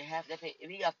Harris gonna get half that pay. If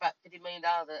he got $50 million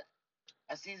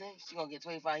a season, she gonna get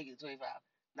 25. He get 25.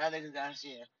 Now niggas got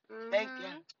share. Thank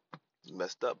you. You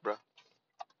messed up, bro.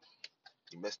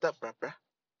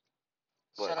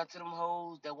 Shout out to them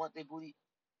hoes that want their booty.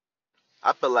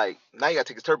 I feel like now you gotta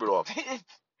take his turbo off. I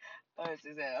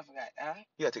forgot. Huh?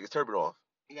 You gotta take his turbo off.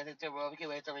 You gotta take his turbo off. You can't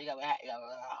wear a turbo. You gotta wear hat.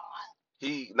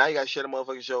 Now you gotta share the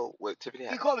motherfucking show with Tiffany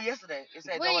Haddish. He called me yesterday. He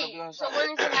said, don't want to be on show. So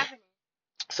when is it happening?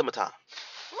 Summertime.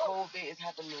 COVID is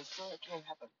happening, so it can't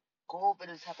happen. COVID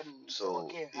is happening, so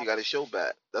it can't happen. He got his show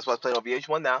back. That's why it's playing on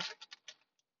VH1 now.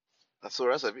 I said,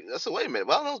 wait a minute.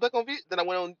 Well, I know it's back on VH1. Then I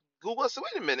went on Google. I said,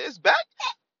 wait a minute, it's back?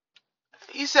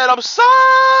 He said, I'm sorry.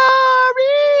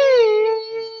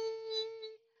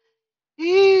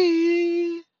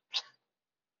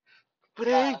 But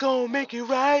it ain't gonna make it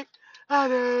right. I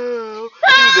know.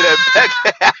 He was in that back.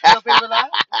 Your favorite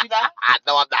live? You live?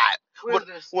 No, I'm not. Where is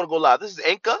this? Wanna go live? This is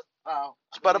Anchor. Oh.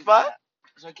 Spotify.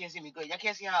 So you can't see me good. Y'all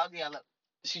can't see how ugly I look.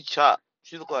 She chopped.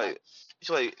 She look like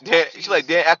Dan. She like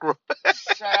Dan Aykroyd.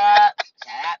 Shut up.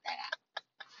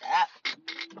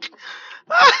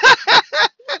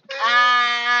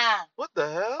 What the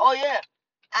hell? Oh yeah.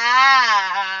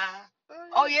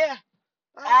 Oh yeah.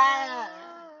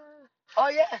 Oh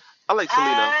yeah. I like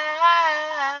Selena.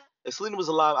 If Selena was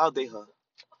alive, I'll date her.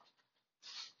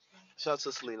 Shout out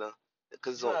to Selena.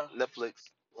 Because it's on Netflix.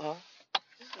 Huh?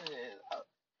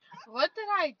 What did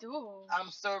I do?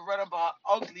 I'm still running about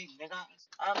ugly, nigga.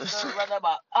 I'm still running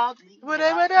about ugly.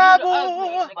 Whatever You that the ugly,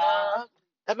 boy. nigga.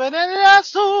 Whatever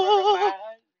so. It's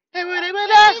you. Whatever You're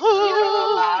that the who.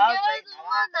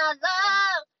 one I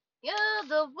love. You're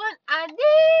the one I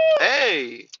need.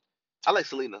 Hey. I like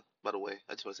Selena, by the way.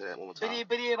 I just want to say that one more time. I want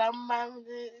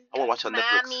to watch her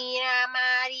Netflix. Mamma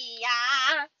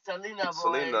Maria. Selena, boy.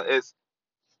 Selena is.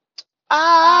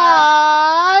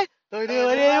 I.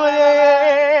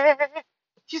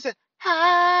 She said,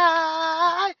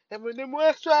 hi.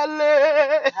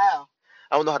 How?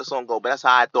 I don't know how the song go, but that's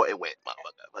how I thought it went.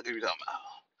 Motherfucker. Like, you talking about?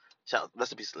 Shout out,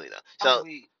 rest in peace, Selena. Shout,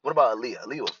 what about Aaliyah?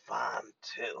 Aaliyah was fine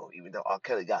too, even though R.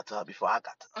 Kelly got to her before I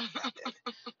got to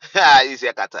her. You see,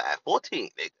 I got to her at 14,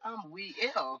 nigga. I'm weak.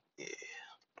 Ew. Yeah.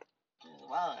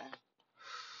 Wow.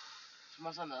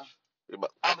 My son though.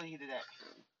 About, I believe he did that.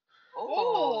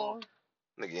 Oh.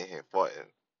 nigga in here farting.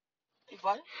 He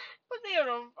farted? What they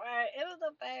on fire? It was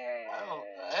a bear.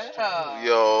 Oh.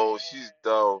 Yo, she's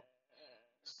dope.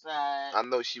 Sad. I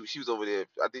know she was over there.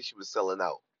 I think she was selling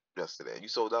out yesterday. You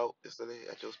sold out yesterday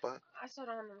at your spot? I sold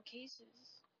on them cases.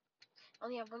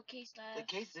 Only have one case left. The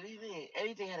case,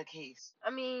 everything had a case. I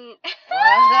mean,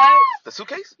 the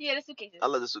suitcase? Yeah, the suitcases. I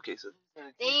love the suitcases.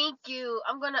 Thank you.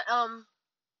 I'm gonna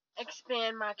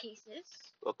expand my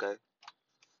cases. Okay.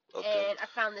 And I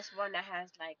found this one that has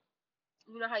like,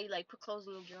 you know how you like put clothes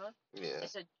in your drawer? Yeah.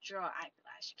 It's a drawer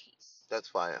eyelash case. That's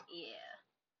fire. Yeah.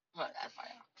 What? That's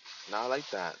fire. Nah, I like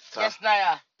that. Yes,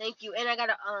 Naya. Thank you. And I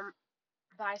gotta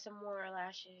buy some more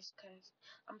lashes because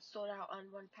I'm sold out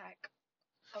on one pack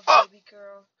of baby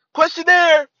girl.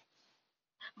 Questionnaire.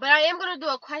 But I am gonna do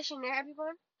a questionnaire,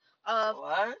 everyone.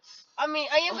 What? I mean,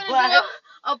 I am gonna do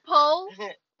a poll.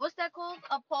 What's that called?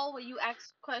 A poll where you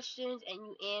ask questions and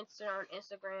you answer on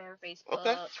Instagram, Facebook.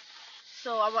 Okay.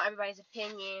 So I want everybody's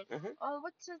opinion Mm-hmm.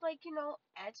 what to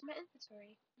add to my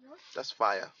inventory. You know? That's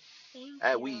fire. Thank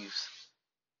Add you. weaves.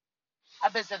 I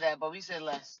been said that, but we said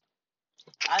less.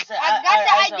 I said I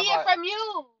got the idea from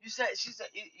you. You said she said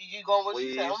you going with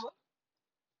she said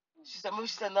she said maybe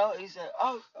she said no. And he said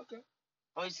okay.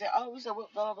 Or he said we said blah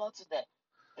blah blah to that.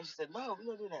 And she said no, we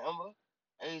don't do that, Umber.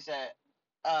 And he said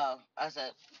I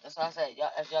said that's what I said.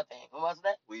 Y'all that's your thing. What was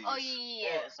that? Weaves. Oh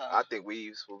yeah. So I think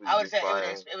weaves will be I would have said fire.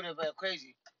 it would have been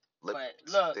crazy. Lipstick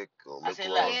but look, or I say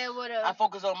lip less. gloss. Yeah, whatever. I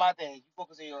focus on my thing. You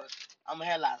focus on yours. I'm a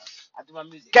headliner. I do my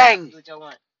music. Gang. Do what y'all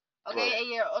want. Okay, Bro. and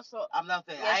you're also. I'm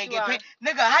nothing. Yes, I ain't you get are. paid.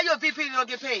 Nigga, how you a VP and don't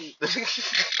get paid? What?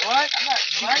 I'm not.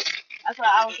 What? That's why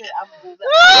I don't say I'm doing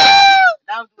less.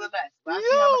 Now I'm doing less. But I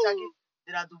see how much I get,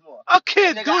 then I do more. I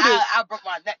can't nigga, do this. I broke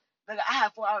my neck. Nigga, I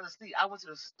had 4 hours of sleep. I went to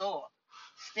the store,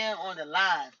 stand on the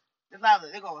line. The line,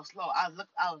 they're going slow. I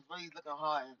was really looking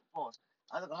hard and pause.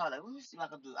 I was looking hard, like, let me see what I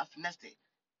can do. I finessed it.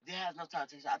 They had no time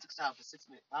to take a shower. I took a shower for 6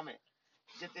 minutes, 5 minutes.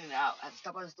 Just in and out. I had to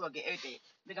stop at the store, get everything.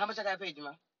 Nigga, how much I got paid you,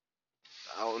 man?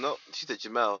 I don't know. She said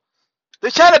Jamel.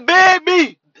 They trying to beg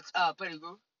me. It's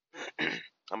Pettigrew.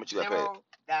 How much you got paid?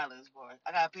 $0, boy.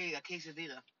 I got paid a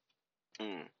quesadilla.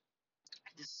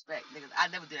 Disrespect, niggas. I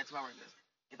never do that to my workers.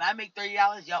 If I make $30,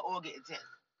 y'all all getting 10.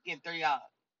 Getting $30.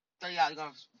 $30, you're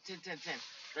going 10, 10, 10.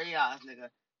 $30, nigga.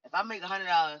 If I make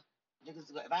 $100, niggas,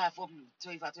 if I have 4 people,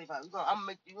 25, 25, I'm gonna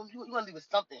make you gonna leave with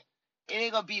something. It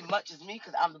ain't gonna be much as me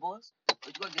because I'm the boss, but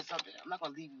you're gonna get something. I'm not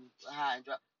gonna leave you high and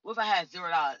drop. What if I had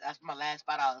 $0? That's my last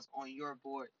 $5 on your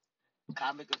board. Can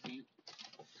I make it for you?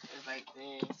 It's like,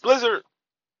 man. Blizzard.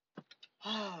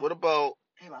 What about?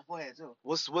 Hey, my forehead too.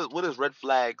 What is red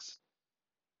flags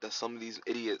that some of these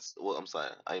idiots? Well, I'm sorry,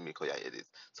 I didn't mean to call y'all idiots.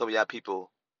 Some of y'all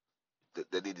people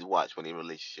that need to watch when in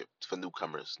relationship for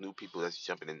newcomers, new people that's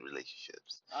jumping in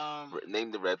relationships.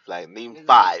 Name the red flag. Name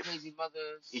 5. Crazy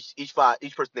mothers. Each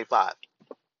person name 5.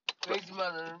 Crazy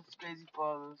mothers, crazy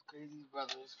fathers, crazy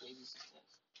brothers, crazy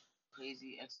sisters,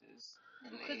 crazy exes.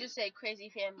 You could just say crazy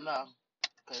family. No,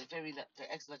 because the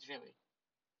ex is not your family.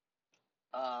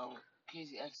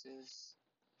 Crazy exes.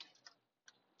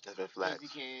 That's red flags.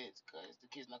 Crazy kids, because the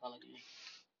kids not gonna like you.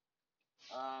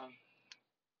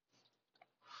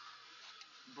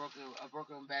 A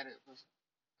broken and battered person.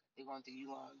 They gonna think you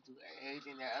gonna do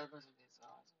everything that other person did. So.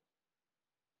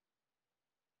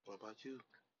 What about you?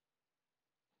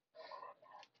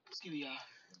 Excuse me,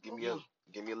 y'all.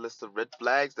 Give me a list of red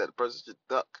flags that a person should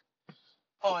duck.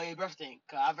 Oh, your breath thing.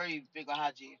 Cause I'm very big on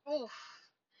hygiene. Oof.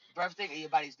 Breath thing and your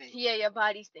body stink. Yeah, your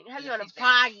body stink. Have you on a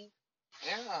body?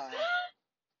 Yeah.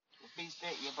 Your feet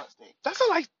stink, your butt stink. That's not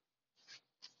like.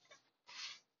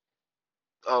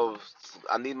 Oh,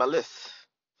 I need my list.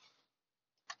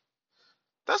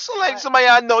 That's like somebody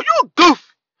I know. You a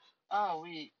goof. Oh,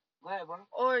 we. Go ahead, bro.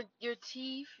 Or your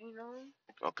teeth, you know.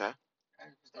 Okay.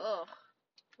 Ugh.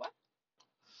 What?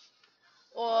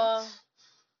 Or What?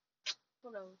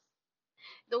 what else?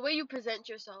 The way you present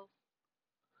yourself,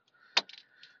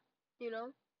 you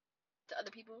know, to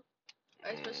other people,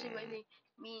 or especially when Mm, they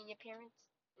me and your parents,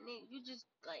 and then you just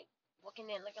like walking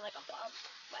in looking like a bum,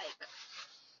 like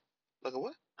look at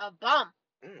what? a bum,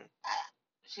 Mm.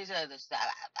 She said this.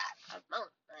 a bum,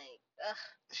 like ugh.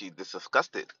 She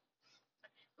disgusted.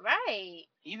 Right.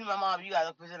 Even my mom, you gotta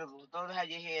look presentable. Don't have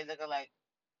your hair looking like.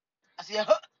 I see your.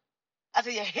 I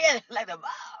see your hair look like the mom.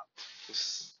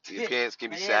 Your pants can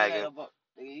be Like, your hair look like sagging. a bum.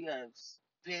 You got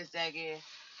pants sagging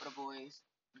for the boys.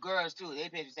 Girls too. They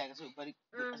pants be sagging too. Buddy,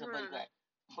 that's a buddy Mhm. crack.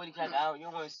 Buddy crack out. You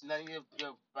don't want to see none of your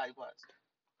body parts.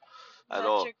 At Not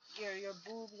all. your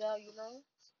boobs out, you know.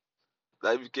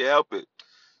 Not if you can't help it.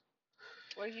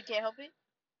 Or if you can't help it.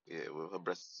 Yeah, well, her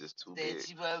breast is just too Then big.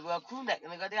 she wear a crew neck.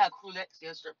 And they got crew neck. See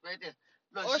her strip right there.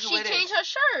 Look, Or she can she wear this. changed her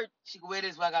shirt. She can wear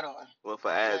this what I got on. Well, if her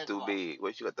Her ass ass too come out. big,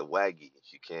 well, she got the waggy.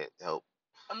 She can't help.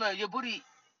 Oh no, your booty.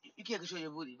 You can't control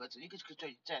your booty, but you can control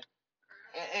your chest.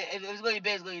 And if it's gonna be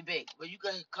big, it's gonna be big. But you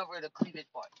can cover the cleavage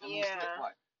part. I mean, slit Yeah.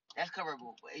 part. That's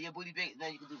coverable. But if your booty big,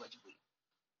 then you can do what your booty.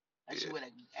 Like she Yeah. wear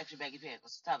like extra baggy pants,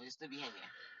 but stop it still be hanging.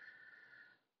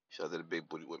 Shout out to the big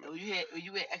booty women. And when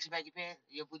you wear extra baggy pants,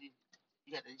 your booty,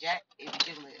 you got the jack, it be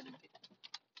jiggling in the,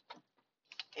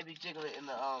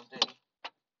 thing.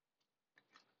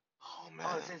 Oh I man,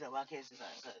 wanna say something, but I can't say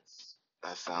something because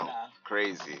that sounds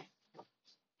crazy.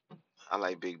 I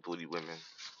like big booty women.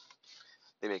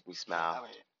 They make me yeah, smile.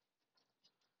 alright.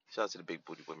 Shout out to the big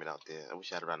booty women out there. I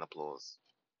wish I had a round of applause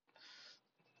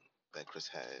that Chris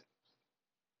had.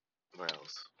 Where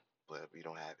else? But we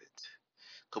don't have it.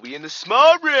 Cause we in the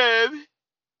small room.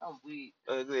 I'm weak.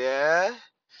 Yeah.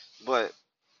 But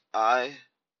I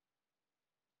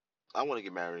I want to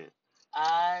get married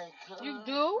I You could.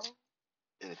 do?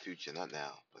 in the future, not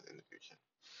now, but in the future.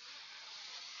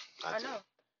 I I do. know.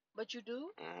 But you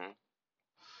do? Mhm.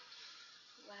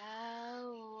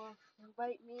 Wow.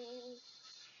 Invite me.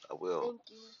 I will. Thank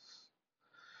you.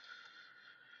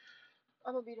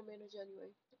 I'm gonna be the manager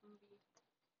anyway. I'm gonna be.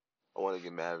 I want to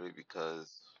get married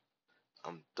because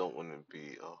I don't want to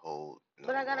be a hoe no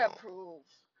But I gotta more approve.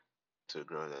 to a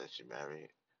girl that she married.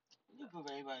 You prove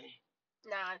anybody.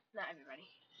 Nah, not everybody.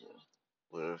 Yeah.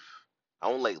 What if I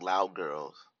don't like loud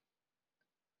girls?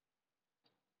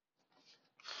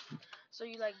 So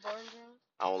you like boring girls?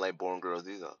 I don't like boring girls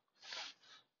either.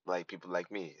 Like people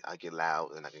like me, I get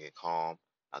loud and I can get calm.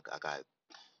 I got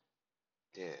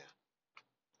yeah.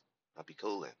 I be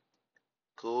cooling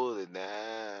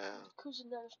now. Cruising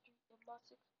down the street with my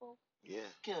 6'4". Yeah,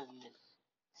 Killing it.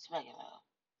 Smacking out.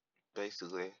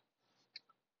 basically.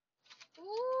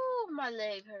 Ooh, my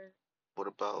leg hurt. What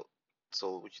about?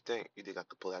 So what you think? You think I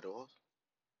could pull that off?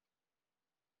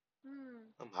 Hmm.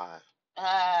 I'm high,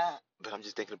 Ah, but I'm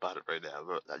just thinking about it right now.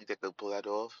 Bro. You think I could pull that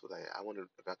off? Like I wonder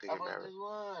if I could how get about married. this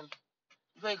one?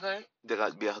 You play good? You think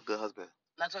I'd be a good husband?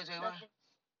 Not 2021. Nothing.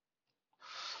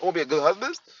 I want to be a good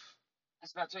husband?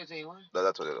 It's not 2021. No,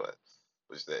 that's what it was.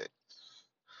 What you say?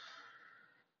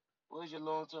 What is your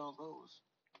long term goals?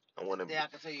 I want to. Then I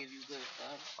can tell you if you good.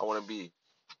 I want to be.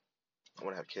 I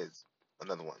want to have kids.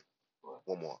 Another one. What?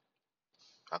 One more.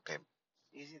 Okay,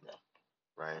 Easy though.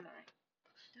 right. Alright.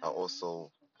 I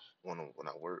also want to when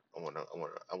I work. I want to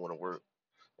work. I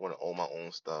want to own my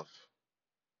own stuff.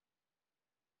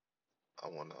 I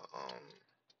want to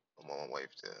I want my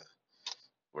wife to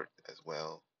work as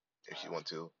well if she want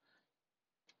to.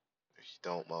 If she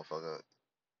don't, motherfucker,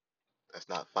 that's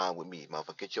not fine with me,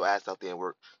 motherfucker. Get your ass out there and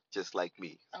work just like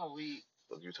me. Oh,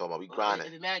 What you talking about? We well, grinding.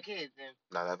 if you married kids, then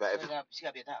Nah, she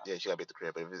gotta be at the house. yeah, she gotta be at the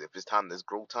crib. But if it's time, it's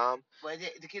grow time. But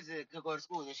the kids that could go to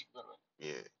school, then she can go to work.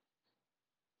 Yeah,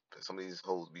 'cause some of these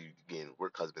hoes be getting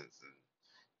work husbands and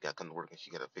gotta come to work and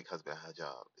she got a fake husband at her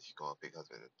job. She call a fake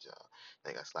husband at the job.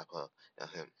 And they gotta slap her and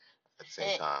him at the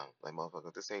same time. Like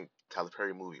motherfucker, this ain't Tyler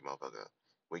Perry movie, motherfucker.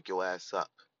 Wake your ass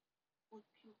up.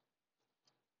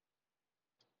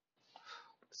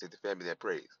 It's the family that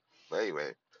prays. But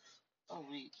anyway, Oh,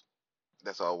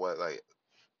 that's all. What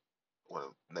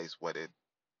a nice wedded,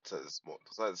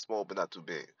 small but not too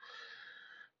big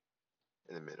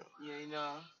in the middle,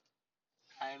 yeah,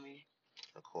 I mean,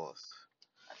 of course.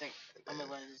 I think And I'm then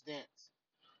gonna run this dance.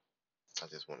 I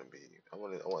just want to be. I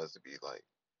want us to be like.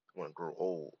 I want to grow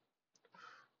old.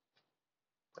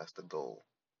 That's the goal.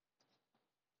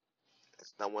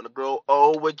 I want to grow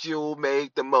old with you,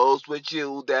 make the most with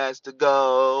you. That's the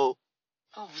goal.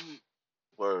 Oh,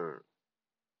 Word.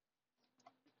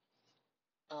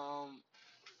 um,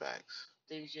 Facts.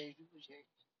 things change, people change.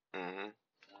 Mhm.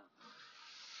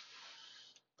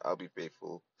 I'll be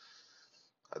faithful.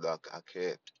 I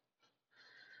can't.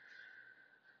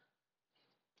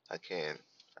 I can.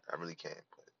 I really can.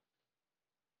 But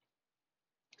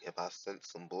if I sense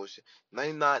some bullshit,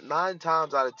 9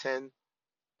 times out of 10,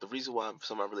 the reason why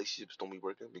some of my relationships don't be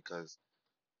working because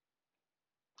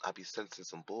I be sensing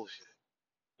some bullshit.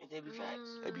 And they be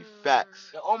facts. It be facts.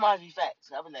 Your own minds be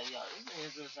facts. I be like, yo, this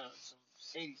nigga's doing some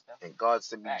shady stuff. And God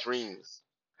sent me Facts. dreams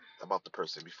about the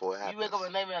person before it happens. You wake up with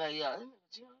a nightmare like, yo,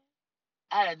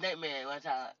 I had a nightmare one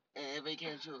time and it really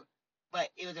came true. But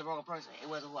it was the wrong person. It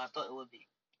wasn't who I thought it would be.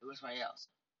 It was somebody else.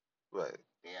 Right.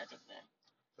 Yeah, I took that.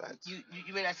 Facts.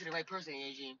 You may not see the right person in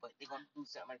your dream, but they're gonna do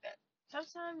something like that.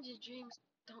 Sometimes your dreams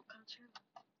don't come true.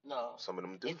 No. Some of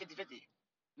them do. It's 50-50.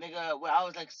 Nigga, when I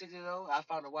was like 6 years old, I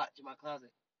found a watch in my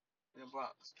closet in the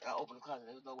Bronx. I opened the closet,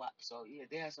 there was no watch. So yeah,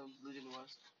 they had some legitimate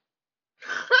ones.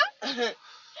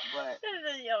 But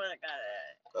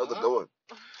That was a good one.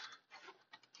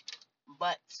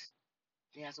 But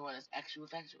they had someone that's actual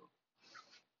factual.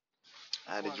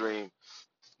 I had a dream.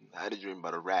 I had a dream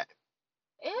about a rat.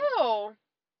 Ew.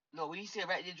 No, when you see a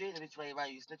rat in your dream, that means somebody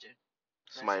around you snitching.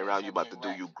 Somebody around you about to do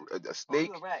you a snake.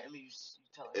 Oh, you a rat. I mean, you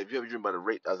tell it. If you ever dream about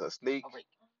a snake,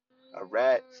 a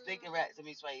rat, snake and rats, that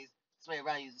means somebody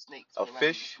around you is a snake. A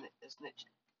fish, a snitch.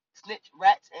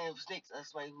 Rats and snakes are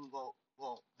somebody who go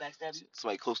backstab you.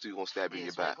 Somebody close to you gonna stab you in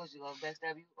your back. Close to you gonna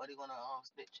backstab you, or they gonna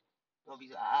snitch. Gonna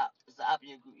be a op. It's an op in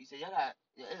your group. You say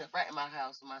there's a rat in my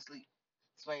house in my sleep.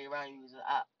 Somebody around you is an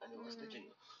op, and they gonna snitch on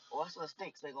you. Or I saw a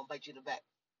snake, somebody gonna bite you in the back.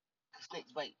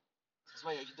 Snakes bite.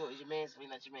 Somebody that you do is your man, somebody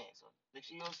not your man. So make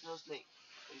sure you don't see no snake.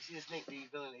 When you see a snake, then you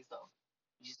feeling they stuff.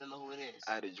 You just don't know who it is.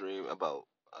 I had a dream about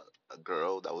a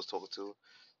girl that I was talking to,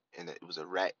 and it was a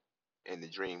rat in the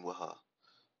dream with her.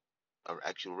 An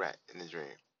actual rat in the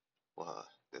dream with her.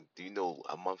 Then, do you know,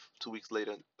 2 weeks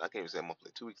later, I can't even say a month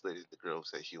later, 2 weeks later, the girl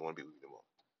said she want to be with me anymore.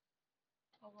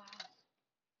 Oh, wow.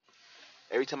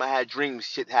 Every time I had dreams,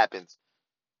 shit happens.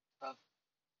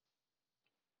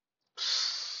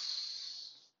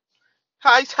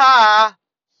 Hi, Ta.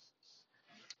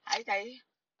 Hi, Ty.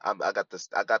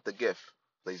 I got the gift,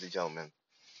 ladies and gentlemen.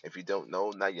 If you don't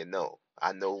know, now you know.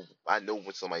 I know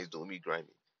when somebody's doing me grimy.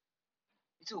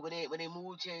 Me too. When they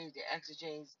mood change, their accent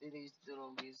change, they used to do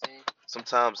them be the same.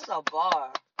 Sometimes That's a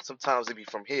bar. Sometimes it be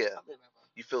from here.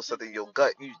 You feel something in your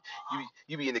gut.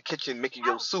 You be in the kitchen making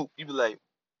your soup. You be like,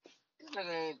 this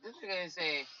nigga ain't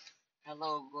say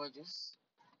hello, gorgeous.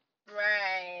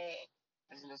 Right.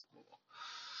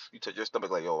 You touch your stomach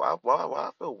like, yo, why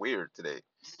I feel weird today?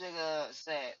 This nigga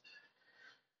said,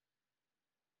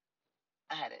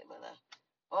 I had it, but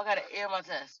I got an ear on my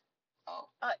test. Oh.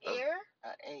 Ear?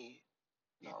 A.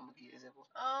 No, I'm gonna keep it simple.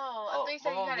 Oh, I thought you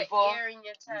said you had an ear in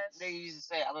your test. They used to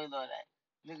say, I don't know that.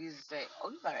 Niggas used to say,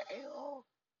 oh, you got an A. Oh,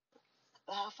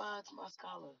 high five to my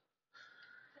scholar.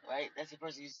 Right? That's the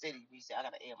person you say to you. You say, I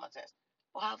got an A on my test.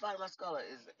 Well, high five to my scholar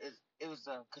it was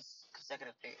a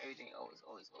consecutive thing. Everything always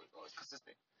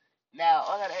consistent. Now,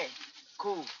 I got an A.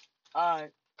 Cool.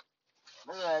 Alright.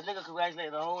 Nigga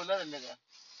congratulating a whole another nigga.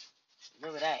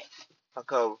 Remember that. How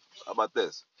come? How about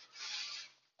this?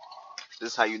 This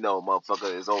is how you know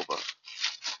motherfucker is over.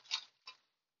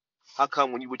 How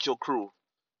come when you with your crew,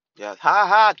 yeah, ha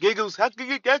ha, giggles, ha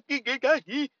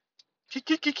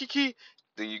kiki.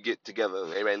 Then you get together,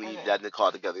 everybody leave that in the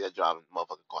car together, you're driving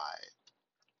motherfucker quiet.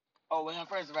 Oh, when her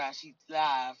friends around, she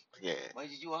live. Yeah. When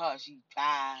it's you and her, she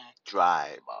drive.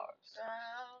 Drive. Bars.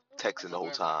 Texting the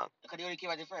whole time. Because they only care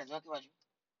about their friends, not care about you.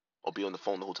 Or be on the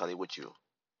phone the whole time they with you.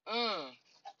 Mm.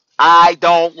 I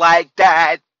don't like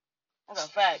that. That's a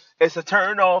fact. It's a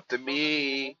turn off to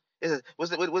me.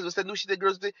 What's that new shit that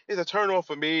girls do? It's a turn off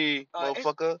for me,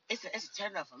 motherfucker. It's a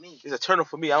turn off for me. It's a turn off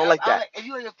for me. I don't like that. If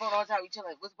you on your phone all the time, you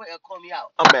chilling. What's the point of calling me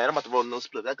out? I'm mad. I'm about to roll another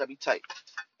split. That gotta be tight.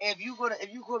 If you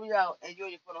call me out and you're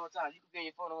on your phone the whole time, you can be on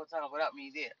your phone the whole time without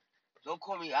me there. Don't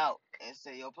call me out and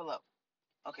say, yo, pull up.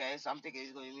 Okay, so I'm thinking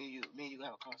it's gonna be me and you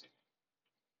gonna have a conversation.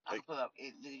 I can pull up,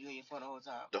 nigga, you on your phone the whole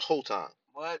time. The whole time.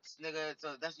 What, nigga?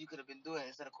 So that's what you could have been doing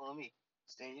instead of calling me.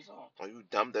 Stay on your phone. Are you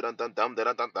dumb?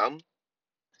 Dumb?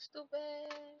 Stupid.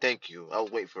 Thank you. I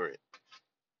was waiting for it.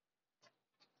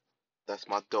 That's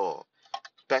my dog.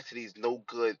 Back to these no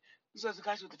good. You saw the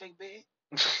guy with the fake bed?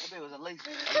 That bed was a lace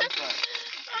one.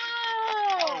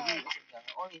 Oh.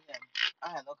 Only him. I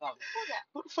had no comment. Who's that?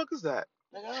 Who the fuck is that?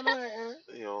 Like, I don't know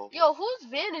that. Yo, whose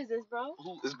van is this, bro?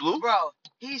 Who is Blue? Bro,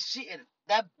 he's cheating.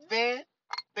 That van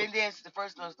been there since the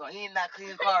first snowstorm. He ain't not clean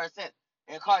his car since.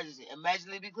 And the car just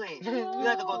imaginally be clean. You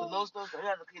have to go to no snowstorm. You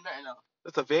have to clean nothing out.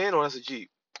 That's a van or that's a Jeep?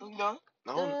 You know?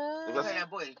 No. That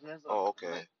boy. Oh, okay.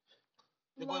 Right.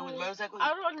 The boy with the motorcycle? I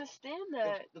don't understand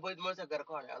that. The boy with the motorcycle got a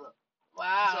car now. Look.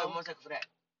 Wow. You saw the motorcycle for that.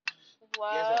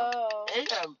 Wow. And he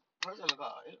got a person in the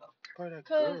car. You know. Probably that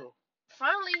girl.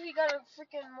 Finally, he got a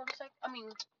freaking motorcycle. I mean,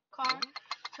 car,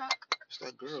 truck. It's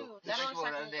that girl. Shoot, that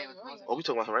motorcycle was Oh, we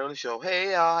talking about her right on the show.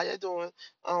 Hey, y'all, how you doing?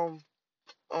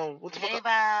 What the Hey, fuck?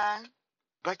 bye.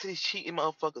 Back to these cheating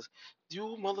motherfuckers.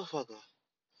 You motherfucker.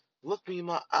 Look me in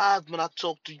my eyes when I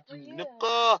talk to you,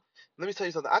 nigga. Let me tell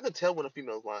you something. I can tell when a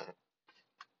female's lying.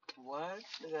 What?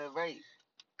 Nigga, right.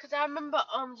 Cause I remember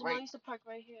Jamal used to park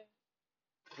right here.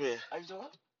 Yeah. How you doing?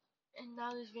 And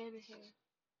now this van is here.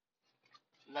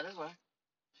 Not this one.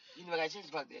 You never got a chance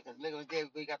to park there because nigga was there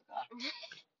before you got the car.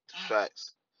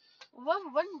 Facts. When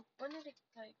did it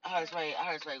like? I heard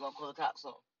somebody gonna call the cops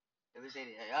on. If they say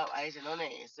that, yo, I ain't said no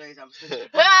name. So I'm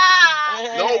snitching.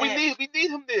 No, we need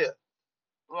him there.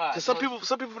 Right. Cause some people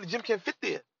from the gym can't fit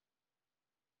there.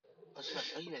 Oh,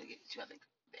 he better get you. I think.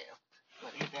 Damn. You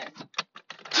better hit that.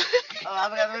 Oh, I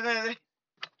forgot to do that.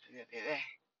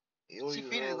 She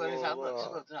feeded to go to his house. Look, she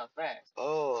goes to the house fast.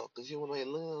 Oh, cause you want to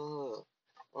look.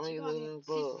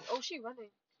 She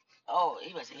running. Oh,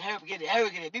 he must say, hurry up, get it.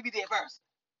 Maybe there first.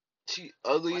 She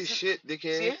ugly as shit,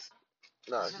 dickhead. Serious?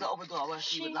 Nah. This is the open door. I want to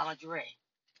see with lingerie.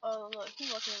 Oh, look, he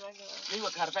walking regular. He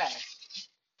went kind of fast.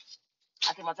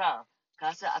 I take my time.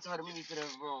 Cause I told her to meet me to the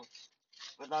room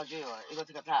with lingerie on. It's gonna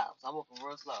take her time, so I'm walking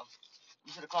real slow.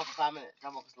 You should have called for 5 minutes.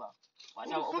 I'm walking slow. Watch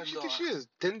Who the fuck open she door. think she is?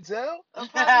 Denzel? She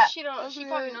probably knows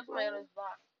somebody on his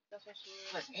block. That's what she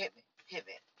is. Listen, hit me.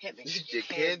 You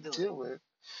can't do it.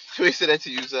 She said that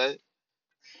to you, son.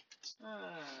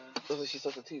 Looks like she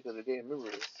sucked her teeth because the game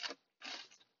mirrors.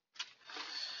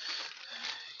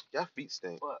 Y'all feet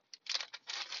stink. What?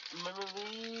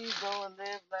 Memories don't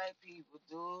live like people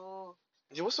do.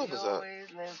 Yeah, what song is that? Always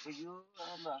live for you. I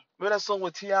don't know. Remember that song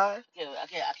with T.I.? I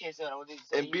can't say what I want to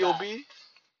say. And B.O.B.?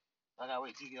 I gotta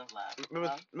wait till he goes live.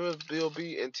 Remember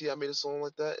B.O.B. and T.I. made a song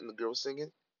like that and the girl was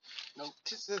singing? Nope.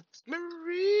 She said,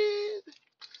 memories.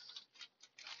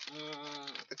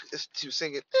 She was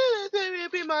singing,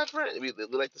 be my friend. We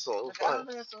like the song. It was fun.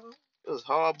 It was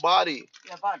hard body.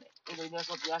 Yeah, I found it. You know,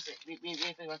 so Beyonce. We ain't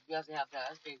think about Beyonce half that.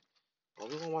 That's crazy. Oh,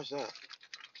 we gonna watch that.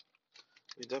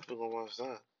 We definitely gonna watch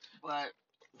that. But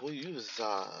boy, you was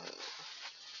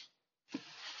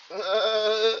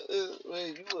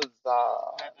wait, you was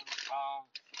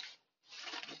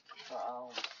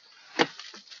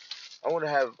I want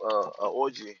to have an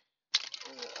orgy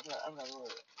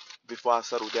before I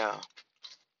settle down.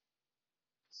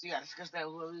 So you gotta discuss that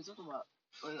with whoever you're talking about.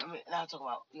 I mean, not talking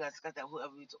about. You gotta discuss that with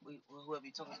whoever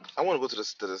you're talking to. I want to go to the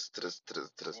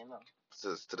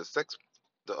sex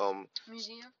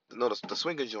museum. No, the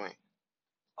swinger joint.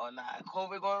 Oh nah,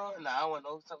 COVID going on. Nah, I don't want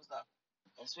no type of stuff.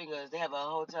 And swingers, they have a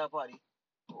hotel party.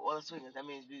 All the swingers. That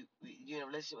means you in a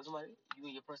relationship with somebody. You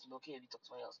and your person don't care if you talk to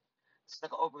somebody else. It's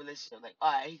like an open relationship. Like,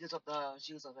 all right, he can talk to her,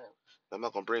 she can talk to him. I'm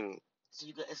not gonna bring. So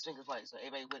you got a swingers party, so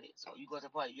everybody with it. So you go to the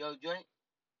party, your joint,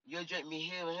 me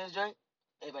here and his joint.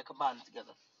 Everybody combine it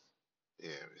together.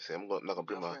 Yeah, see, not gonna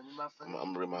bring I'm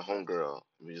gonna bring my homegirl.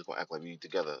 We just gonna act like we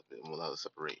together. I'm allowed to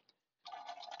separate.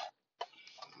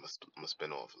 I'm gonna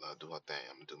spin off. I'll do my thing.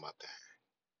 I'm gonna do my thing.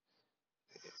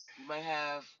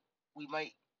 Yeah. We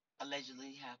might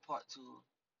allegedly have part 2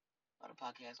 on the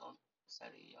podcast on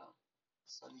Saturday, y'all.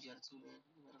 So you gotta tune in.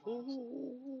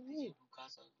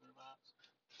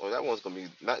 Oh, that one's gonna be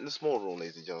not in the small room,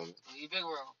 ladies and gentlemen. It's gonna be a big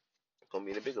room. It's gonna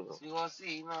be in a bigger room. So we gonna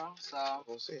see, you know. So we're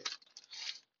gonna see it.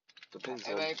 Depends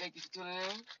on. Everybody, thank you for tuning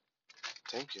in.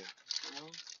 Thank you. You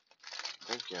know?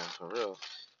 Thank you, for real.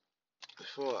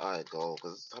 Before I go,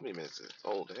 because how many minutes is it?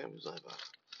 Oh, damn, it's only about.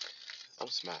 I'm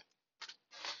smacked.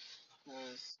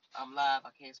 Because I'm live,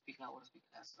 I can't speak. I want to speak.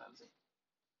 That's what I'm saying.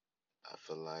 I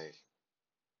feel like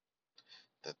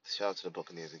that. Shout out to the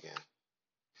Buccaneers again.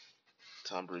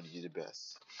 Tom Brady, you're the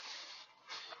best.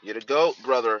 You're the GOAT,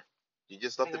 brother. You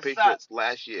just left the Patriots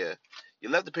last year. You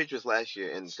left the Patriots last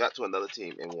year and got to another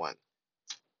team and won.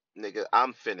 Nigga,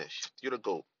 I'm finished. You're the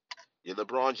GOAT. You're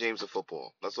LeBron James of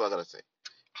football. That's all I gotta say.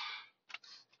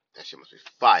 That shit must be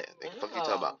fire. Nigga, fuck you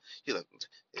talking about? You look.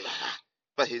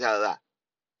 But he's out of that.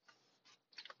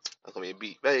 That's gonna be a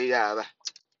beat. But he's out of that.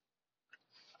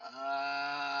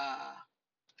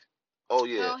 Oh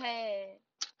yeah. Go ahead.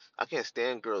 I can't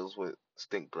stand girls with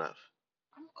stink breath.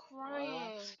 I'm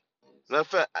crying. Matter of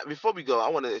fact, before we go, I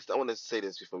want to say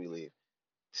this before we leave.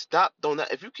 Stop doing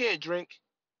that. If you can't drink,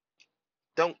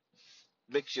 don't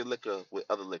mix your liquor with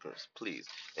other liquors, please.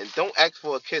 And don't ask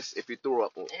for a kiss if you throw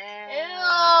up. Ew,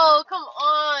 come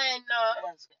on.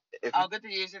 I'll get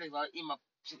to you yesterday. I'll eat my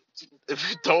chicken. If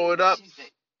you throw it up,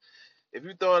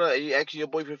 and you ask your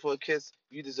boyfriend for a kiss,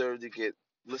 you deserve to get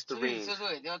Listerine. So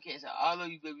they don't kiss. I love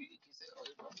you, baby. Kiss it.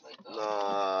 Like, Nah.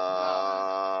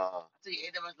 I tell you,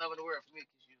 ain't that much love in the world for me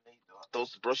because you ain't dog.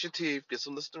 Don't brush your teeth. Get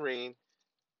some Listerine.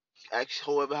 Ask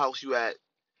whoever house you at.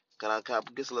 Can I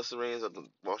get some Listerine so I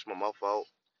can wash my mouth out?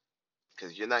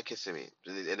 Because you're not kissing me.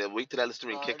 And then wait till that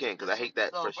Listerine kick in. Because I hate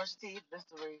that fresh. Brush your teeth,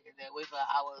 Listerine, and then wait for an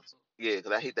hour or two. Yeah,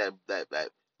 because I hate that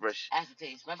fresh.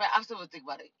 Aftertaste. Matter of fact, I'm still gonna think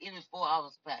about it. Even 4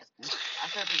 hours pass. I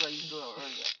still think about you doing it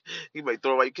earlier. He might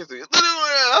throw away your kissing. Yeah.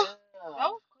 That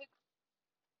was quick.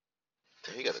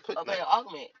 He got a quick Okay,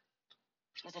 argument.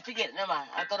 Listen, forget it. Never mind.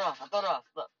 I thought it off.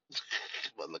 Look.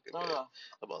 I'm about to look at that.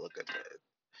 I'm about to look at that.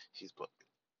 She's fucking.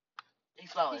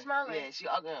 He's smiling. He's smiling. Yeah, she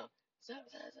ugly.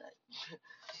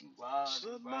 She wild,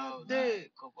 bro.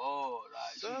 Like, come on,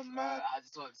 like, she's bad. I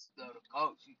just told her to sit down the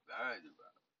coach. She's bad, bro.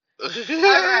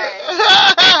 Alright.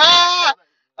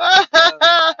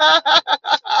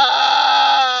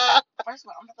 First of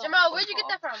all, I'm not Jamal, where'd you get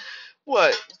that from?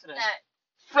 What? Yesterday. That.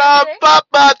 From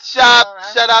Papa Shop.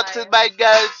 Oh, Shout out to my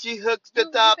girl. She hooks the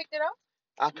top. You picked it up?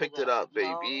 I picked it up,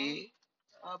 baby.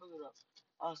 I'll pick it up.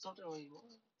 Oh, something where you want.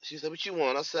 She said, "What you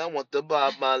want?" I said, "I want the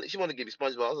Bob Marley." She wanted to give me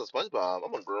SpongeBob. I said, "SpongeBob,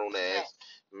 I'm a grown ass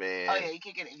man." Oh yeah, you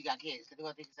can't get it if you got kids. Cause they're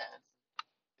gonna think it's that.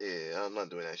 Yeah, I'm not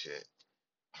doing that shit.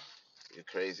 You're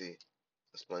crazy.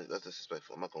 That's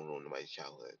disrespectful. I'm not gonna ruin nobody's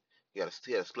childhood. He had a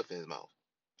split in his mouth.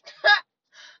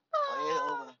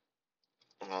 Oh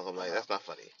yeah, I'm like, that's not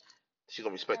funny. She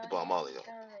gonna respect the Bob Marley though.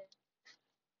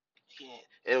 Yeah.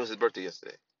 And it was his birthday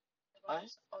yesterday.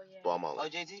 What? Oh yeah. Bob Marley. Oh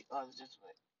JT? Oh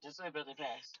just wait, birthday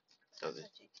passed.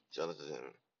 Shout out to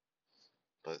him.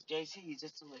 But JT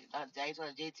just too late. Not I ain't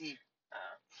talking JT.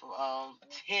 For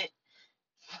hit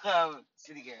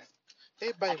City Gas.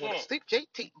 everybody wanna sleep,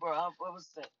 JT. Bro, what was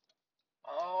that?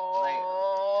 Oh. Like,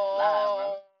 live,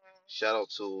 bro. Shout out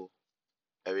to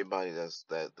everybody that's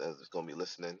gonna be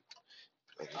listening.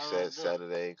 Like you said,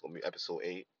 Saturday gonna be episode 8.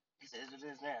 It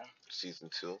is now. Season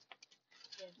 2.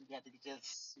 We got to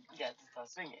start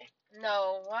singing.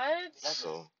 No, what?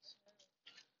 So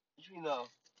what you know?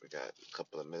 We got a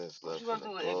couple of minutes left. What you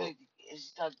gonna do if she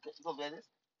starts going like this?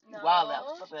 No. Wild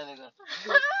out. Fuck that nigga.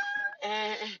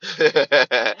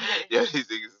 Yo, these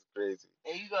niggas is crazy.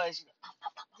 Hey, you guys.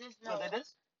 Just no. Like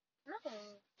this? No.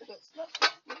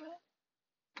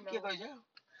 You can't go to jail.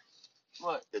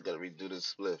 What? They gotta redo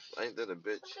this spliff. I ain't that a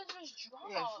bitch.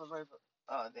 Yeah,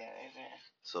 oh, damn, amen.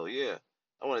 So, yeah.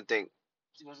 I want to thank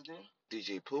See what's there?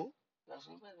 DJ Pooh. That's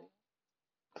what better.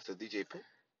 I said DJ Pooh.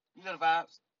 You know the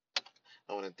vibes.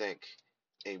 I want to thank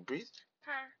A Breeze.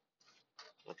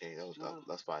 Huh? Okay,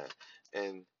 that's fire.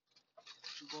 And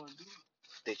what you gonna do?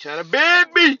 They trying to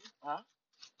ban me. Huh?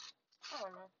 I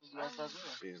don't know.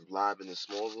 He's live in the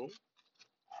small room.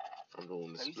 I'm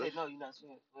doing this. You said no, you're not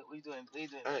doing. What you doing? What you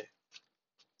doing? Hey,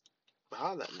 but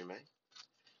holla at me, man.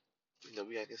 You know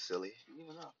we acting silly. You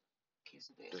never know.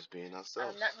 Just being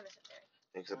ourselves. I'm not gonna sit there.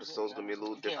 Next episode's gonna be a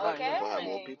little different. Okay. We're gonna have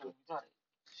more people.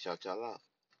 Shout y'all out.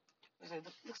 Listen,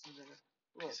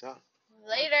 Peace out.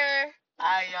 Later.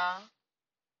 Alright, y'all.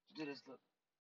 Do this, look.